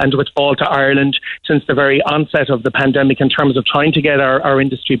government and with Fáilte Ireland since the very onset of the pandemic in terms of trying to get our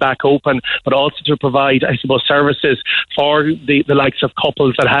industry back open, but also to provide, I suppose, services for the likes of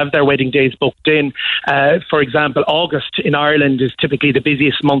couples that have their wedding days booked in. For example, August in Ireland is typically the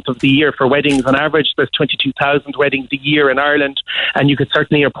busiest month of the year for weddings. On average, there's 22,000 weddings a year in Ireland, and you could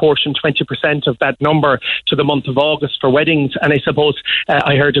certainly apportion 20% of that number to the month of August for weddings. And I suppose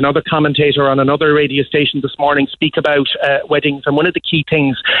I heard another commentator on another radio station this morning speak about weddings, and one of the key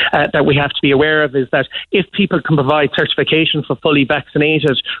things that we have to be aware of is that if people can provide certification for fully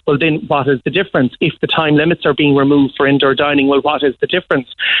vaccinated, well then what is the difference? If the time limits are being removed for indoor dining, well what is the difference?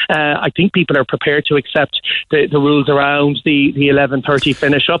 I think people are prepared to accept the rules around the 11:30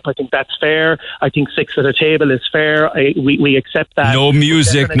 finish up. I think that's fair. I think 6 at a table is fair. We accept that. No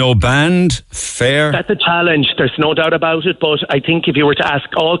music, no band, fair. That's a challenge. There's no doubt about it. But I think if you were to ask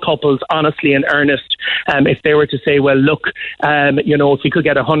all couples honestly and earnest, if they were to say, well, look, if we could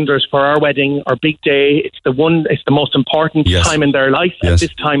get 100 for our wedding or big day, it's the most important time in their life. At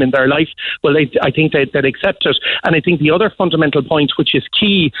this time in their life, well, I think they'd accept it. And I think the other fundamental point, which is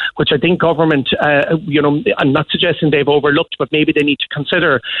key, which I think government, I'm not suggesting they've overlooked, but maybe they need to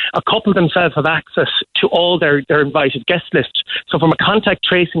consider, a couple themselves have access to all their invited guest list. So from a contact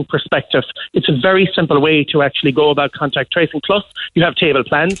tracing perspective, it's a very simple way to actually go about contact tracing. Plus, you have table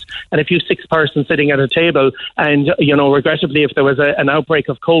plans, and if you have 6 persons sitting at a table, and regrettably, if there was an outbreak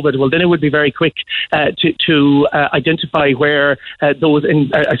of COVID, well, then it would be very quick to identify where those,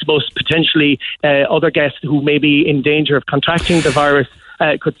 I suppose, potentially other guests who may be in danger of contracting the virus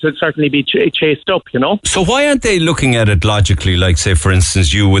could certainly be chased up, So why aren't they looking at it logically, like, say, for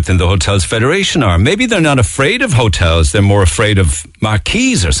instance, you within the Hotels Federation are? Maybe they're not afraid of hotels, they're more afraid of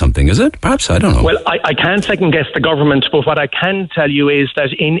marquees or something, is it? Perhaps, I don't know. Well, I can't second guess the government, but what I can tell you is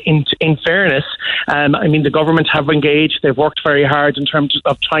that in fairness, the government have engaged, they've worked very hard in terms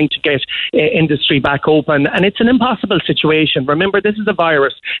of trying to get industry back open, and it's an impossible situation. Remember, this is a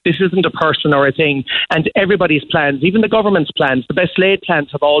virus, this isn't a person or a thing, and everybody's plans, even the government's plans, the best laid plans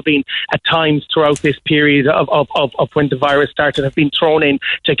have all been at times throughout this period of when the virus started have been thrown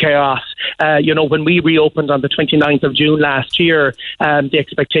into chaos. When we reopened on the 29th of June last year, the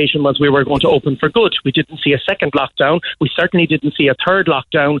expectation was we were going to open for good. We didn't see a second lockdown. We certainly didn't see a third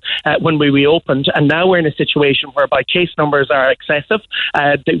lockdown when we reopened. And now we're in a situation whereby case numbers are excessive.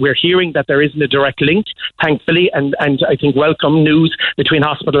 We're hearing that there isn't a direct link, thankfully, and I think welcome news between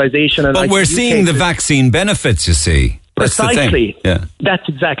hospitalisation and But ICU we're seeing cases. the vaccine benefits, you see. Precisely. Yeah. That's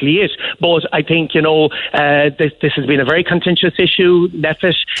exactly it. But I think, this has been a very contentious issue.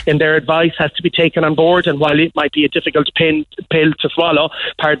 NEFIT, in their advice, has to be taken on board. And while it might be a difficult pill to swallow,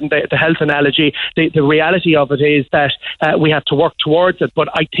 pardon the health analogy, the reality of it is that we have to work towards it. But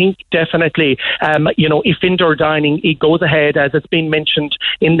I think definitely, if indoor dining it goes ahead, as it's been mentioned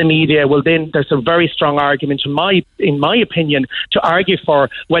in the media, well, then there's a very strong argument, in my opinion, to argue for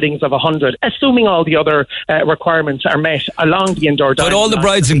weddings of 100, assuming all the other requirements are met along the indoor dining. But all the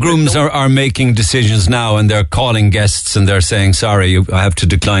brides and grooms are making decisions now, and they're calling guests and they're saying, sorry, I have to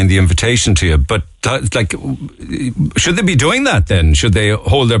decline the invitation to you. But should they be doing that then? Should they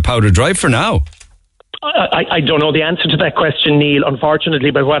hold their powder dry for now? I don't know the answer to that question, Neil, unfortunately,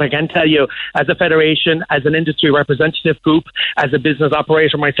 but what I can tell you, as a federation, as an industry representative group, as a business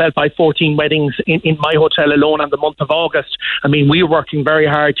operator myself, I have 14 weddings in my hotel alone on the month of August. We're working very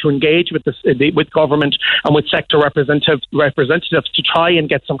hard to engage with government and with sector representatives to try and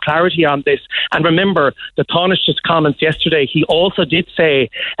get some clarity on this. And remember, the Taoiseach's comments yesterday, he also did say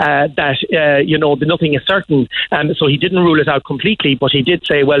that nothing is certain, so he didn't rule it out completely, but he did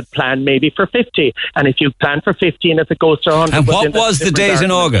say, well, plan maybe for 50. And if you plan for 50 and if it goes to 100... And what was the date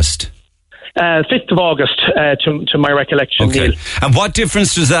in August? 5th of August, to my recollection, okay. Neil. And what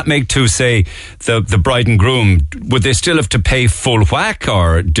difference does that make to, say, the bride and groom? Would they still have to pay full whack,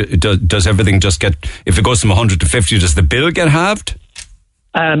 or does everything just get... If it goes from 100 to 50, does the bill get halved?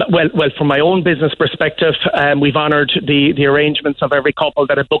 Well, from my own business perspective, we've honoured the arrangements of every couple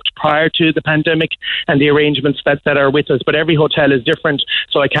that are booked prior to the pandemic and the arrangements that are with us. But every hotel is different,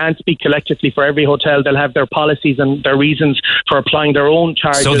 so I can't speak collectively for every hotel. They'll have their policies and their reasons for applying their own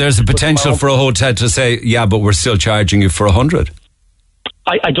charges. So there's a potential for a hotel to say, yeah, but we're still charging you for 100.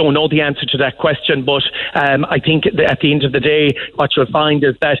 I don't know the answer to that question, but I think at the end of the day, what you'll find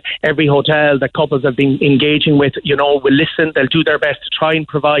is that every hotel that couples have been engaging with, will listen, they'll do their best to try and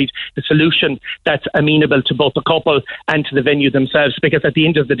provide the solution that's amenable to both the couple and to the venue themselves. Because at the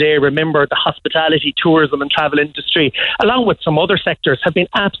end of the day, remember, the hospitality, tourism and travel industry, along with some other sectors, have been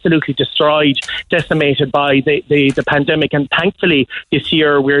absolutely destroyed, decimated by the pandemic. And thankfully, this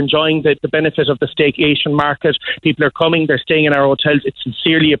year, we're enjoying the benefit of the staycation market. People are coming, they're staying in our hotels. It's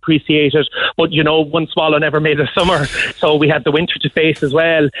sincerely appreciated, but one swallow never made a summer, so we have the winter to face as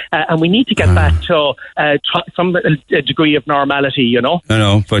well, and we need to get back to some degree of normality. I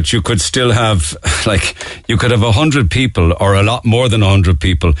know, but you could still have, you could have 100 people or a lot more than 100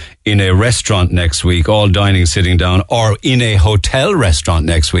 people in a restaurant next week, all dining, sitting down, or in a hotel restaurant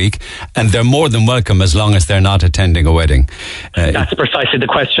next week, and they're more than welcome as long as they're not attending a wedding. That's precisely the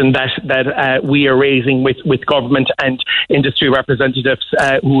question that we are raising with government and industry representatives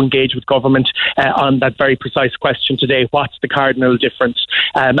who engage with government on that very precise question today. What's the cardinal difference?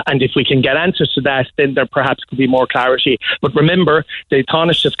 And if we can get answers to that, then there perhaps could be more clarity. But remember, the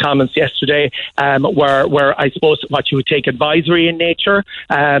Taoiseach's comments yesterday were, I suppose, what you would take advisory in nature,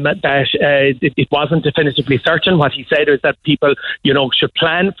 that it wasn't definitively certain. What he said is that people, should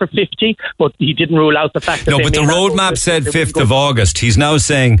plan for 50, but he didn't rule out the fact that... No, but the roadmap said 5th of August. He's now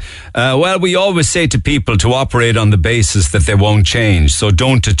saying, we always say to people to operate on the basis that they won't change, so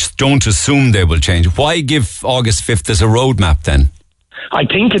don't assume they will change. Why give August 5th as a roadmap then? I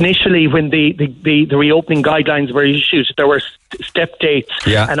think initially when the reopening guidelines were issued, there were step dates.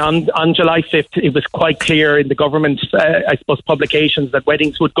 Yeah. And on July 5th, it was quite clear in the government's, I suppose, publications that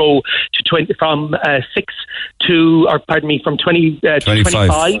weddings would go to from 6 to, or pardon me, from 20 to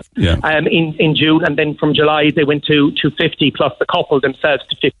 25 in June. And then from July, they went to 50 plus the couple themselves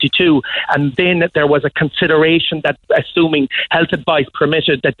to 52. And then there was a consideration that, assuming health advice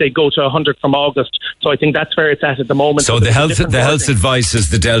permitted, that they go to 100 from August. So I think that's where it's at the moment. So the health advice is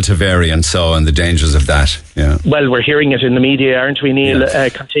the Delta variant, and the dangers of that. Yeah. Well, we're hearing it in the media, aren't we, Neil,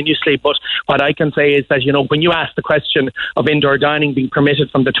 continuously. But what I can say is that, when you ask the question of indoor dining being permitted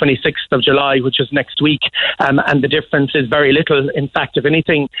from the 26th of July, which is next week, and the difference is very little. In fact, if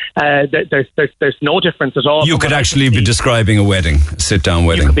anything, there's no difference at all. You could actually be describing a wedding, a sit-down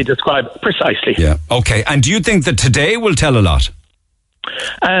wedding. You could be described precisely. Yeah. Okay. And do you think that today will tell a lot?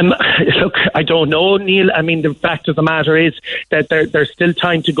 Look, I don't know, Neil. I mean, the fact of the matter is that there's still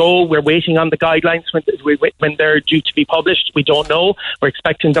time to go. We're waiting on the guidelines when they're due to be published. We don't know. We're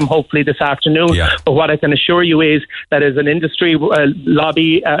expecting them hopefully this afternoon. Yeah. But what I can assure you is that as an industry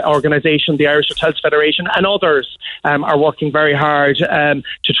lobby organisation, the Irish Hotels Federation and others are working very hard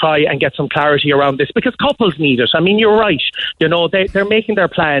to try and get some clarity around this, because couples need it. I mean, you're right. They're making their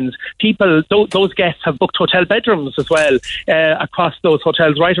plans. People, those guests have booked hotel bedrooms as well across those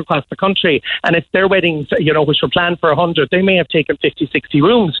hotels right across the country, and if their weddings, which were planned for 100, they may have taken 50, 60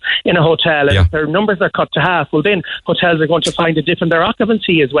 rooms in a hotel, and if their numbers are cut to half, well then hotels are going to find a dip in their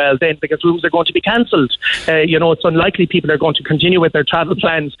occupancy as well then, because rooms are going to be cancelled. It's unlikely people are going to continue with their travel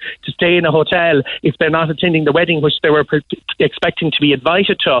plans to stay in a hotel if they're not attending the wedding which they were expecting to be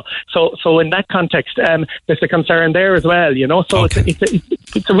invited to. So in that context, there's a concern there as well, so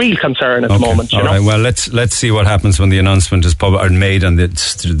it's a real concern at the moment. All right, well, let's see what happens when the announcement is made and the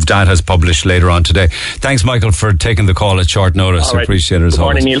data is published later on today. Thanks, Michael, for taking the call at short notice. I appreciate it as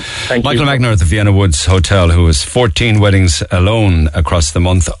always. Good morning, Neil. Thank Michael you. Magner at the Vienna Woods Hotel, who has 14 weddings alone across the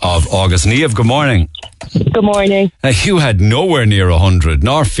month of August. Niamh, good morning. Good morning. You had nowhere near 100,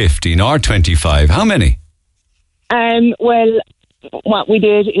 nor 50, nor 25. How many? Well, what we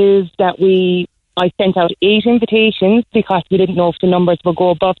did is that I sent out 8 invitations because we didn't know if the numbers would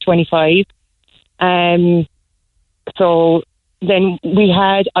go above 25. So then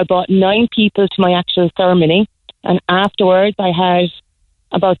I brought 9 people to my actual ceremony, and afterwards I had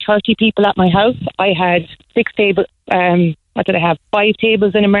about 30 people at my house. I had 6 tables, what did I have? 5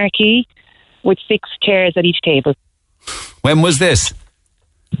 tables in a marquee with 6 chairs at each table. When was this?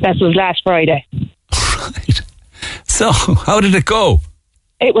 That was last Friday. Right. So, how did it go?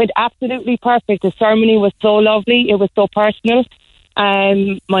 It went absolutely perfect. The ceremony was so lovely. It was so personal.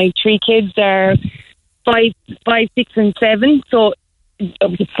 My 3 kids are 5, 6 and 7. So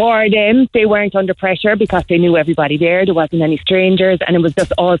for them, they weren't under pressure because they knew everybody there. There wasn't any strangers, and it was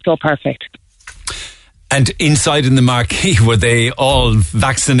just all so perfect. And inside in the marquee, were they all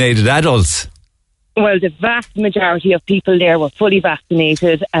vaccinated adults? Well, the vast majority of people there were fully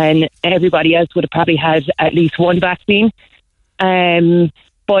vaccinated, and everybody else would have probably had at least 1 vaccine.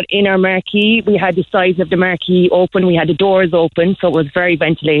 But in our marquee, we had the sides of the marquee open. We had the doors open, so it was very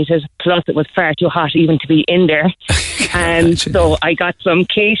ventilated. Plus, it was far too hot even to be in there. So I got some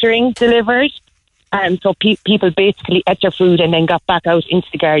catering delivered. So people basically ate their food and then got back out into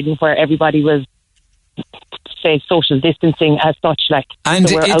the garden where everybody was, say, social distancing as such. And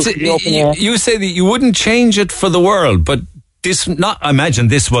so we're out in the open air. You say that you wouldn't change it for the world, but I imagine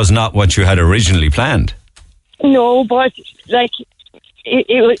this was not what you had originally planned. No, but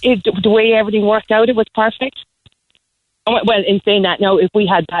the way everything worked out, it was perfect. Well, in saying that, now, if we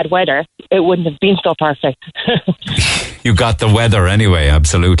had bad weather, it wouldn't have been so perfect. You got the weather anyway,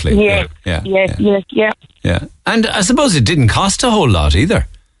 absolutely. Yeah. And I suppose it didn't cost a whole lot either.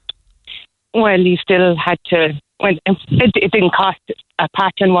 Well, you still had to... Well, it didn't cost a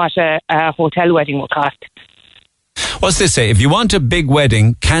pattern what a hotel wedding would cost. What's this say? If you want a big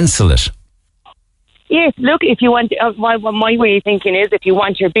wedding, cancel it. Yes, look, if you want... my way of thinking is, if you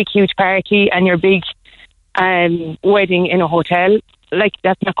want your big, huge party and your big wedding in a hotel,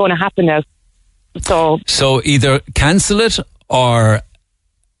 that's not going to happen now. So either cancel it or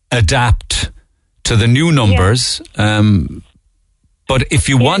adapt to the new numbers. Yeah. But if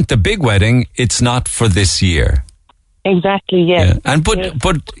you want the big wedding, it's not for this year. Exactly, yeah. And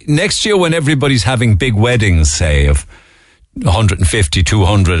but next year, when everybody's having big weddings, say of 150,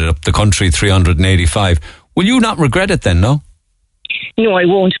 200 up the country, 385, will you not regret it then? No. No, I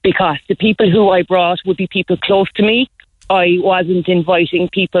won't, because the people who I brought would be people close to me. I wasn't inviting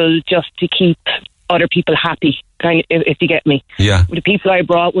people just to keep other people happy, if you get me. Yeah. The people I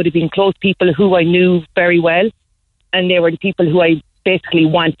brought would have been close people who I knew very well, and they were the people who I basically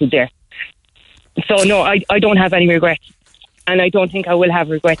wanted there. So no, I don't have any regrets, and I don't think I will have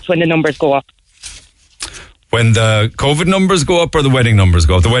regrets when the numbers go up. When the COVID numbers go up or the wedding numbers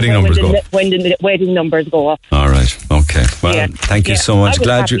go up? The wedding numbers go up. When the wedding numbers go up. All right. Okay. Well, thank you so much.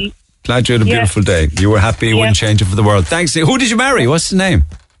 Glad you had a beautiful day. You were happy. You wouldn't change it for the world. Thanks. Who did you marry? What's his name?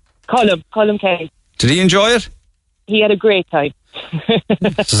 Colin Kelly. Did he enjoy it? He had a great time.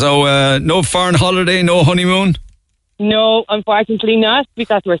 So, no foreign holiday, no honeymoon? No, unfortunately not,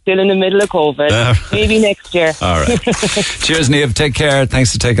 because we're still in the middle of COVID. Maybe next year. All right. Cheers, Niamh. Take care.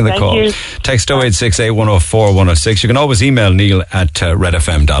 Thanks for taking the call. You. Text 0868 104 106. You can always email Neil at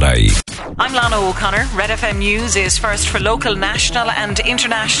redfm.ie. I'm Lana O'Connor. Red FM News is first for local, national and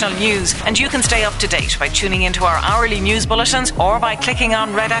international news. And you can stay up to date by tuning into our hourly news bulletins or by clicking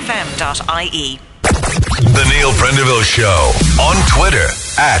on redfm.ie. The Neil Prendeville Show on Twitter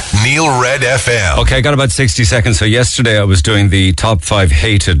at NeilRedFM. Okay, I got about 60 seconds. So yesterday I was doing the top 5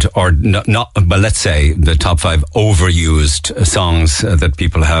 hated, or not, but let's say the top 5 overused songs that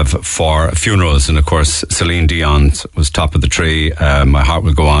people have for funerals. And of course, Celine Dion was top of the tree. My Heart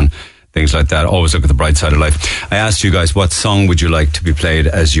Will Go On. Things like that. Always look at the bright side of life. I asked you guys, what song would you like to be played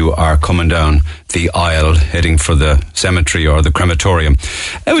as you are coming down the aisle, heading for the cemetery or the crematorium?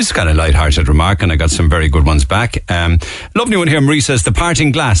 It was kind of light-hearted remark, and I got some very good ones back. Lovely one here. Marie says, The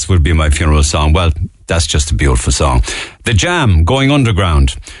Parting Glass would be my funeral song. Well, that's just a beautiful song. The Jam, Going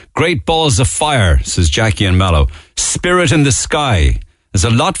Underground. Great Balls of Fire, says Jackie and Mallow. Spirit in the Sky. There's a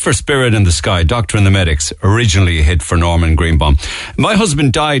lot for Spirit in the Sky. Doctor and the Medics, originally a hit for Norman Greenbaum. My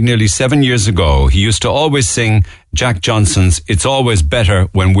husband died nearly 7 years ago. He used to always sing Jack Johnson's It's Always Better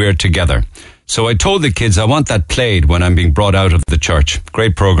When We're Together. So I told the kids I want that played when I'm being brought out of the church.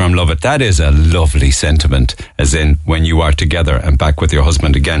 Great program, love it. That is a lovely sentiment, as in when you are together and back with your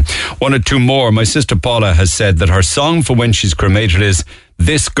husband again. One or two more. My sister Paula has said that her song for when she's cremated is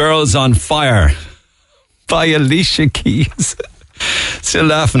This Girl's on Fire by Alicia Keys. Still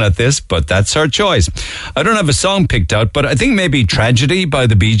laughing at this, but that's her choice. I don't have a song picked out, but I think maybe Tragedy by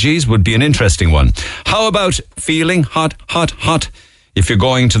the Bee Gees would be an interesting one. How about Feeling Hot, Hot, Hot? If you're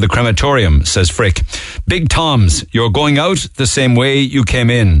going to the crematorium, says Frick. Big Tom's, You're Going Out the Same Way You Came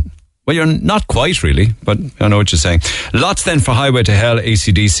In. Well, you're not quite really, but I know what you're saying. Lots then for Highway to Hell,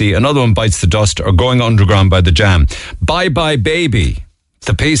 AC/DC. Another one, Bites the Dust, or Going Underground by The Jam. Bye Bye Baby,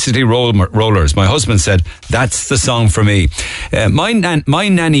 the Pay City Rollers. My husband said, that's the song for me. My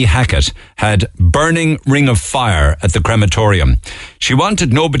nanny Hackett had Burning Ring of Fire at the crematorium. She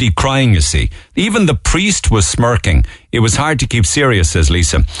wanted nobody crying, you see. Even the priest was smirking. It was hard to keep serious, says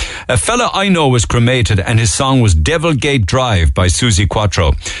Lisa. A fella I know was cremated and his song was Devilgate Drive by Susie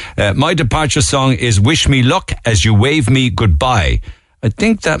Quattro. My departure song is Wish Me Luck as You Wave Me Goodbye. I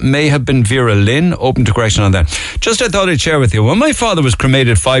think that may have been Vera Lynn. Open to correction on that. Just I thought I'd share with you. When my father was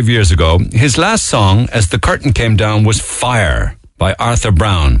cremated 5 years ago, his last song, as the curtain came down, was Fire by Arthur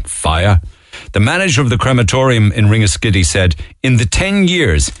Brown. Fire. The manager of the crematorium in Ringaskiddy said, in the 10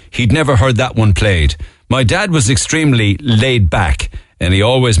 years, he'd never heard that one played. My dad was extremely laid back, and he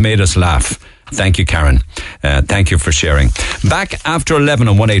always made us laugh. Thank you, Karen. Thank you for sharing. Back after 11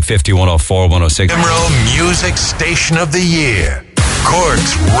 on 1850 104 106. Emerald Music Station of the Year.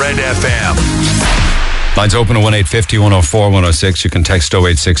 Cork's Red FM. Lines open at 1850 104 106. You can text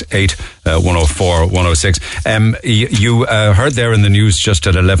 0868 104 106. You heard there in the news just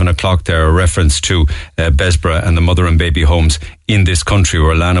at 11 o'clock there a reference to Bessborough and the mother and baby homes in this country,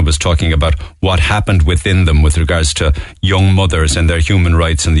 where Lana was talking about what happened within them with regards to young mothers and their human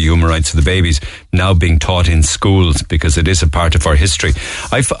rights and the human rights of the babies now being taught in schools, because it is a part of our history.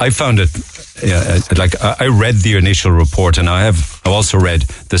 I found it I read the initial report, and I've also read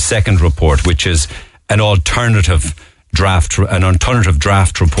the second report, which is an alternative draft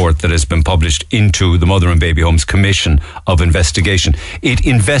report that has been published into the Mother and Baby Homes Commission of Investigation. It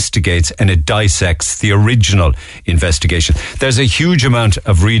investigates and it dissects the original investigation. There's a huge amount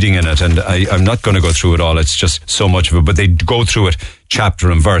of reading in it, and I'm not going to go through it all. It's just so much of it, but they go through it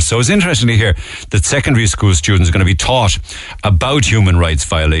chapter and verse. So it's interesting to hear that secondary school students are going to be taught about human rights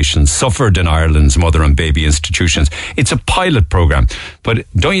violations suffered in Ireland's mother and baby institutions. It's a pilot program, but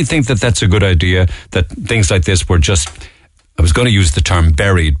don't you think that that's a good idea, that things like this were just, I was going to use the term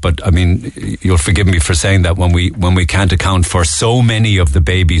buried, but I mean, you'll forgive me for saying that when we can't account for so many of the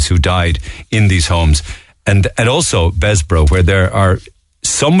babies who died in these homes, and also Bessborough, where there are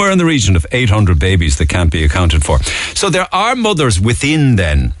somewhere in the region of 800 babies that can't be accounted for. So there are mothers within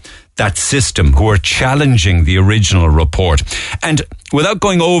then that system, who are challenging the original report. And without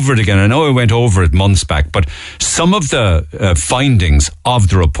going over it again, I know I went over it months back, but some of the findings of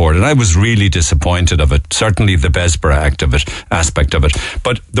the report, and I was really disappointed of it, certainly the Bessborough aspect of it.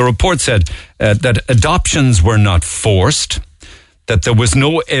 But the report said that adoptions were not forced, that there was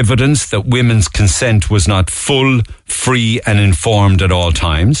no evidence that women's consent was not full, free and informed at all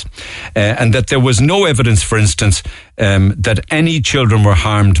times, and that there was no evidence, for instance, that any children were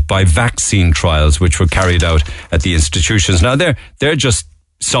harmed by vaccine trials which were carried out at the institutions. Now, they're just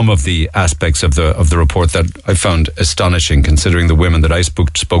some of the aspects of the report that I found astonishing, considering the women that I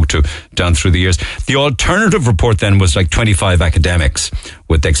spoke to down through the years. The alternative report then was like 25 academics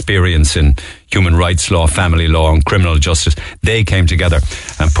with experience in human rights law, family law and criminal justice. They came together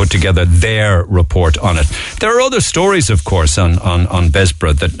and put together their report on it. There are other stories, of course, on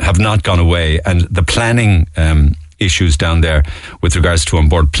Bessborough that have not gone away, and the planning issues down there with regards to on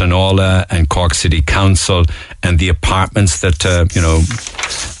board Planola and Cork City Council and the apartments that a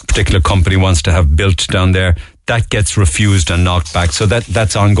particular company wants to have built down there. That gets refused and knocked back. So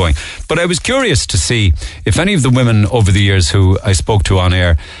that's ongoing. But I was curious to see if any of the women over the years who I spoke to on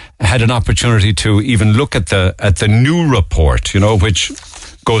air had an opportunity to even look at the new report, which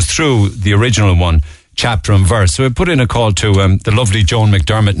goes through the original one chapter and verse. So I put in a call to the lovely Joan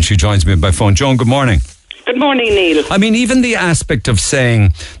McDermott, and she joins me by phone. Joan, good morning. Good morning, Neil. I mean, even the aspect of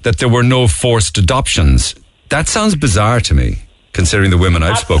saying that there were no forced adoptions, that sounds bizarre to me, considering the women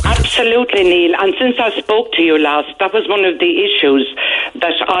I've spoken to. Absolutely, Neil. And since I spoke to you last, that was one of the issues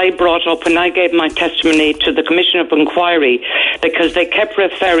that I brought up when I gave my testimony to the Commission of Inquiry, because they kept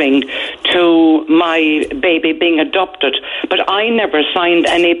referring to my baby being adopted, but I never signed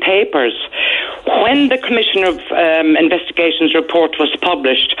any papers. When the Commission of Investigations report was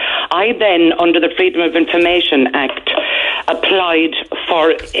published, I then, under the Freedom of Information Act, applied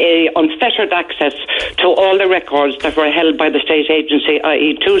for unfettered access to all the records that were held by the state agency,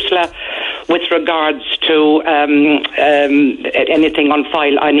 i.e. TUSLA, with regards to anything on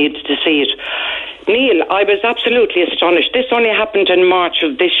file. I needed to see it. Neil, I was absolutely astonished. This only happened in March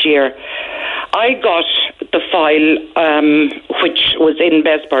of this year. I got the file, which was in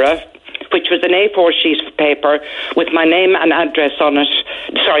Bessborough, which was an A4 sheet of paper with my name and address on it.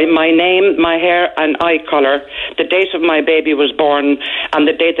 Sorry, my name, my hair and eye colour, the date of my baby was born and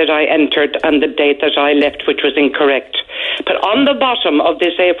the date that I entered and the date that I left, which was incorrect. But on the bottom of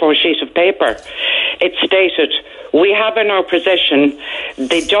this A4 sheet of paper, it stated, we have in our possession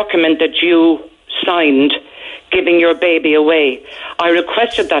the document that you signed giving your baby away. I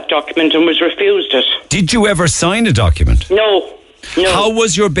requested that document and was refused it. Did you ever sign a document? No. How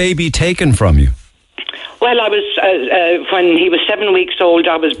was your baby taken from you? Well, I was when he was 7 weeks old,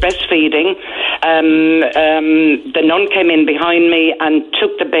 I was breastfeeding. The nun came in behind me and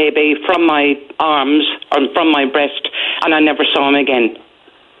took the baby from my arms, or from my breast, and I never saw him again.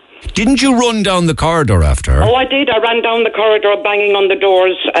 Didn't you run down the corridor after her? Oh, I did. I ran down the corridor banging on the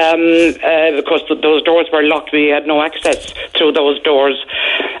doors because those doors were locked. We had no access through those doors.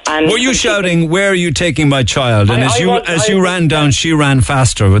 And were you shouting, where are you taking my child? And as you ran down, she ran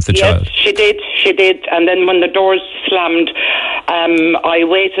faster with the child? Yes, she did. And then when the doors slammed, I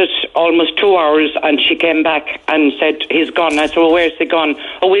waited almost 2 hours and she came back and said, he's gone. I said, well, where's he gone?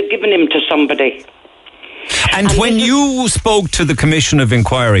 Oh, we've given him to somebody. And when you spoke to the Commission of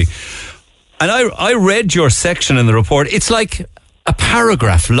Inquiry, and I read your section in the report, it's like a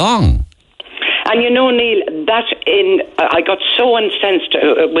paragraph long. And you know, Neil, I got so incensed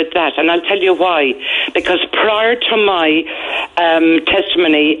with that, and I'll tell you why. Because prior to my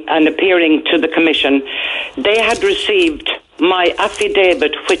testimony and appearing to the Commission, they had received my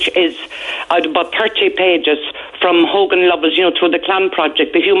affidavit, which is about 30 pages from Hogan Lovells, through the Clan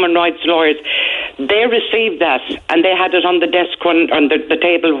Project, the human rights lawyers. They received that, and they had it on the desk, on the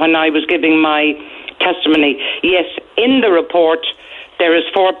table when I was giving my testimony. Yes, in the report, there is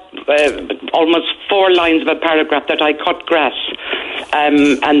almost 4 lines of a paragraph that I cut grass,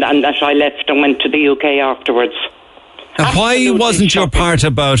 and that I left and went to the UK afterwards. Now, why wasn't your part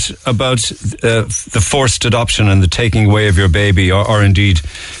about the forced adoption and the taking away of your baby, or indeed,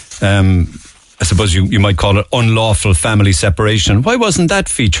 I suppose you might call it unlawful family separation? Why wasn't that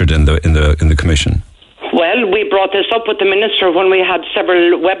featured in the Commission? Well, we brought this up with the Minister when we had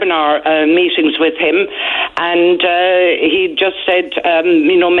several webinar meetings with him, and he just said,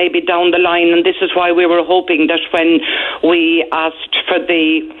 maybe down the line, and this is why we were hoping that when we asked for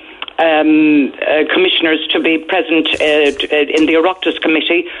the commissioners to be present in the Oireachtas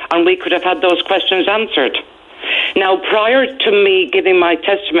committee, and we could have had those questions answered. Now, prior to me giving my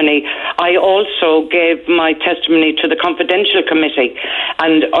testimony, I also gave my testimony to the Confidential Committee,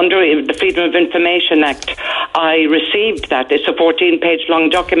 and under the Freedom of Information Act, I received that. It's a 14-page long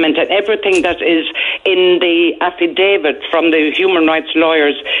document, and everything that is in the affidavit from the human rights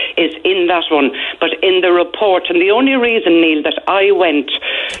lawyers is in that one. But in the report, and the only reason, Neil, that I went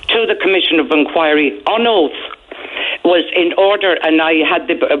to the Commission of Inquiry on oath was in order, and I had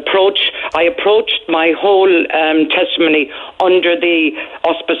I approached my whole testimony under the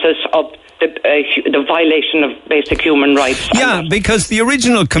auspices of the violation of basic human rights. Yeah, because the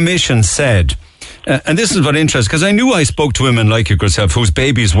original commission said, and this is what interests, because I knew I spoke to women like yourself whose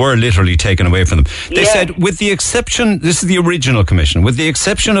babies were literally taken away from them. They said, with the exception, this is the original commission, with the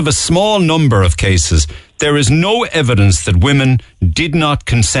exception of a small number of cases, there is no evidence that women did not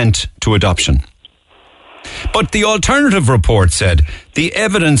consent to adoption. But the alternative report said the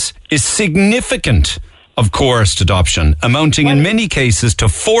evidence is significant of coerced adoption, amounting in many cases to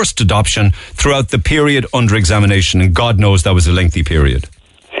forced adoption throughout the period under examination, and God knows that was a lengthy period.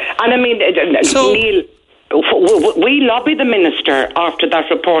 And I mean, Neil, we lobbied the minister after that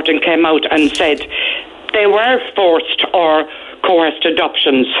reporting came out and said they were forced or coerced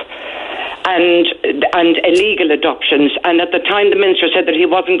adoptions and illegal adoptions, and at the time the minister said that he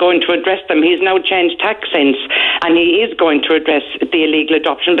wasn't going to address them. He's now changed tack since, and he is going to address the illegal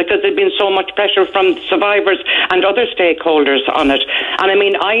adoption because there's been so much pressure from survivors and other stakeholders on it. And I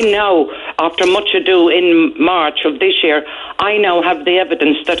mean, I now, after much ado in March of this year, I now have the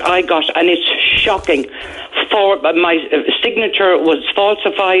evidence that I got, and it's shocking. For my signature was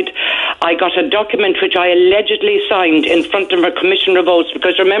falsified. I got a document which I allegedly signed in front of a commissioner of votes,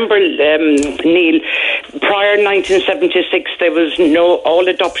 because remember, Neil, prior 1976 there was all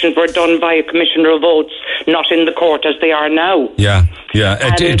adoptions were done by a commissioner of votes, not in the court as they are now. Yeah. I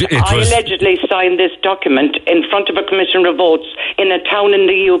allegedly signed this document in front of a commissioner of votes in a town in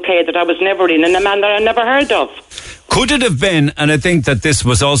the UK that I was never in, and a man that I never heard of. Could it have been, and I think that this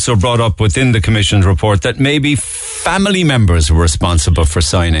was also brought up within the Commission's report, that maybe family members were responsible for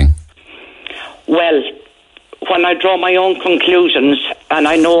signing? Well, when I draw my own conclusions, and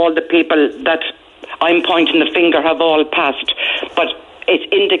I know all the people that I'm pointing the finger have all passed, but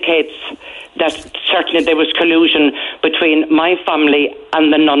it indicates that certainly there was collusion between my family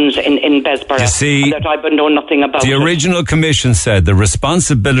and the nuns in Bessborough. You see, that I know nothing about. The original commission said the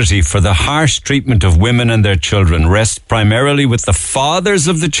responsibility for the harsh treatment of women and their children rests primarily with the fathers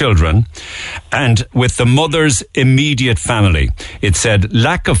of the children and with the mother's immediate family. It said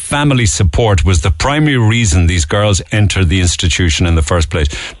lack of family support was the primary reason these girls entered the institution in the first place.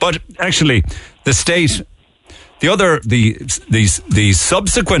 But actually, the state... The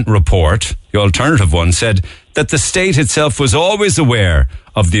subsequent report, the alternative one, said that the state itself was always aware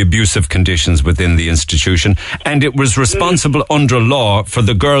of the abusive conditions within the institution, and it was responsible under law for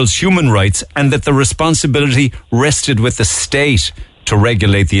the girls' human rights, and that the responsibility rested with the state to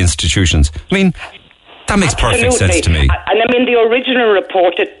regulate the institutions. I mean, that makes perfect sense to me. And I mean, the original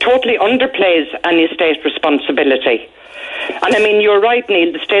report, it totally underplays any state responsibility. And I mean, you're right,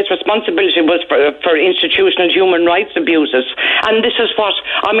 Neil, the state's responsibility was for institutional human rights abuses. And this is what,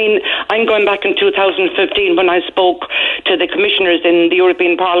 I mean, I'm going back in 2015 when I spoke to the commissioners in the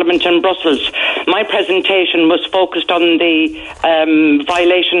European Parliament in Brussels. My presentation was focused on the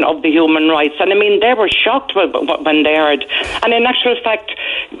violation of the human rights. And I mean, they were shocked when they heard. And in actual fact,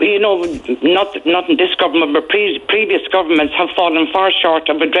 you know, not in this government, but previous governments have fallen far short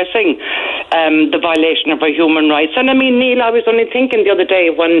of addressing the violation of our human rights. And I mean, Neil, I was only thinking the other day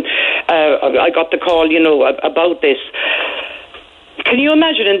when I got the call, you know, about this. Can you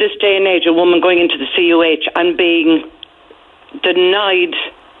imagine in this day and age a woman going into the CUH and being denied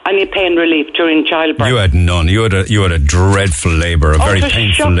any pain relief during childbirth? You had none. You had a dreadful labour, a very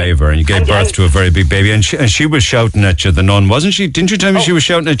painful labour, and you gave birth to a very big baby. And she was shouting at you, the nun, wasn't she? Didn't you tell me she was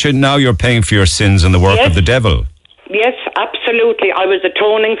shouting at you, now you're paying for your sins and the work of the devil? Yes, absolutely. I was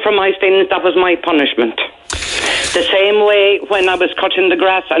atoning for my sins. That was my punishment. The same way when I was cutting the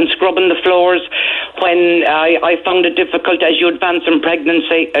grass and scrubbing the floors, when I found it difficult as you advance in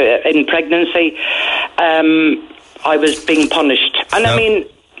pregnancy, I was being punished. And now, I mean...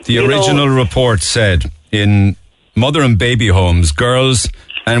 The original report said in mother and baby homes, girls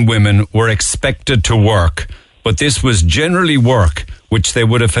and women were expected to work, but this was generally work which they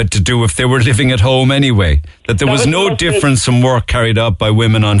would have had to do if they were living at home anyway. That there was no difference from work carried out by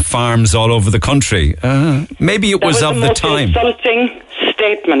women on farms all over the country. Maybe it was of the time. That was the most insulting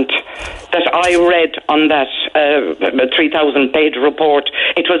statement that I read on that 3,000-page report.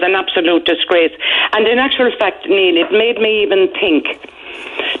 It was an absolute disgrace. And in actual fact, Neil, it made me even think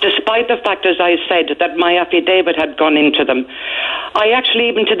despite the fact, as I said, that my affidavit had gone into them, I actually,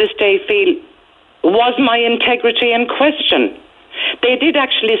 even to this day, feel, was my integrity in question? They did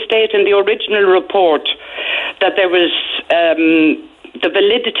actually state in the original report that there was the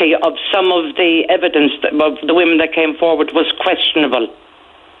validity of some of the evidence of the women that came forward was questionable.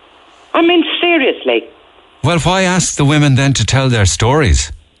 I mean, seriously. Well, why ask the women then to tell their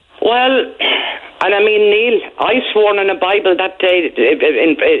stories? Well, and I mean, Neil, I swore on a Bible that day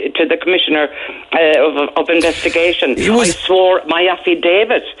to the Commissioner of Investigation. I swore my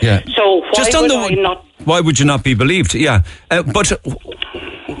affidavit. Yeah. So why would you not be believed? Yeah. But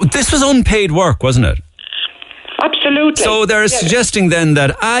this was unpaid work, wasn't it? Absolutely. So they're suggesting then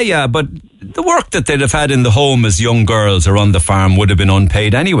that, but the work that they'd have had in the home as young girls or on the farm would have been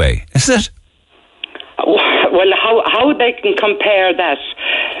unpaid anyway, is it? Well, how they can compare that,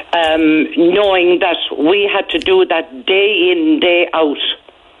 knowing that we had to do that day in, day out,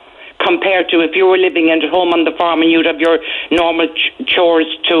 compared to if you were living at home on the farm and you'd have your normal chores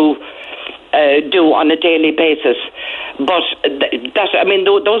to do on a daily basis. But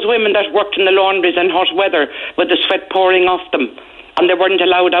those women that worked in the laundries in hot weather with the sweat pouring off them, and they weren't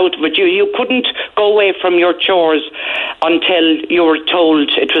allowed out, but you couldn't go away from your chores until you were told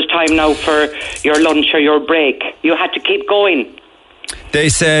it was time now for your lunch or your break. You had to keep going. They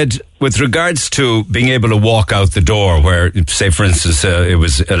said, with regards to being able to walk out the door, where, say, for instance, it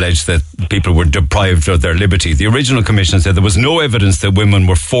was alleged that people were deprived of their liberty, the original commission said there was no evidence that women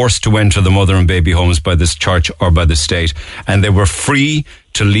were forced to enter the mother and baby homes by this church or by the state, and they were free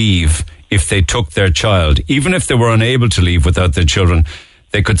to leave if they took their child. Even if they were unable to leave without their children,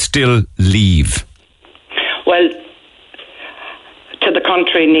 they could still leave. Well, to the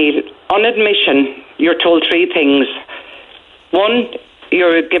contrary, Neil, on admission, you're told three things. One,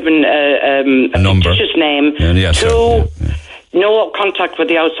 you're given a number, fictitious name. Two, no contact with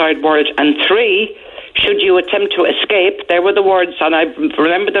the outside world. And three, should you attempt to escape, there were the words, and I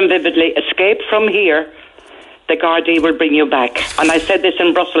remember them vividly, escape from here, the Gardaí will bring you back. And I said this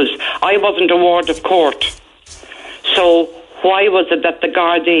in Brussels. I wasn't a ward of court. So why was it that the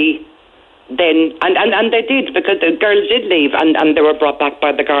Gardaí then, and they did, because the girls did leave, and they were brought back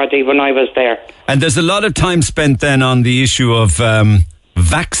by the Gardaí when I was there. And there's a lot of time spent then on the issue of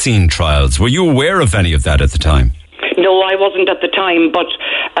vaccine trials. Were you aware of any of that at the time? No, I wasn't at the time, but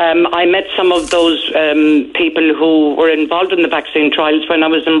I met some of those people who were involved in the vaccine trials when I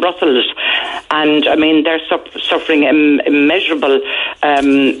was in Brussels. And, I mean, they're suffering immeasurable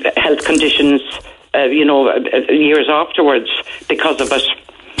health conditions, years afterwards because of it.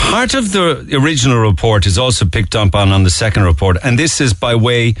 Part of the original report is also picked up on the second report, and this is by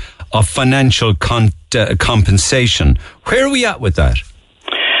way of financial compensation. Where are we at with that?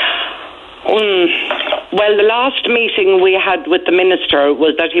 Well, the last meeting we had with the minister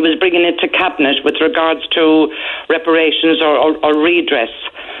was that he was bringing it to cabinet with regards to reparations or redress.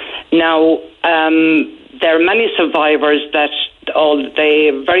 Now, there are many survivors that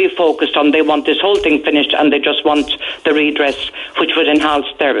they're very focused on, they want this whole thing finished and they just want the redress which would enhance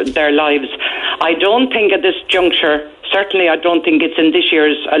their lives. I don't think at this juncture, certainly I don't think it's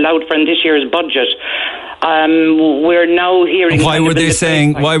allowed for in this year's budget. We're now hearing... Why were they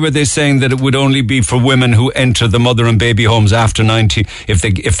saying that it would only be for women who enter the mother and baby homes after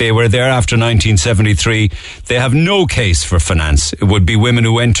if they were there after 1973? They have no case for finance. It would be women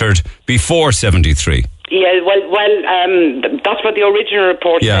who entered before 73. Yeah, well, that's what the original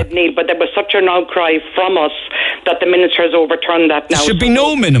report said, Neil, but there was such an outcry from us that the minister has overturned that now. There should be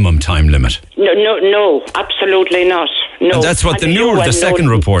no minimum time limit. No, absolutely not. No. And that's what the second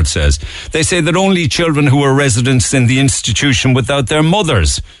report says. They say that only children who are residents in the institution without their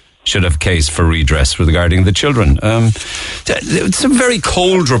mothers should have case for redress regarding the children. It's a very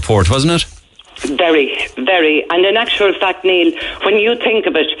cold report, wasn't it? Very, very. And in actual fact, Neil, when you think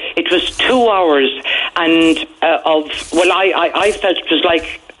of it, it was 2 hours and I felt it was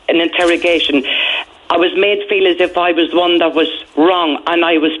like an interrogation. I was made feel as if I was the one that was wrong and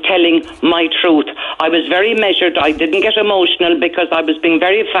I was telling my truth. I was very measured. I didn't get emotional because I was being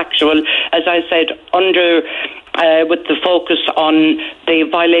very factual, as I said, with the focus on the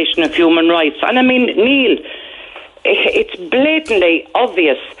violation of human rights. And I mean, Neil, it's blatantly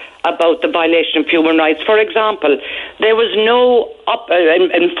obvious about the violation of human rights. For example, there was no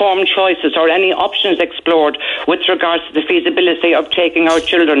informed choices or any options explored with regards to the feasibility of taking our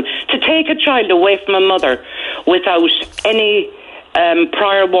children. To take a child away from a mother without any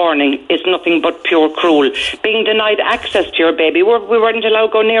prior warning is nothing but pure cruel. Being denied access to your baby, we weren't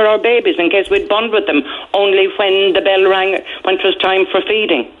allowed to go near our babies in case we'd bond with them, only when the bell rang when it was time for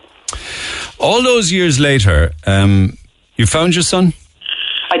feeding. All those years later, you found your son?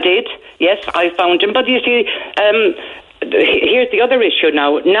 I did. Yes, I found him. But you see, here's the other issue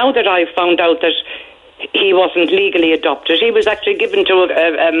now. Now that I found out that he wasn't legally adopted, he was actually given to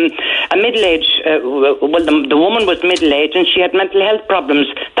a middle-aged, the woman was middle-aged and she had mental health problems.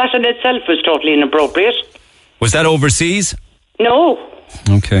 That in itself was totally inappropriate. Was that overseas? No.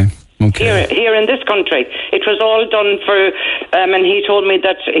 Okay. Here in this country. It was all done for, and he told me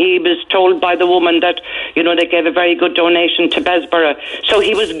that he was told by the woman that, they gave a very good donation to Bessborough. So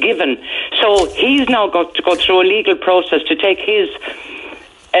he was given. So he's now got to go through a legal process to take his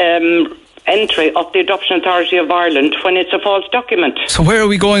entry of the Adoption Authority of Ireland when it's a false document. So where are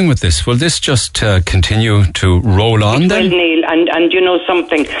we going with this? Will this just continue to roll on then? Well, Neil, and you know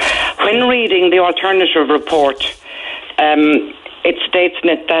something. When reading the alternative report, it states in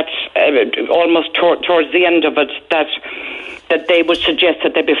it that almost towards the end of it that they would suggest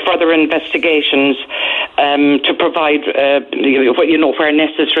that there be further investigations to provide, where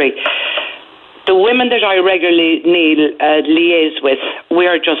necessary. The women that I regularly, Neil, liaise with, we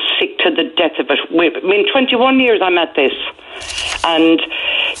are just sick to the death of it. 21 years I'm at this. And,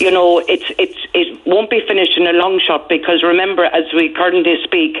 it won't be finished in a long shot because remember, as we currently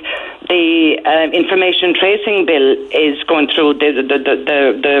speak, the information tracing bill is going through,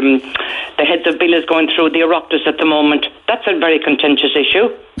 the heads of bill is going through the Oireachtas at the moment. That's a very contentious issue.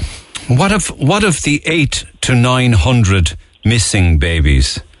 What of the 800 to 900 missing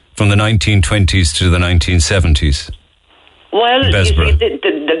babies from the 1920s to the 1970s? Well, you see,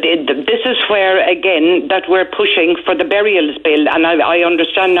 this is where, again, that we're pushing for the burials bill, and I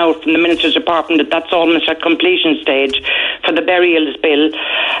understand now from the Minister's Department that that's almost at completion stage for the burials bill.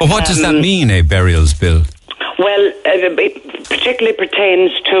 Well, what does that mean, a burials bill? Well, it particularly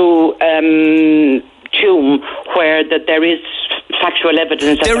pertains to Tuam, where that there is factual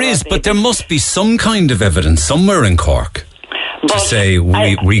evidence. There is, but there must be some kind of evidence somewhere in Cork to say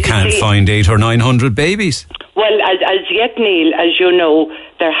we can't find 800 or 900 babies. Well, as yet, Neil, as you know,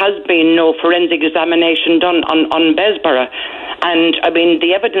 there has been no forensic examination done on Bessborough. And,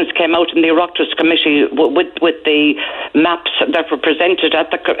 the evidence came out in the Oireachtas committee with the maps that were presented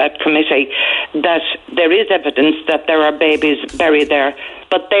at the committee that there is evidence that there are babies buried there.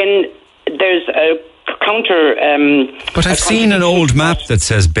 But then there's a counter... but I've seen an old map that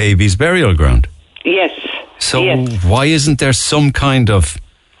says babies burial ground. Yes. So why isn't there some kind of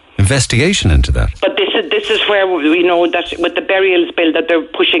investigation into that? But this is where we know that with the burials bill that they're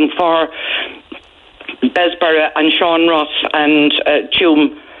pushing for Bessborough and Sean Ross and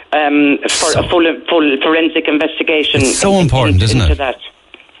Tuam for a full forensic investigation. It's so important, isn't it? That.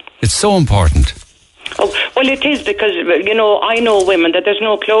 It's so important. Oh, well, it is because, I know women that there's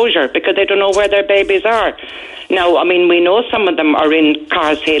no closure because they don't know where their babies are. Now, we know some of them are in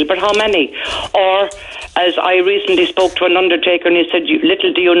Carshill, but how many? Or, as I recently spoke to an undertaker and he said,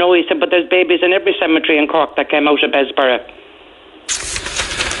 little do you know, he said, but there's babies in every cemetery in Cork that came out of Bessborough.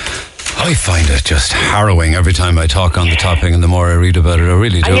 I find it just harrowing every time I talk on the topic and the more I read about it, I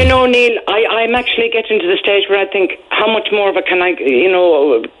really do. And Neil, I'm actually getting to the stage where I think, how much more of it can I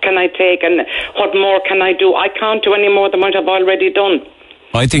take and what more can I do? I can't do any more than what I've already done.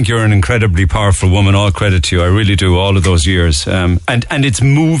 I think you're an incredibly powerful woman. All credit to you. I really do, all of those years. And it's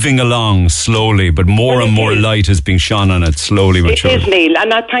moving along slowly, but more and more light is being shone on it slowly but surely. It is, Neil,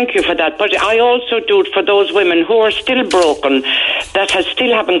 and I thank you for that. But I also do it for those women who are still broken, that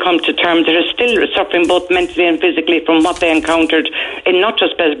still haven't come to terms, that are still suffering both mentally and physically from what they encountered in not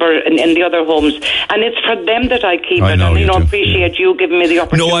just Bessborough, in the other homes. And it's for them that I keep it. And I appreciate you giving me the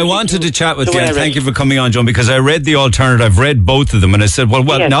opportunity. No, I wanted to chat with you, and thank you for coming on, John, because I read the alternative. I've read both of them, and I said, well,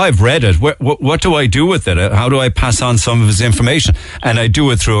 yes. Now I've read it. What do I do with it? How do I pass on some of his information? And I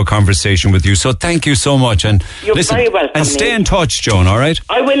do it through a conversation with you. So thank you so much. And you're very welcome. And stay in touch, Joan, all right?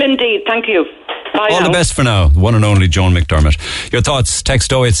 I will indeed. Thank you. Bye all now. The best for now. The one and only Joan McDermott. Your thoughts,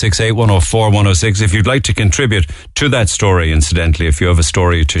 text 0868 104 106. If you'd like to contribute to that story, incidentally, if you have a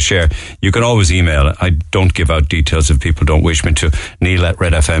story to share, you can always email it. I don't give out details if people don't wish me to.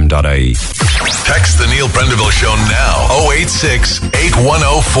 Neil@redfm.ie. Text the Neil Prendeville Show now. 086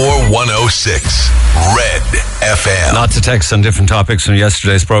 810 4106. Red FM. Lots of texts on different topics from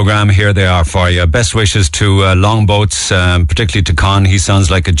yesterday's program. Here they are for you. Best wishes to Longboats, particularly to Con. He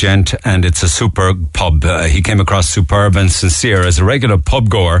sounds like a gent, and it's a super pub. He came across superb and sincere. As a regular pub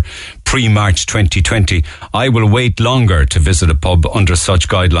goer pre-March 2020, I will wait longer to visit a pub under such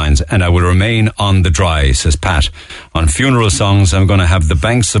guidelines, and I will remain on the dry, says Pat. On funeral songs, I'm going to have The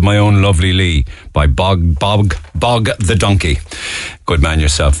Banks of My Own Lovely Lee by Bog the Donkey. Good man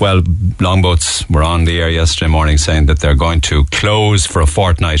yourself. Well, Longboats were on the air yesterday morning saying that they're going to close for a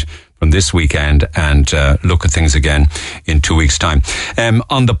fortnight from this weekend and look at things again in 2 weeks' time.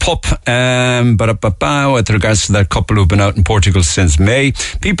 On the pup, with regards to that couple who've been out in Portugal since May,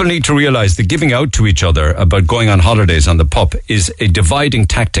 people need to realise that giving out to each other about going on holidays on the pup is a dividing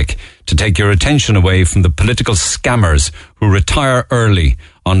tactic to take your attention away from the political scammers who retire early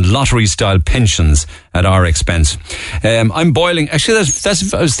on lottery-style pensions at our expense. I'm boiling. Actually,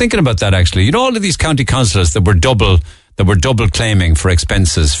 I was thinking about that, actually. You know, all of these county councillors that were double claiming for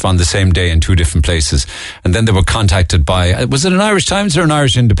expenses on the same day in two different places. And then they were contacted by, was it an Irish Times or an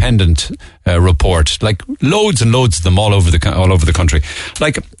Irish Independent report? Like loads and loads of them all over the country.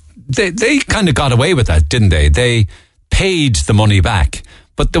 Like they kind of got away with that, didn't they? They paid the money back,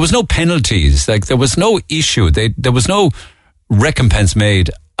 but there was no penalties. Like there was no issue. There was no recompense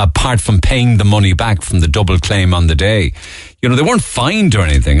made apart from paying the money back from the double claim on the day. You know, they weren't fined or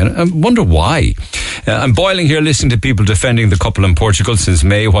anything, and I wonder why. I'm boiling here listening to people defending the couple in Portugal since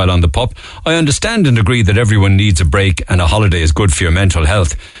May while on the pup. I understand and agree that everyone needs a break and a holiday is good for your mental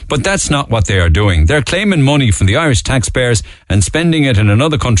health, but that's not what they are doing. They're claiming money from the Irish taxpayers and spending it in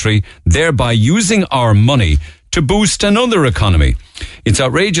another country, thereby using our money to boost another economy. It's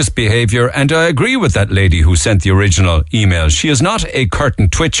outrageous behaviour, and I agree with that lady who sent the original email. She is not a curtain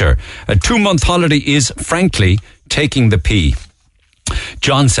twitcher. A 2-month holiday is, frankly, taking the pee.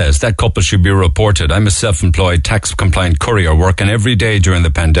 John says that couple should be reported. I'm a self-employed, tax-compliant courier working every day during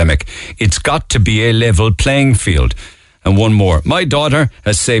the pandemic. It's got to be a level playing field. And one more. My daughter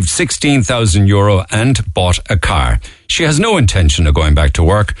has saved €16,000 and bought a car. She has no intention of going back to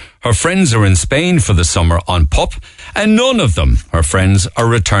work. Her friends are in Spain for the summer on pup, and none of them, her friends, are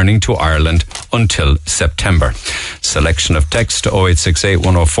returning to Ireland until September. Selection of text to 0868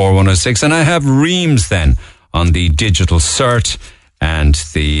 104 106. And I have reams then on the digital cert and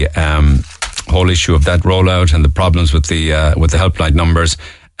the whole issue of that rollout and the problems with the helpline numbers,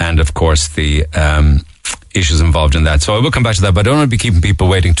 and of course the issues involved in that. So I will come back to that, but I don't want to be keeping people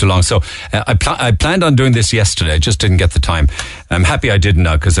waiting too long. So I planned on doing this yesterday. I just didn't get the time. I'm happy I didn't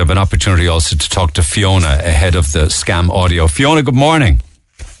now, because I have an opportunity also to talk to Fiona ahead of the scam audio. Fiona, good morning.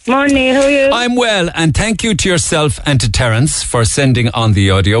 Morning, how are you? I'm well, and thank you to yourself and to Terence for sending on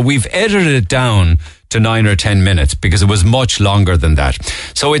the audio. We've edited it down to 9 or 10 minutes because it was much longer than that.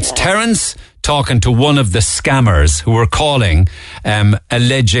 So it's Terence talking to one of the scammers who were calling,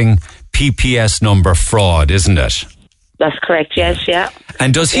 alleging PPS number fraud, isn't it? That's correct, yes, yeah.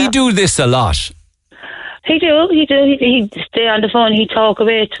 And does he do this a lot? He'd stay on the phone, he'd talk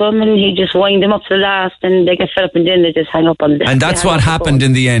away to him, and he'd just wind them up to the last, and they get fed up, and then they just hang up on the... And that's what happened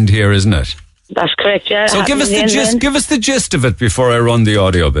in the end here, isn't it? That's correct, yeah. So give us the gist of it before I run the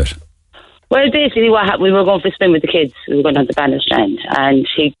audio bit. Well, basically what happened, we were going for a spin with the kids. We were going down to Bannon Strand, and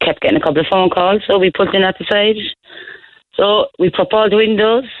he kept getting a couple of phone calls, so we put in at the side. So we put up all the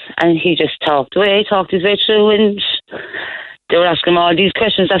windows, and he just talked his way through, and they were asking him all these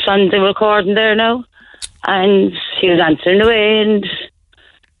questions that's on the recording there now, and he was answering away, and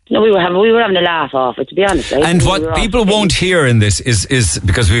we were having a laugh off it, to be honest. Right? And what people won't hear in this is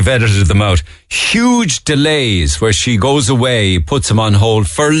because we've edited them out, huge delays where she goes away, puts him on hold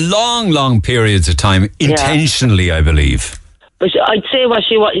for long periods of time, intentionally, I believe. But I'd say what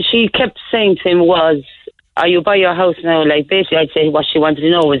she kept saying to him was, are you by your house now? Like, basically, I'd say what she wanted to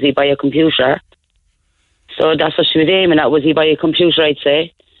know was he by a computer. So that's what she was aiming at, was he by a computer, I'd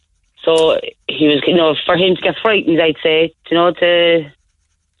say. So he was, for him to get frightened, I'd say, to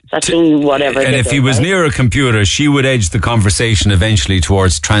start doing whatever. And if he was near a computer, she would edge the conversation eventually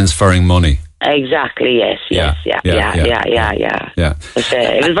towards transferring money. Exactly, yes. Yeah. It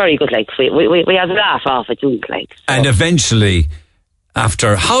was very good, like, we had a laugh off it, too, like. So. And eventually,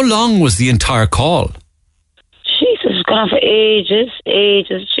 after, how long was the entire call? Jesus, it's gone on for ages.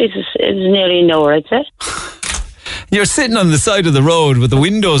 Jesus, it was nearly an hour, I'd say. You're sitting on the side of the road with the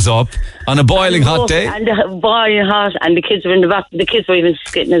windows up on a boiling hot day? And boiling hot, and the kids were in the back. The kids were even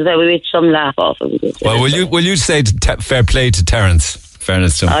skitting as well. We made some laugh off it. Well, will you say fair play to Terence?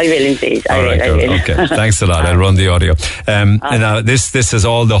 Fairness to him. I will indeed. All right, girl. Okay, thanks a lot. I'll run the audio. And now this is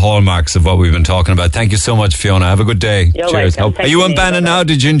all the hallmarks of what we've been talking about. Thank you so much, Fiona. Have a good day. You're Cheers. welcome. Are you in Bannon now?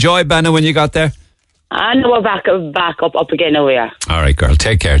 Did you enjoy Bannon when you got there? And we're back up again now we are. All right, girl.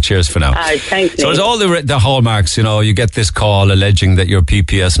 Take care. Cheers for now. All right, thanks. So it's all the hallmarks, you get this call alleging that your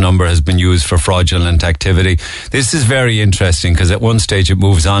PPS number has been used for fraudulent activity. This is very interesting because at one stage it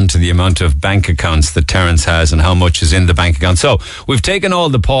moves on to the amount of bank accounts that Terence has and how much is in the bank account. So we've taken all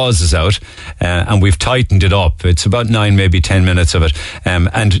the pauses out and we've tightened it up. It's about 9, maybe 10 minutes of it.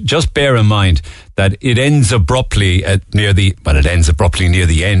 And just bear in mind that it ends abruptly near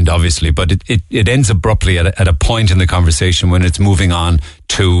the end, obviously, but it ends abruptly abruptly at a point in the conversation when it's moving on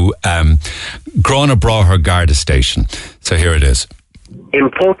to Grona Braher Garda Station. So here it is.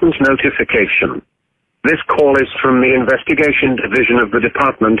 Important notification. This call is from the Investigation Division of the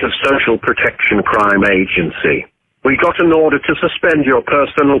Department of Social Protection Crime Agency. We got an order to suspend your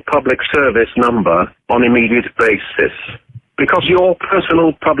personal public service number on immediate basis. Because your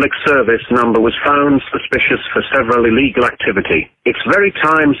personal public service number was found suspicious for several illegal activity. It's very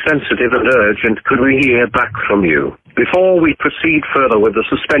time sensitive and urgent. Could we hear back from you? Before we proceed further with the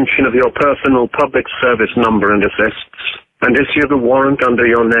suspension of your personal public service number and issue the warrant under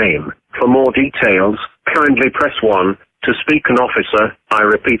your name. For more details, kindly press 1. To speak an officer, I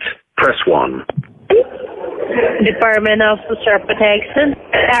repeat, press 1. Department of Social Protection.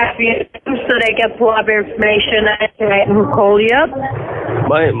 So they can pull up information and call you up.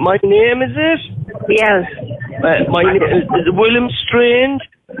 My name is it? Yes. My name is William Strange.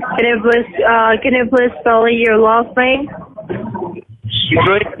 Can you please spell your last name?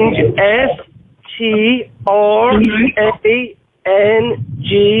 Strange, S-T-R-A-N-G-E.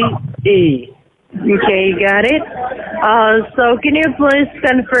 Okay, you got it. So can you please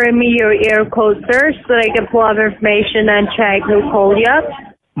confirm me your air code, sir, so I can pull up information and check who called you up?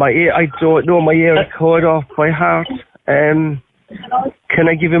 I don't know my area code off by heart. Can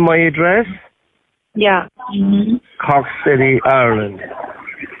I give you my address? Yeah. Mm-hmm. Cork City, Ireland.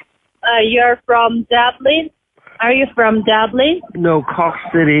 You're from Dublin? Are you from Dublin? No, Cork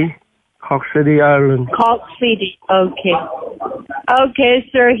City, Ireland. Cork City, okay. Okay,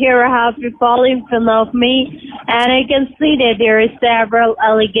 sir, here I have your file in front of me, and I can see that there is several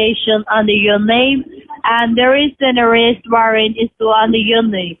allegations under your name, and there is an arrest warrant issued under your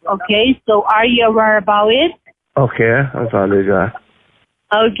name, okay? So are you aware about it? Okay, I'm sorry,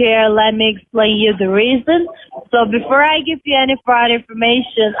 Okay, let me explain you the reason. So before I give you any further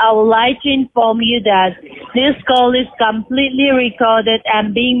information, I would like to inform you that this call is completely recorded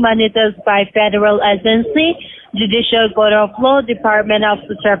and being monitored by federal agency, Judicial Court of Law, Department of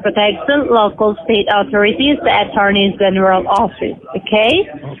Social Protection, local state authorities, the Attorney General Office. Okay?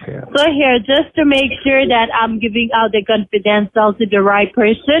 Okay. So here, just to make sure that I'm giving out the confidential to the right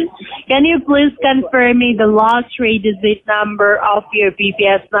person, can you please confirm me the last 3-digit number of your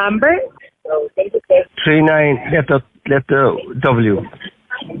BPS number? 39, letter W.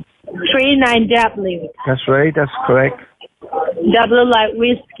 39W. That's right, that's correct. W like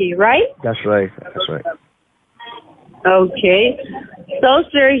whiskey, right? That's right. Okay. So,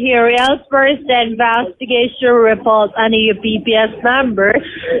 sir, here as first the investigation report under your BPS number,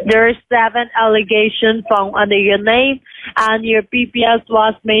 there are 7 allegations found under your name, and your BPS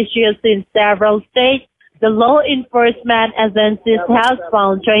was misused in several states. The law enforcement agencies has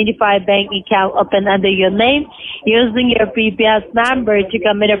found 25 bank accounts open under your name using your BPS number to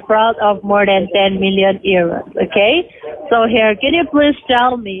commit a fraud of more than 10 million euros. Okay? So here, can you please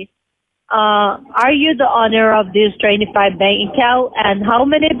tell me, are you the owner of this 25 bank account, and how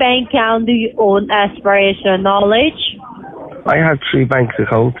many bank accounts do you own as per your knowledge? I have 3 bank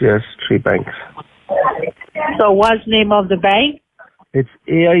accounts, yes, 3 banks. So what's the name of the bank? It's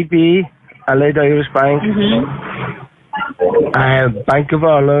AIB, Allied Irish Bank, Bank of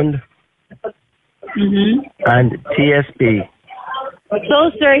Ireland, and TSB. So,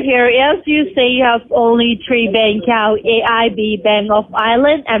 sir, here, as you say, you have only 3 bank accounts, AIB, Bank of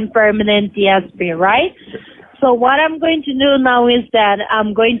Ireland, and Permanent TSB, right? So what I'm going to do now is that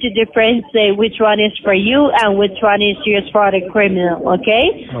I'm going to differentiate which one is for you and which one is used for the criminal,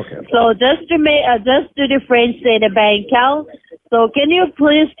 okay? Okay. So just to differentiate the bank account, so can you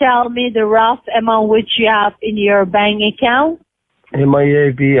please tell me the rough amount which you have in your bank account? In my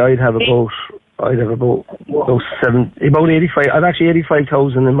AIB, I'd have about 85. I've actually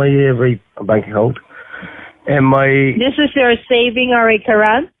 85,000 in my AIB bank account. And this is your saving or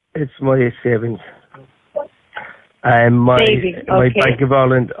recurrent? It's my savings. And my Bank of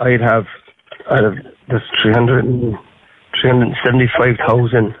Ireland, I'd have this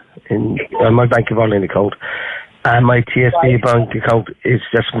 375,000 in my Bank of Ireland account. And my TSB bank account is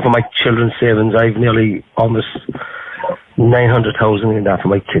just for my children's savings. I've nearly almost 900,000 in that for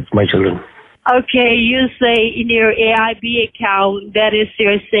my kids, my children. Okay, you say in your AIB account, that is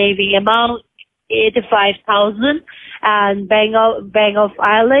your saving amount, 85,000, and Bank of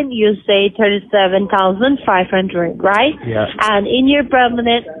Ireland, you say 37,500, right? Yeah. And in your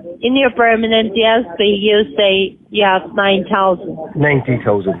permanent TSB, you say you have 9,000.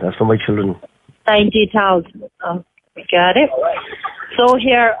 90,000. That's for my children. 90,000. Oh, got it. So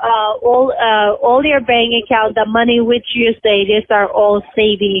here, all your bank account, the money which you say, these are all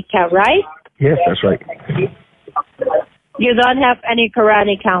saving account, right? Yes, that's right. You don't have any current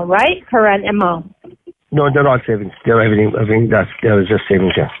account, right? Current amount. No, they're all savings. They're everything there is just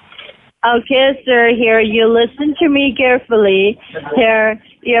savings, yeah. Okay, sir, here, you listen to me carefully. Here,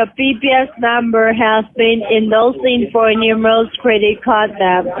 your PPS number has been endorsing for numerous credit card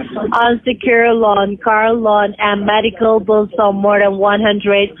debt, unsecured loan, car loan, and medical bills of more than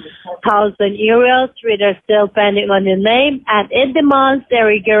 100,000 euros, which are still pending on your name, and it demands a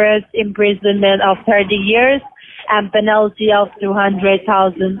rigorous imprisonment of 30 years and penalty of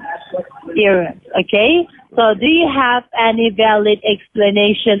 200,000 euros, okay? So do you have any valid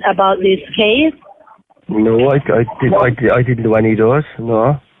explanation about this case? No, I didn't do any of those,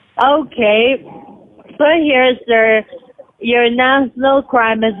 no. Okay. So here, sir, your National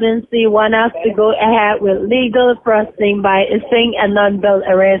Crime Agency wants us to go ahead with legal processing by issuing a non-bail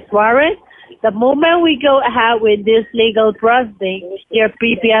arrest warrant. The moment we go ahead with this legal processing, your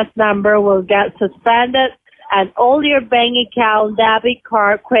PPS number will get suspended, and all your bank account, debit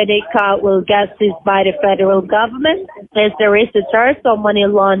card, credit card will get seized by the federal government, as there is a charge of money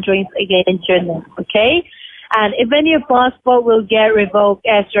laundering against your name, okay? And even your passport will get revoked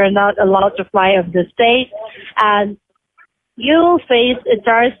as you're not allowed to fly off the state, and you will face a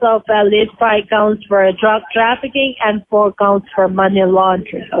charge of at least 5 counts for drug trafficking and 4 counts for money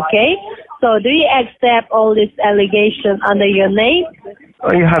laundering, okay? So do you accept all these allegations under your name?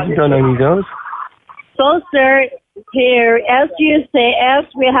 Oh, you haven't done any of those? So, sir, here, as you say, as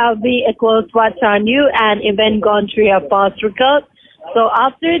we have been a close watch on you and even gone through your past record, so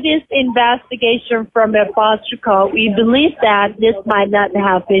after this investigation from your past record, we believe that this might not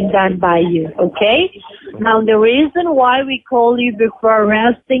have been done by you, okay? Now, the reason why we call you before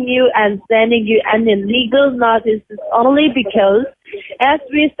arresting you and sending you an illegal notice is only because as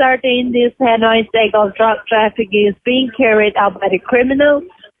we start in this Hanoi state of drug trafficking is being carried out by the criminals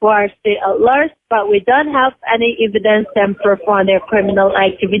who are still at large, but we don't have any evidence them perform their criminal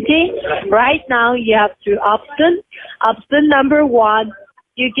activity. Right now, you have 2 options. Option number 1,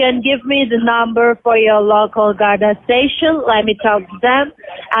 you can give me the number for your local Garda station. Let me talk to them.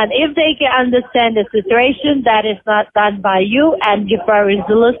 And if they can understand the situation, that is not done by you, and give a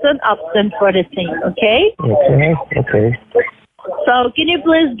resolution option for the thing, okay? Okay. So can you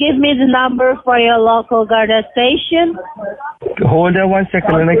please give me the number for your local Garda station? Hold on 1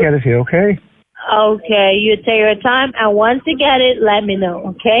 second and I get it here, okay? Okay, you take your time, and once you get it, let me know,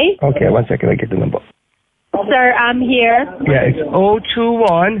 okay? Okay, 1 second, I get the number. Sir, I'm here. Yeah, it's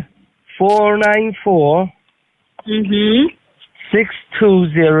 021 494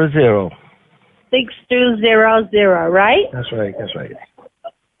 6200. 6200, right? That's right.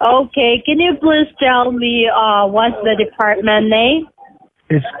 Okay, can you please tell me what's the department name?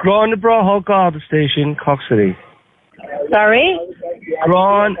 It's Bessborough Garda Station, Cork City. Sorry?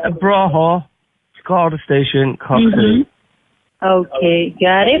 Bessborough Garda Station, Cork City. Okay,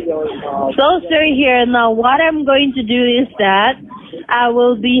 got it. So, sir, here now, what I'm going to do is that I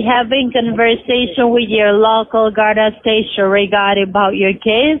will be having conversation with your local Garda station regarding about your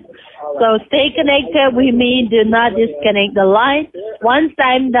case. So stay connected with me. Do not disconnect the line. Once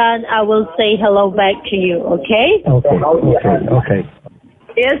I'm done, I will say hello back to you, okay? Okay.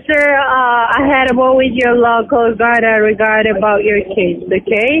 Yes, sir. I had a word with your local Garda regarding about your case,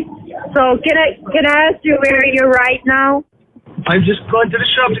 okay? So can I ask you where you're right now? I'm just going to the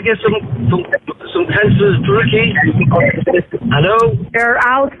shop to get some pencils for Ricky. Hello? You're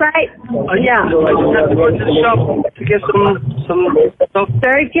outside? Yeah. I just have to go to the shop to get some stuff.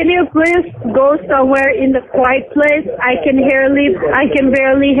 Sir, can you please go somewhere in the quiet place? I can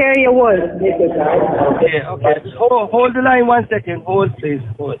barely hear your voice. Okay. Just hold the line 1 second. Hold, please.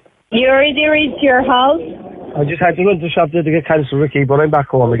 Hold. You already reached your house? I just had to run to the shop there to get pencils for Ricky, but I'm back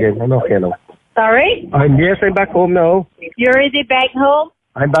home again. I'm okay now. Sorry? Yes, I'm back home now. You're already back home?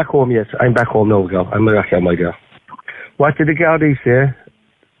 I'm back home, yes. I'm back home now, girl. I'm back here, my girl. What did the Gardaí say?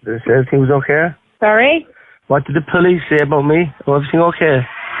 They said everything was okay? Sorry? What did the police say about me? Was everything okay?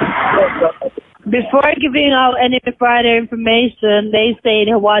 Before giving out any further information, they say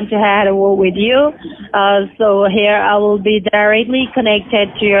they want to have a word with you. So here I will be directly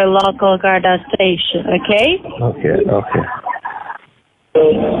connected to your local Garda station, okay? Okay.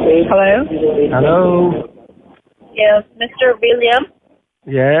 Hello? Hello? Yes, Mr. William?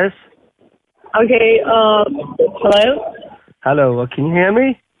 Yes? Okay, hello? Hello, can you hear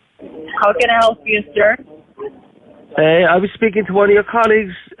me? How can I help you, sir? I was speaking to one of your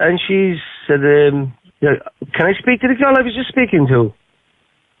colleagues, and she said, can I speak to the girl I was just speaking to?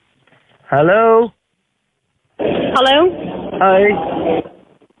 Hello? Hello? Hi.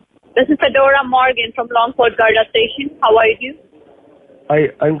 This is Fedora Morgan from Longford Garda Station. How are you?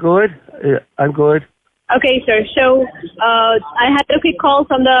 I'm good. I'm good. Okay, sir. So, I had a quick call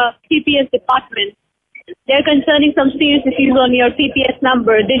from the PPS department. They're concerning some serious issues on your PPS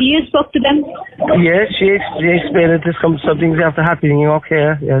number. Did you spoke to them? Yes, she explained that there's some things after happening.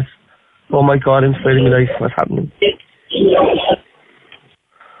 Okay, yes. Oh my God, I'm spreading my life. What's happening?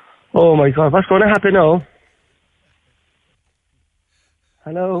 Oh my God, what's going to happen now?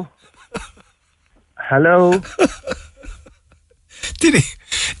 Hello? Hello? Did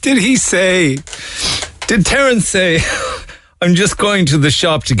Terence say, I'm just going to the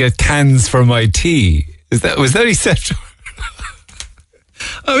shop to get cans for my tea? Was that he said?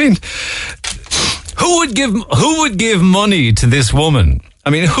 I mean, who would give money to this woman? I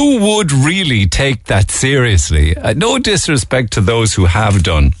mean, who would really take that seriously? No disrespect to those who have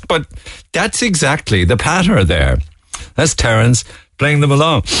done, but that's exactly the patter there. That's Terence playing them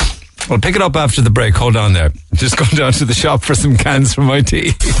along. We'll pick it up after the break. Hold on there. Just going down to the shop for some cans for my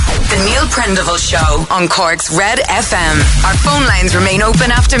tea. The Neil Prendeville Show on Cork's Red FM. Our phone lines remain open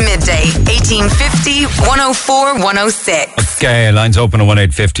after midday. 1850 104 106. Okay, lines open at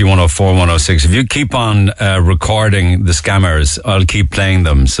 1850 104 106. If you keep on recording the scammers, I'll keep playing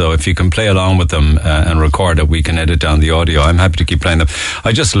them. So if you can play along with them and record it, we can edit down the audio. I'm happy to keep playing them.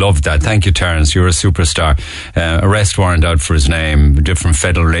 I just loved that. Thank you, Terence. You're a superstar. Arrest warrant out for his name. Different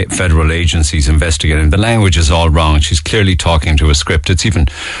federal agencies investigating. The language is all wrong. She's clearly talking to a script. It's even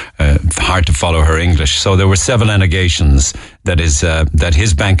hard to follow her English. So there were several allegations that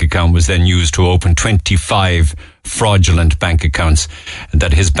his bank account was then used to open 25 fraudulent bank accounts,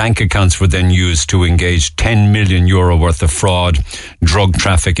 that his bank accounts were then used to engage 10 million euro worth of fraud, drug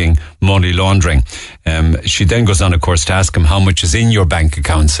trafficking, money laundering. She then goes on, of course, to ask him how much is in your bank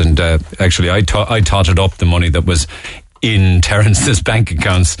accounts. And actually, I totted up the money that was in Terence's bank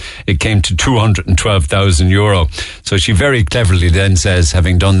accounts. It came to 212,000 euro. So she very cleverly then says,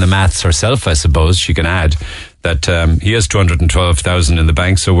 having done the maths herself, I suppose, she can add that he has 212,000 in the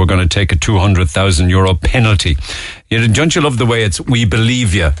bank, so we're going to take a 200,000 euro penalty. Don't you love the way it's, we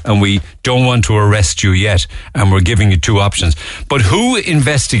believe you and we don't want to arrest you yet, and we're giving you two options. But who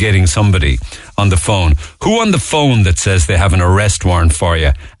investigating somebody on the phone, who on the phone that says they have an arrest warrant for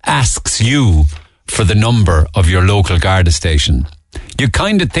you, asks you for the number of your local Garda station? You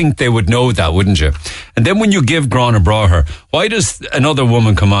kind of think they would know that, wouldn't you? And then when you give Grana Braher, why does another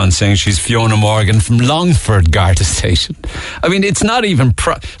woman come on saying she's Fiona Morgan from Longford Garda station? I mean, it's not even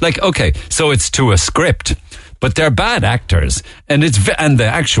okay, so it's to a script, but they're bad actors, and and the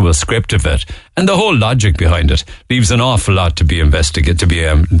actual script of it and the whole logic behind it leaves an awful lot to be investigated,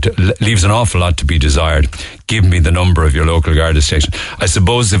 leaves an awful lot to be desired. Give me the number of your local Garda station. I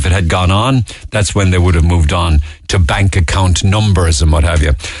suppose if it had gone on, that's when they would have moved on to bank account numbers and what have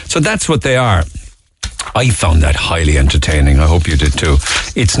you. So that's what they are. I found that highly entertaining. I hope you did too.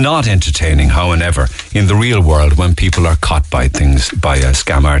 It's not entertaining, however, in the real world when people are caught by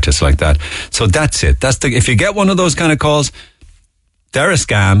scam artists like that. So that's it. If you get one of those kind of calls, they're a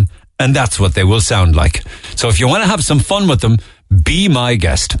scam, and that's what they will sound like. So if you want to have some fun with them, be my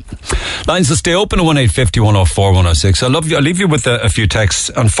guest. Lines will stay open at 1850 104 106. I'll leave you with a few texts.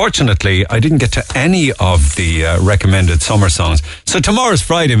 Unfortunately, I didn't get to any of the recommended summer songs. So tomorrow's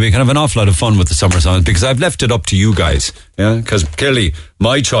Friday. We can have an awful lot of fun with the summer songs because I've left it up to you guys. Yeah, because clearly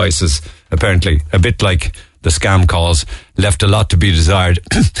my choices, apparently, a bit like the scam calls, left a lot to be desired.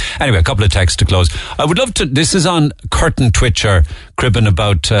 Anyway, a couple of texts to close. I would love to, this is on Curtin Twitcher, cribbing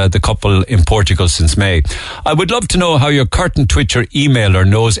about the couple in Portugal since May. I would love to know how your Curtin Twitcher emailer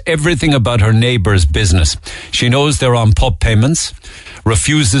knows everything about her neighbour's business. She knows they're on pub payments,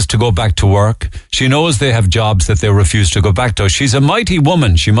 refuses to go back to work. She knows they have jobs that they refuse to go back to. She's a mighty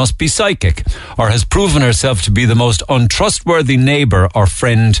woman. She must be psychic, or has proven herself to be the most untrustworthy neighbour or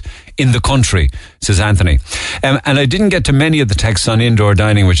friend in the country, says Anthony. And I didn't get to many of the texts on indoor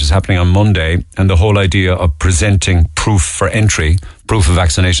dining, which is happening on Monday, and the whole idea of presenting proof for entry, proof of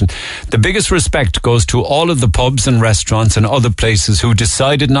vaccination. The biggest respect goes to all of the pubs and restaurants and other places who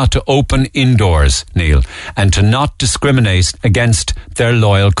decided not to open indoors, Neil, and to not discriminate against their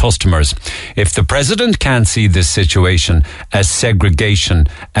loyal customers. If the president can't see this situation as segregation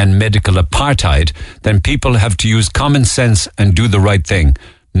and medical apartheid, then people have to use common sense and do the right thing.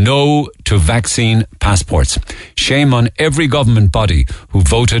 No to vaccine passports. Shame on every government body who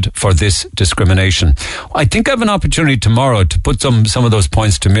voted for this discrimination. I think I have an opportunity tomorrow to put some of those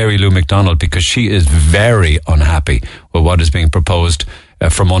points to Mary Lou McDonald, because she is very unhappy with what is being proposed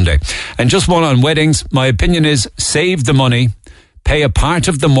for Monday. And just one on weddings. My opinion is save the money, pay a part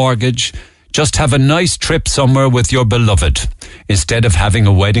of the mortgage, just have a nice trip somewhere with your beloved instead of having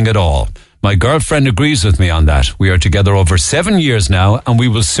a wedding at all. My girlfriend agrees with me on that. We are together over 7 years now and we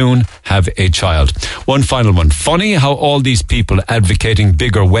will soon have a child. One final one. Funny how all these people advocating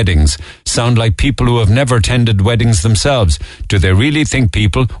bigger weddings sound like people who have never attended weddings themselves. Do they really think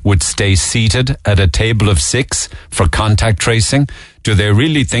people would stay seated at a table of 6 for contact tracing? Do they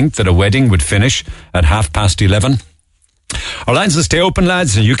really think that a wedding would finish at 11:30? Our lines will stay open,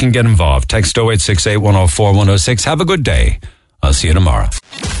 lads, and you can get involved. Text 0868 104 106. Have a good day. I'll see you tomorrow.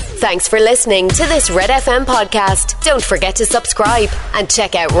 Thanks for listening to this Red FM podcast. Don't forget to subscribe and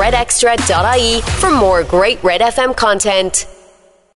check out redextra.ie for more great Red FM content.